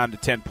touchdown to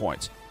 10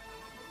 points.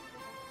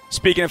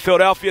 Speaking of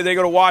Philadelphia, they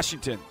go to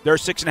Washington. They're a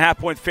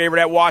 6.5-point favorite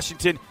at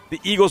Washington. The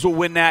Eagles will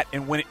win that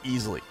and win it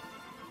easily.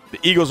 The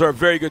Eagles are a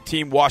very good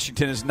team.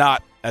 Washington is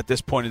not at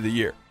this point of the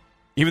year.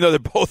 Even though they're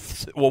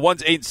both,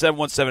 one's 8-7,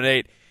 one's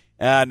 7-8.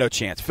 No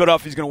chance.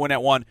 Philadelphia's going to win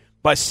that one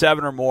by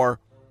 7 or more.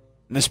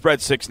 And the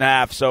spread's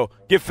 6.5. So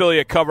give Philly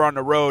a cover on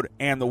the road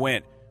and the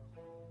win.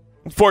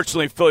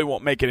 Unfortunately, Philly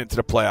won't make it into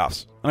the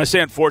playoffs. And I say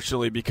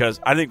unfortunately because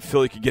I think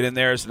Philly could get in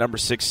there as the number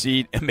 6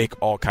 seed and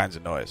make all kinds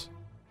of noise.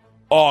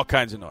 All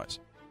kinds of noise.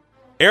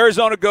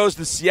 Arizona goes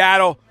to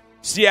Seattle.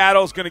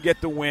 Seattle's going to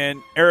get the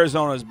win.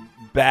 Arizona's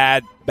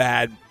bad,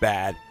 bad,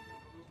 bad.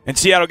 And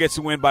Seattle gets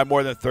the win by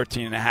more than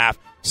 13.5.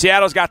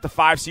 Seattle's got the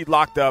 5 seed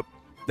locked up.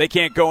 They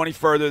can't go any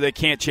further. They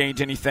can't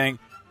change anything.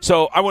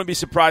 So I wouldn't be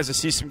surprised to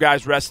see some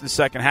guys rest in the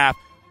second half.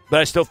 But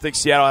I still think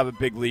Seattle have a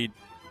big lead.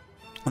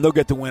 And they'll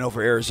get the win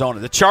over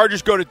Arizona. The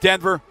Chargers go to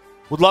Denver.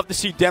 Would love to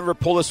see Denver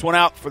pull this one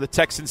out for the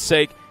Texans'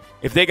 sake.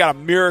 If they got a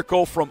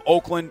miracle from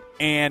Oakland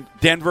and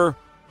Denver,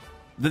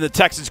 then the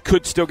Texans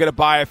could still get a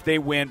bye if they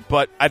win.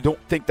 But I don't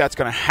think that's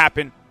going to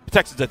happen. The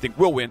Texans, I think,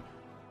 will win.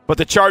 But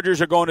the Chargers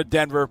are going to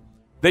Denver.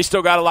 They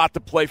still got a lot to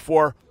play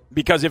for.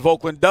 Because if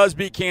Oakland does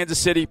beat Kansas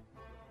City,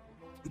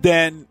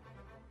 then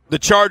the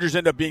Chargers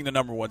end up being the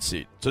number 1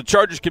 seed. So the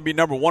Chargers can be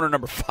number 1 or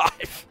number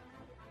 5.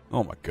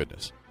 Oh, my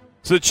goodness.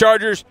 So the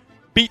Chargers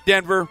beat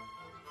Denver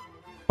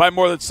by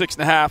more than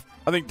 6.5.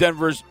 I think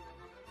Denver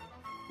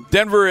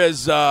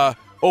is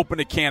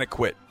open a can of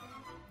quit.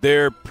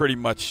 They're pretty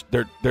much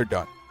they're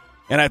done.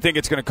 And I think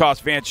it's going to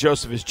cost Vance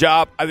Joseph his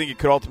job. I think it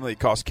could ultimately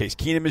cost Case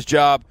Keenum his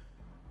job.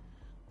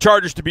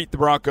 Chargers to beat the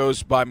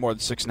Broncos by more than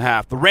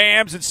 6.5. The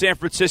Rams in San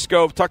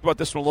Francisco, we've talked about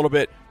this one a little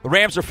bit. The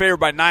Rams are favored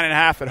by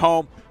 9.5 at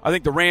home. I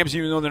think the Rams,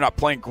 even though they're not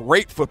playing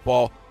great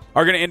football,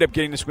 are going to end up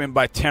getting this win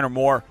by 10 or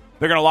more.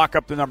 They're going to lock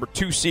up the number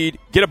 2 seed,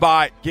 get a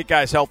bye, get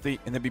guys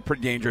healthy, and then be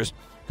pretty dangerous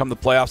come the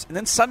playoffs. And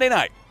then Sunday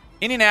night,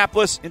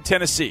 Indianapolis and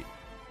Tennessee.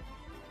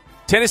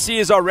 Tennessee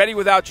is already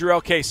without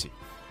Jurrell Casey,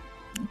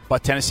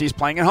 but Tennessee is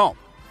playing at home.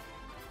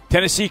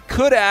 Tennessee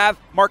could have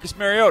Marcus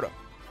Mariota,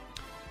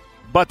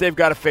 but they've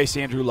got to face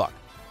Andrew Luck.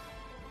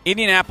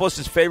 Indianapolis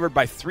is favored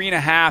by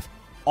 3.5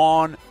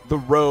 on the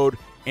road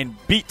and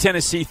beat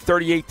Tennessee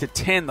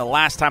 38-10 the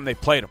last time they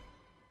played them.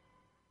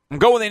 I'm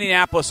going with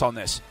Indianapolis on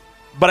this,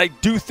 but I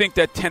do think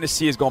that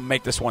Tennessee is going to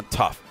make this one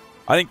tough.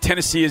 I think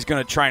Tennessee is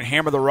going to try and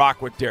hammer the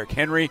rock with Derrick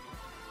Henry.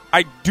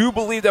 I do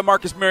believe that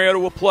Marcus Mariota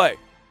will play,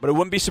 but I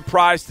wouldn't be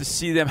surprised to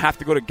see them have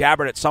to go to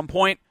Gabbert at some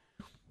point,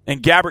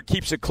 and Gabbert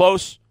keeps it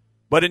close,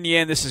 but in the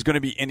end, this is going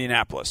to be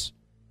Indianapolis.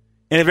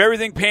 And if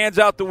everything pans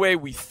out the way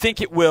we think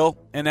it will,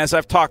 and as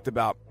I've talked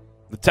about,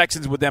 the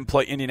Texans would then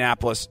play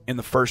Indianapolis in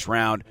the first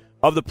round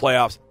of the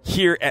playoffs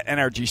here at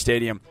NRG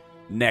Stadium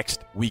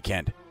next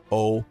weekend.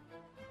 Oh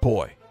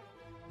boy.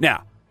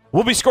 Now,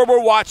 we'll be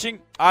scoreboard watching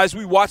as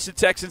we watch the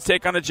Texans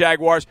take on the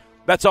Jaguars.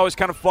 That's always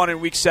kind of fun in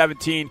Week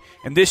 17,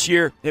 and this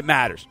year it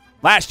matters.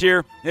 Last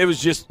year, it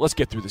was just, let's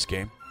get through this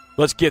game.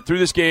 Let's get through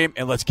this game,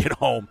 and let's get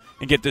home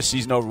and get this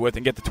season over with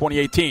and get to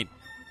 2018.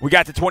 We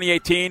got to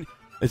 2018.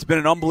 It's been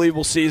an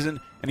unbelievable season,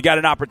 and you got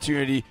an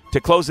opportunity to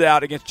close it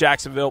out against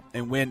Jacksonville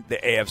and win the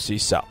AFC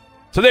South.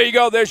 So there you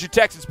go. There's your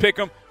Texans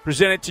Pick'em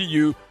presented to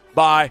you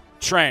by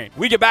Train.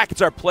 We get back.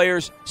 It's our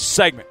Players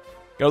segment.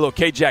 Got a little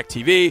K-Jack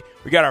TV.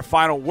 We got our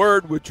final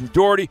word with Drew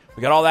Doherty.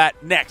 We got all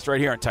that next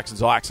right here on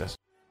Texans All Access.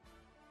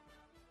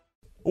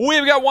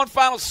 We've got one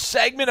final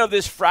segment of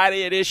this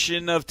Friday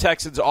edition of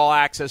Texans All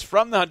Access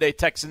from the Hyundai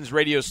Texans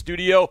radio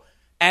studio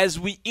as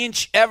we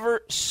inch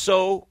ever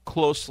so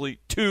closely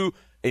to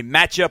a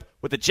matchup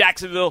with the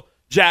Jacksonville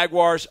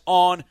Jaguars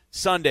on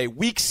Sunday.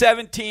 Week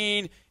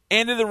 17,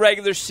 end of the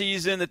regular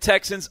season. The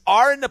Texans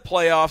are in the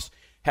playoffs,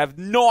 have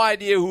no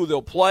idea who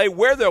they'll play,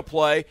 where they'll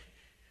play,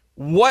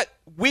 what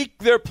week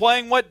they're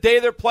playing, what day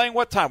they're playing,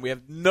 what time. We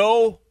have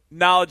no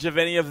knowledge of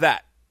any of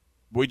that.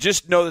 We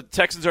just know that the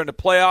Texans are in the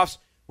playoffs.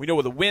 We know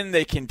with a win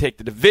they can take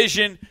the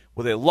division.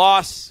 With a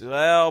loss,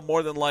 well,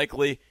 more than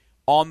likely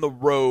on the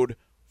road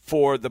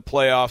for the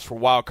playoffs for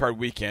Wild Card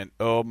Weekend.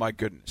 Oh, my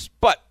goodness.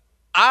 But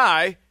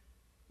I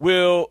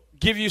will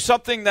give you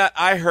something that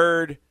I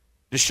heard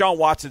Deshaun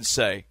Watson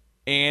say,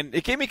 and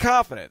it gave me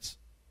confidence.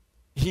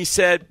 He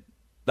said,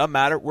 doesn't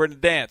matter, we're in the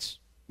dance.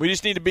 We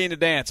just need to be in the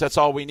dance. That's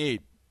all we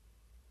need.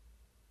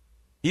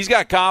 He's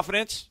got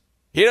confidence.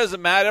 He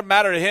doesn't matter. It doesn't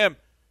matter to him.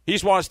 He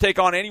just wants to take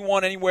on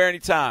anyone, anywhere,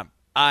 anytime.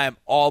 I am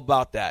all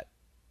about that.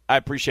 I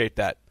appreciate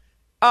that.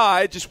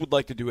 I just would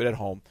like to do it at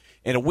home.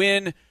 And a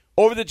win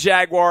over the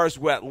Jaguars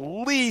will at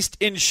least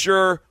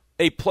ensure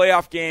a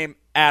playoff game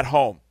at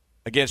home.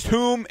 Against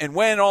whom and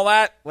when and all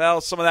that, well,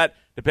 some of that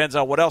depends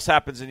on what else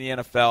happens in the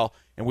NFL,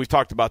 and we've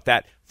talked about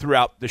that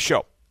throughout the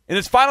show. In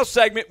this final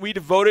segment, we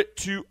devote it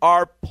to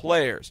our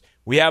players.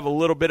 We have a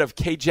little bit of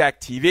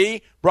K-Jack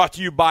TV brought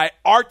to you by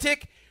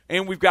Arctic,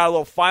 and we've got a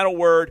little final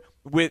word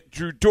with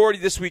Drew Doherty.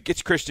 This week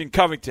it's Christian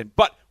Covington.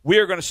 But we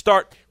are going to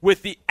start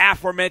with the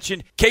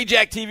aforementioned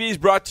K-Jack TV is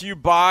brought to you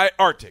by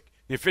Arctic,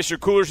 the official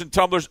coolers and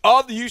tumblers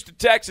of the Houston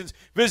Texans.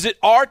 Visit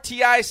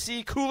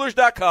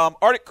RTICcoolers.com.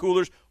 Arctic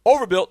Coolers,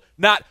 overbuilt,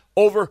 not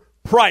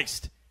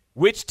overpriced.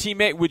 Which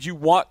teammate would you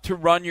want to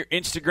run your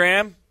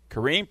Instagram?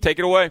 Kareem, take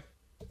it away.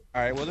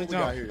 All right, well, let's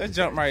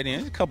jump right in.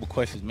 There's a couple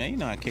questions, man. You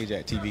know how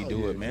K-Jack TV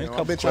do it, man.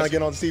 I've been trying to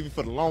get on the TV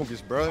for the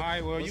longest, bro. All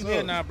right, well, you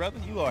here now, brother.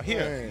 You are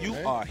here. You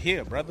are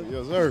here, brother.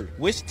 Yes, sir.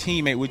 Which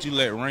teammate would you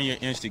let run your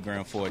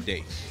Instagram for a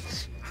day?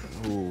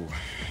 Ooh,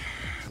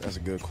 that's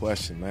a good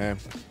question, man.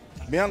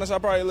 Be honest, I'll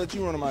probably let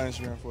you run my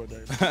Instagram for a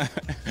day.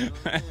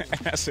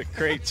 That's a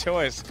great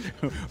choice.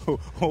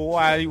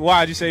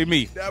 Why'd you say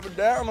me? Dab it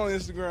down on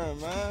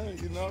Instagram, man.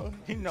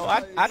 You know,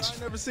 I've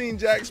never seen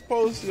Jack's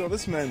post.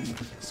 This man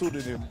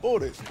suited and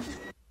booted.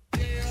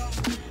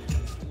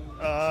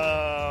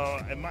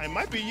 It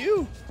might be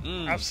you.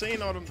 I've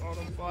seen all them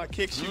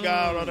kicks you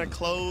got, all that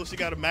clothes. You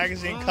got a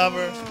magazine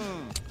cover.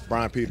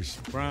 Brian Peters.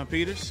 Brian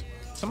Peters.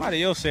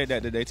 Somebody else said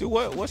that today too.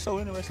 What's so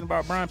interesting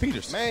about Brian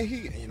Peters? Man,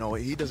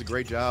 he does a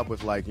great job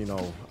with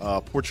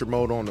portrait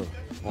mode on the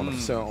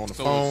phone.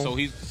 So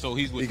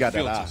he's with he got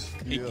the that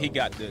filters. eye. He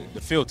got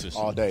the filters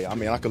all day. I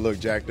mean, I could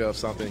look jacked up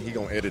something. He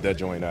gonna edit that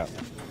joint out.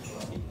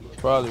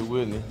 Probably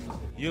Whitney.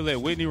 You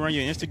let Whitney run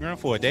your Instagram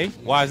for a day?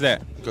 Why is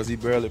that? Because he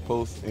barely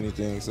posts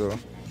anything. So.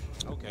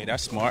 Okay,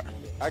 that's smart.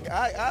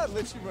 I'd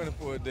let you run it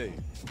for a day.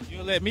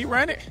 You'll let me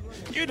run it?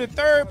 You're the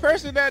third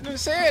person that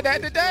said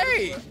that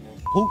today.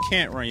 Who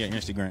can't run your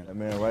Instagram? That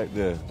man right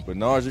there,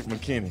 Benardrick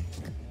McKinney.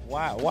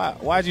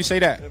 Why'd you say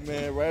that? That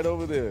man right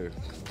over there,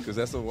 because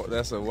that's a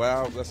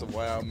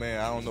wild man.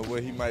 I don't know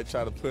what he might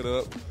try to put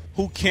up.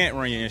 Who can't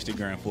run your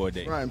Instagram for a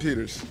day? Brian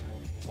Peters.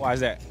 Why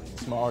is that?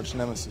 It's my arch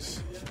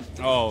nemesis.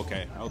 Oh,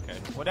 okay.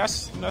 Well,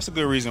 that's a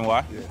good reason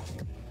why. Yeah.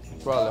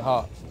 Probably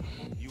Hop.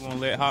 You won't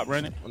let Hop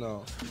run it?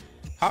 No.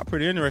 Hop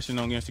pretty interesting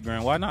on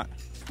Instagram. Why not?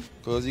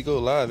 Because he go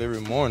live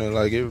every morning,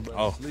 like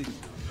everybody sleep.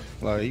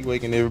 Like he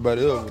waking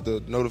everybody up with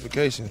the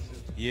notifications.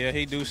 Yeah,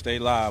 he do stay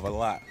live a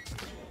lot.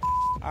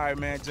 All right,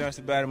 man.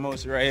 Justin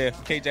Battamosi right here.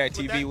 K-Jack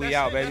TV, we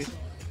out, baby.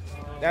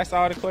 That's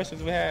all the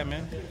questions we had,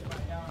 man.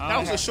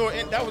 That was a short.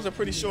 That was a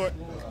pretty short.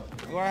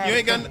 You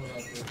ain't gonna.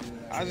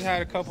 I just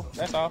had a couple.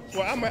 That's all.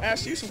 Well, I'm gonna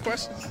ask you some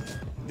questions.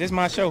 This is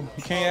my show.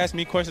 You can't ask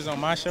me questions on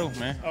my show,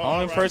 man.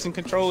 Only person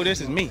control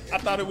this is me. I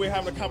thought that we were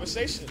having a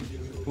conversation.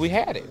 We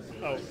had it.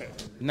 Okay.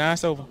 Now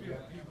it's over.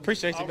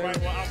 Appreciate you, baby.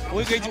 Right,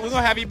 we're going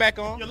to have you back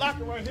on. Your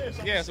locker right here.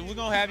 Yeah, so we're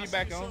going to have you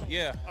back on.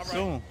 Yeah, all right.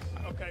 Soon.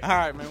 Okay. All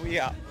right, man.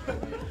 We out.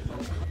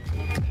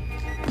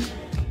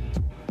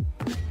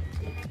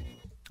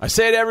 I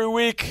say it every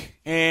week,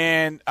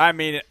 and I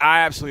mean it.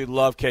 I absolutely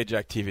love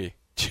K-Jack TV.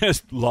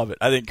 Just love it.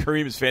 I think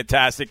Kareem is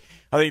fantastic.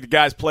 I think the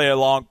guys play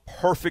along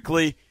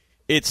perfectly.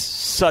 It's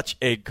such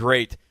a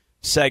great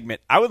segment.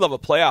 I would love a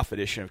playoff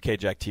edition of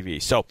K-Jack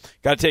TV. So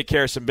got to take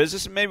care of some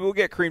business, and maybe we'll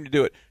get Kareem to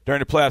do it during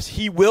the playoffs.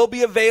 He will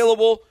be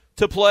available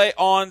to play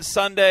on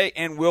Sunday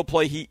and will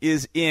play. He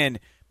is in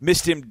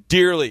Missed him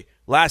dearly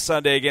last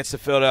Sunday against the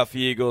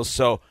Philadelphia Eagles,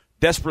 so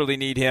desperately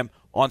need him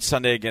on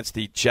Sunday against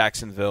the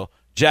Jacksonville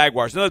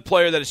Jaguars. Another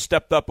player that has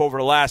stepped up over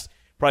the last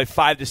probably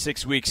 5 to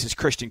 6 weeks is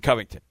Christian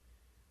Covington.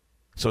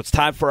 So it's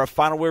time for our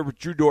final word with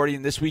Drew Doherty,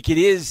 and this week it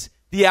is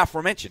the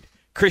aforementioned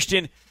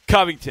Christian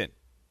Covington.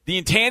 The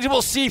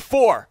intangible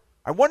C4.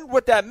 I wondered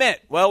what that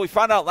meant. Well, we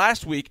found out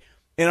last week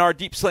in our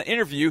Deep Slant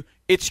interview,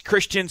 it's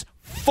Christian's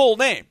full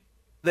name.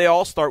 They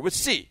all start with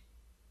C.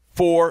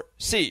 4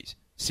 C's.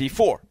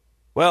 C4.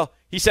 Well,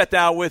 he sat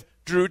down with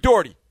Drew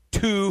Doherty.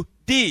 2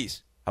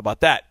 D's. How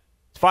about that?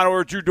 Final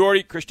word, Drew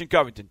Doherty, Christian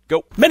Covington.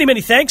 Go. Many,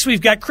 many thanks.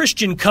 We've got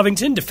Christian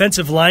Covington,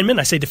 defensive lineman.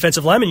 I say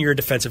defensive lineman, you're a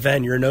defensive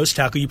end, you're a nose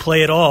tackle. You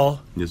play it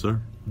all. Yes,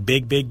 sir.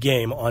 Big, big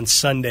game on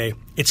Sunday.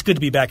 It's good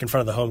to be back in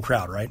front of the home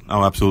crowd, right?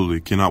 Oh,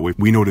 absolutely. Cannot wait.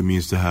 We know what it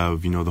means to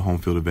have, the home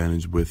field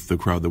advantage with the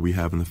crowd that we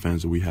have and the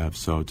fans that we have.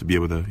 So to be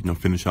able to,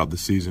 finish out the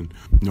season,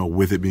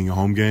 with it being a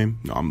home game,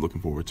 I'm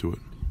looking forward to it.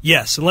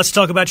 Yes, and let's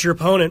talk about your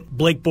opponent.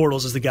 Blake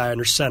Bortles is the guy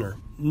under center.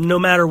 No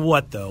matter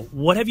what, though,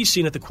 what have you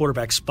seen at the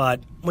quarterback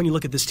spot when you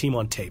look at this team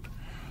on tape?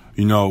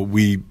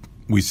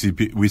 We see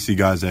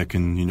guys that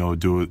can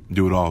do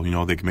it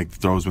all. They can make the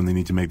throws when they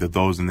need to make the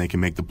throws, and they can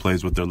make the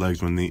plays with their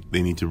legs when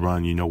they need to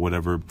run.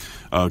 Whatever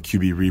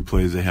QB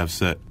replays they have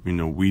set.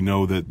 We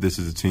know that this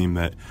is a team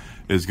that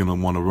is going to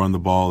want to run the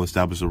ball,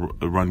 establish a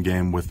run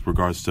game with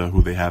regards to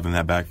who they have in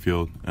that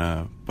backfield.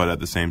 But at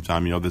the same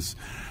time,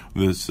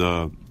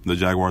 the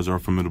Jaguars are a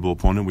formidable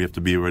opponent. We have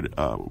to be ready.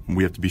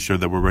 We have to be sure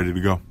that we're ready to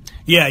go.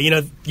 Yeah,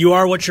 you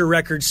are what your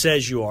record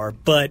says you are,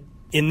 but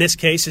in this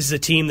case, this is a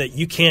team that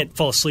you can't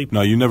fall asleep.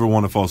 No, you never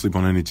want to fall asleep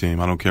on any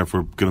team. I don't care if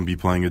we're going to be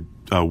playing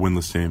a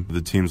winless team.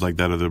 The teams like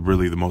that are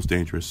really the most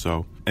dangerous.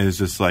 So, and it's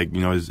just like,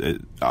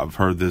 I've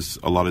heard this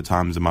a lot of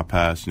times in my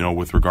past,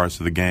 with regards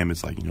to the game.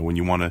 It's like, when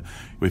you want to,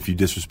 if you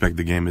disrespect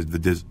the game,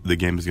 the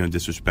game is going to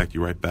disrespect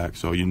you right back.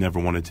 So you never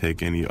want to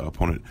take any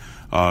opponent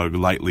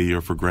lightly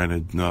or for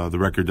granted. The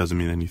record doesn't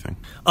mean anything.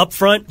 Up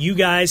front, you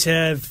guys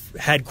have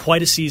had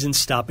quite a season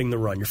stopping the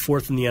run. You're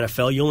fourth in the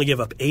NFL. You only give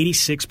up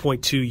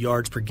 86.2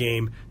 yards per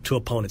game to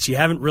opponents. You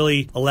haven't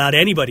really allowed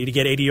anybody to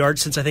get 80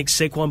 yards since, I think,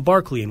 Saquon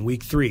Barkley in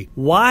Week 3.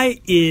 Why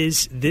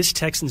is this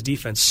Texans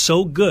defense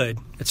so good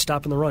at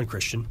stopping the run,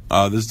 Christian?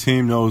 This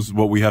team knows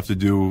what we have to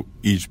do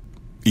each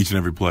and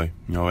every play.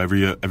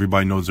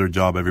 Everybody knows their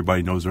job.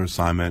 Everybody knows their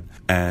assignment.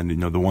 And,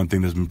 the one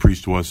thing that's been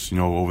preached to us,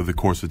 over the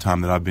course of the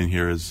time that I've been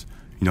here is,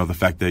 the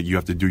fact that you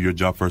have to do your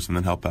job first and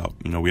then help out.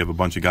 We have a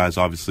bunch of guys,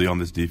 obviously, on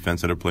this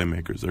defense that are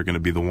playmakers. They're going to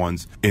be the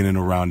ones in and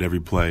around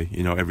every play,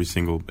 every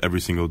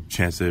single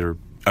chance they're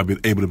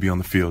able to be on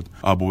the field.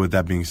 But with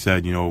that being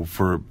said,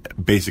 for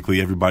basically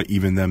everybody,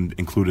 even them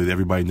included,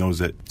 everybody knows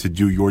that to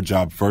do your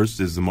job first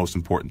is the most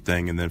important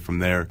thing. And then from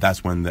there,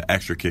 that's when the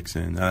extra kicks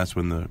in. And that's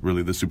when the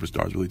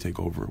superstars really take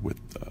over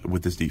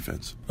with this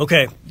defense.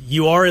 Okay,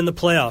 you are in the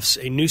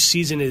playoffs. A new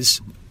season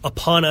is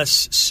upon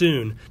us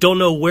soon. Don't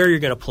know where you're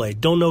going to play.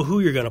 Don't know who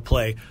you're going to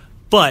play.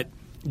 But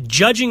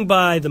judging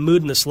by the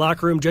mood in this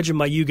locker room, judging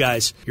by you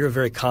guys, you're a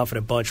very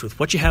confident bunch with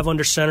what you have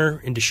under center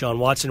in Deshaun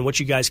Watson and what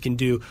you guys can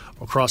do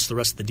across the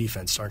rest of the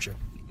defense, aren't you?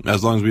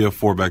 As long as we have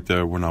 4 back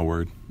there, we're not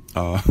worried.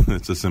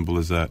 It's as simple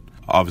as that.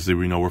 Obviously,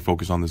 we know we're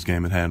focused on this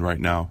game at hand right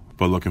now.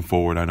 But looking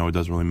forward, I know it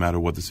doesn't really matter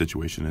what the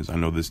situation is. I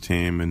know this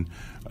team and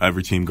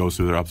every team goes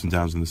through their ups and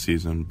downs in the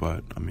season.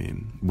 But,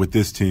 with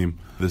this team,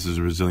 this is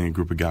a resilient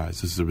group of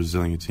guys. This is a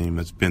resilient team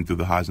that's been through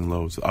the highs and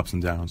lows, the ups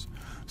and downs.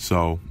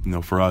 So,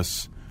 for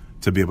us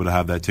to be able to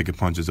have that ticket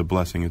punch is a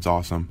blessing. It's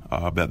awesome.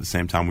 But at the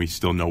same time, we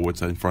still know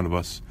what's in front of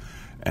us.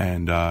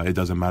 And it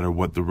doesn't matter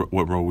what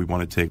road we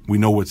want to take. We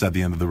know what's at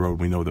the end of the road.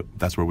 We know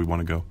that's where we want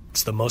to go.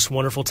 It's the most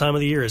wonderful time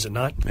of the year, is it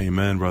not?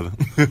 Amen, brother.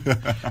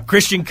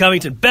 Christian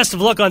Covington, best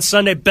of luck on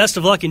Sunday. Best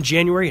of luck in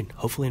January and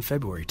hopefully in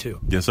February, too.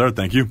 Yes, sir.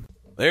 Thank you.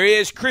 There he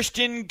is,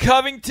 Christian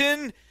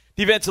Covington,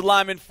 defensive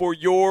lineman for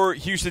your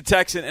Houston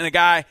Texans, and a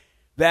guy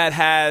that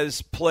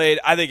has played,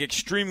 I think,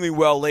 extremely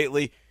well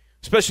lately,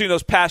 especially in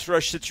those pass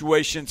rush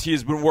situations. He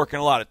has been working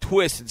a lot of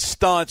twists and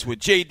stunts with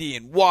J.D.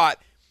 and Watt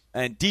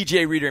and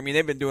DJ Reader.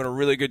 They've been doing a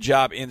really good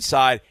job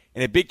inside.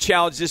 And a big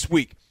challenge this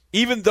week,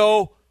 even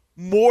though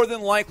more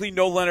than likely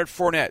no Leonard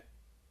Fournette.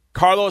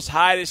 Carlos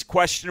Hyde is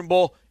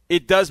questionable.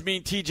 It does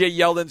mean TJ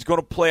Yeldon's going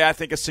to play, I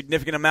think, a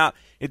significant amount.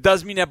 It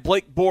does mean that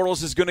Blake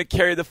Bortles is going to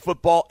carry the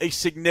football a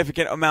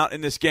significant amount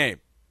in this game.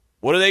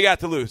 What do they got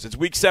to lose? It's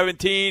Week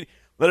 17.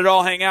 Let it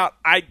all hang out.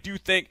 I do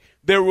think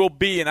there will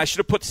be, and I should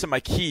have put this in my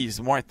keys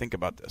the more I think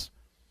about this,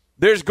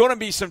 there's going to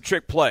be some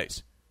trick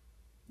plays.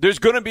 There's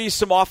going to be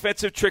some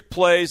offensive trick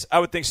plays. I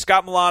would think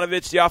Scott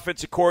Milanovic, the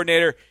offensive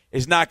coordinator,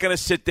 is not going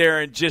to sit there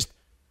and just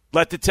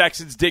let the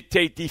Texans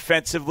dictate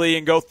defensively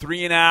and go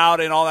 3 and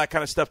out and all that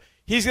kind of stuff.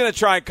 He's going to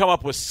try and come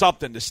up with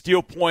something to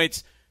steal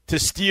points, to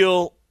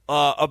steal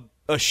a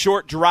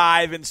short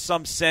drive in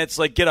some sense,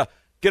 like get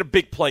a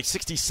big play,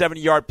 60,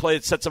 70-yard play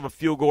that sets up a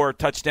field goal or a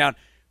touchdown.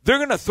 They're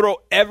going to throw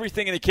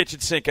everything in the kitchen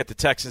sink at the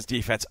Texans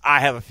defense,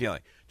 I have a feeling.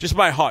 Just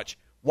my hunch.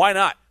 Why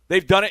not?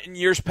 They've done it in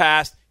years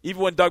past,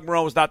 even when Doug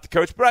Marrone was not the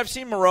coach. But I've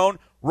seen Marrone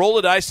roll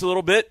the dice a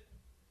little bit,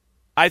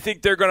 I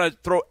think they're going to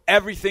throw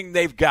everything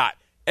they've got.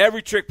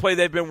 Every trick play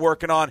they've been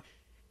working on,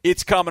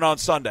 it's coming on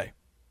Sunday.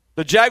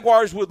 The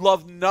Jaguars would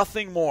love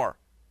nothing more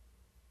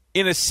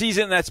in a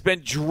season that's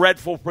been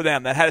dreadful for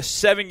them, that had a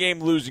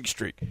 7-game losing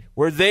streak,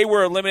 where they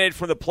were eliminated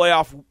from the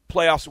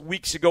playoffs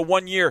weeks ago,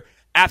 1 year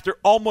after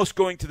almost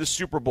going to the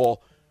Super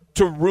Bowl,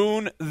 to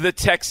ruin the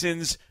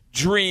Texans'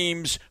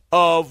 dreams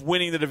of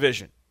winning the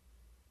division.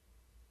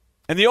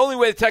 And the only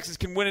way the Texans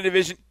can win a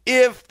division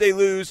if they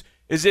lose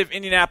is if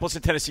Indianapolis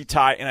and Tennessee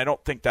tie, and I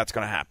don't think that's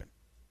going to happen.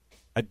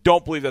 I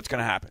don't believe that's going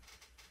to happen.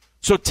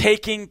 So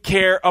taking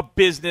care of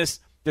business,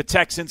 the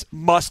Texans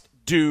must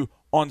do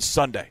on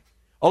Sunday.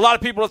 A lot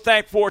of people to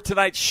thank for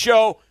tonight's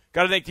show.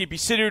 Got to thank DP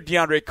Sidhu,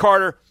 DeAndre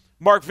Carter,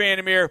 Mark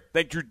Vandermeer.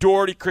 Thank Drew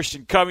Doherty,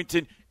 Christian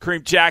Covington,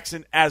 Kareem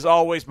Jackson, as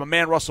always. My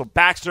man Russell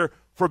Baxter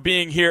for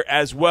being here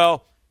as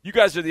well. You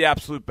guys are the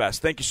absolute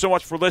best. Thank you so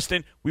much for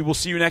listening. We will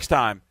see you next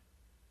time.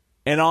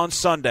 And on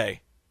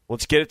Sunday,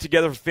 let's get it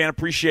together for Fan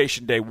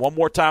Appreciation Day one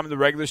more time in the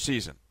regular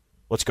season.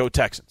 Let's go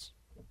Texans.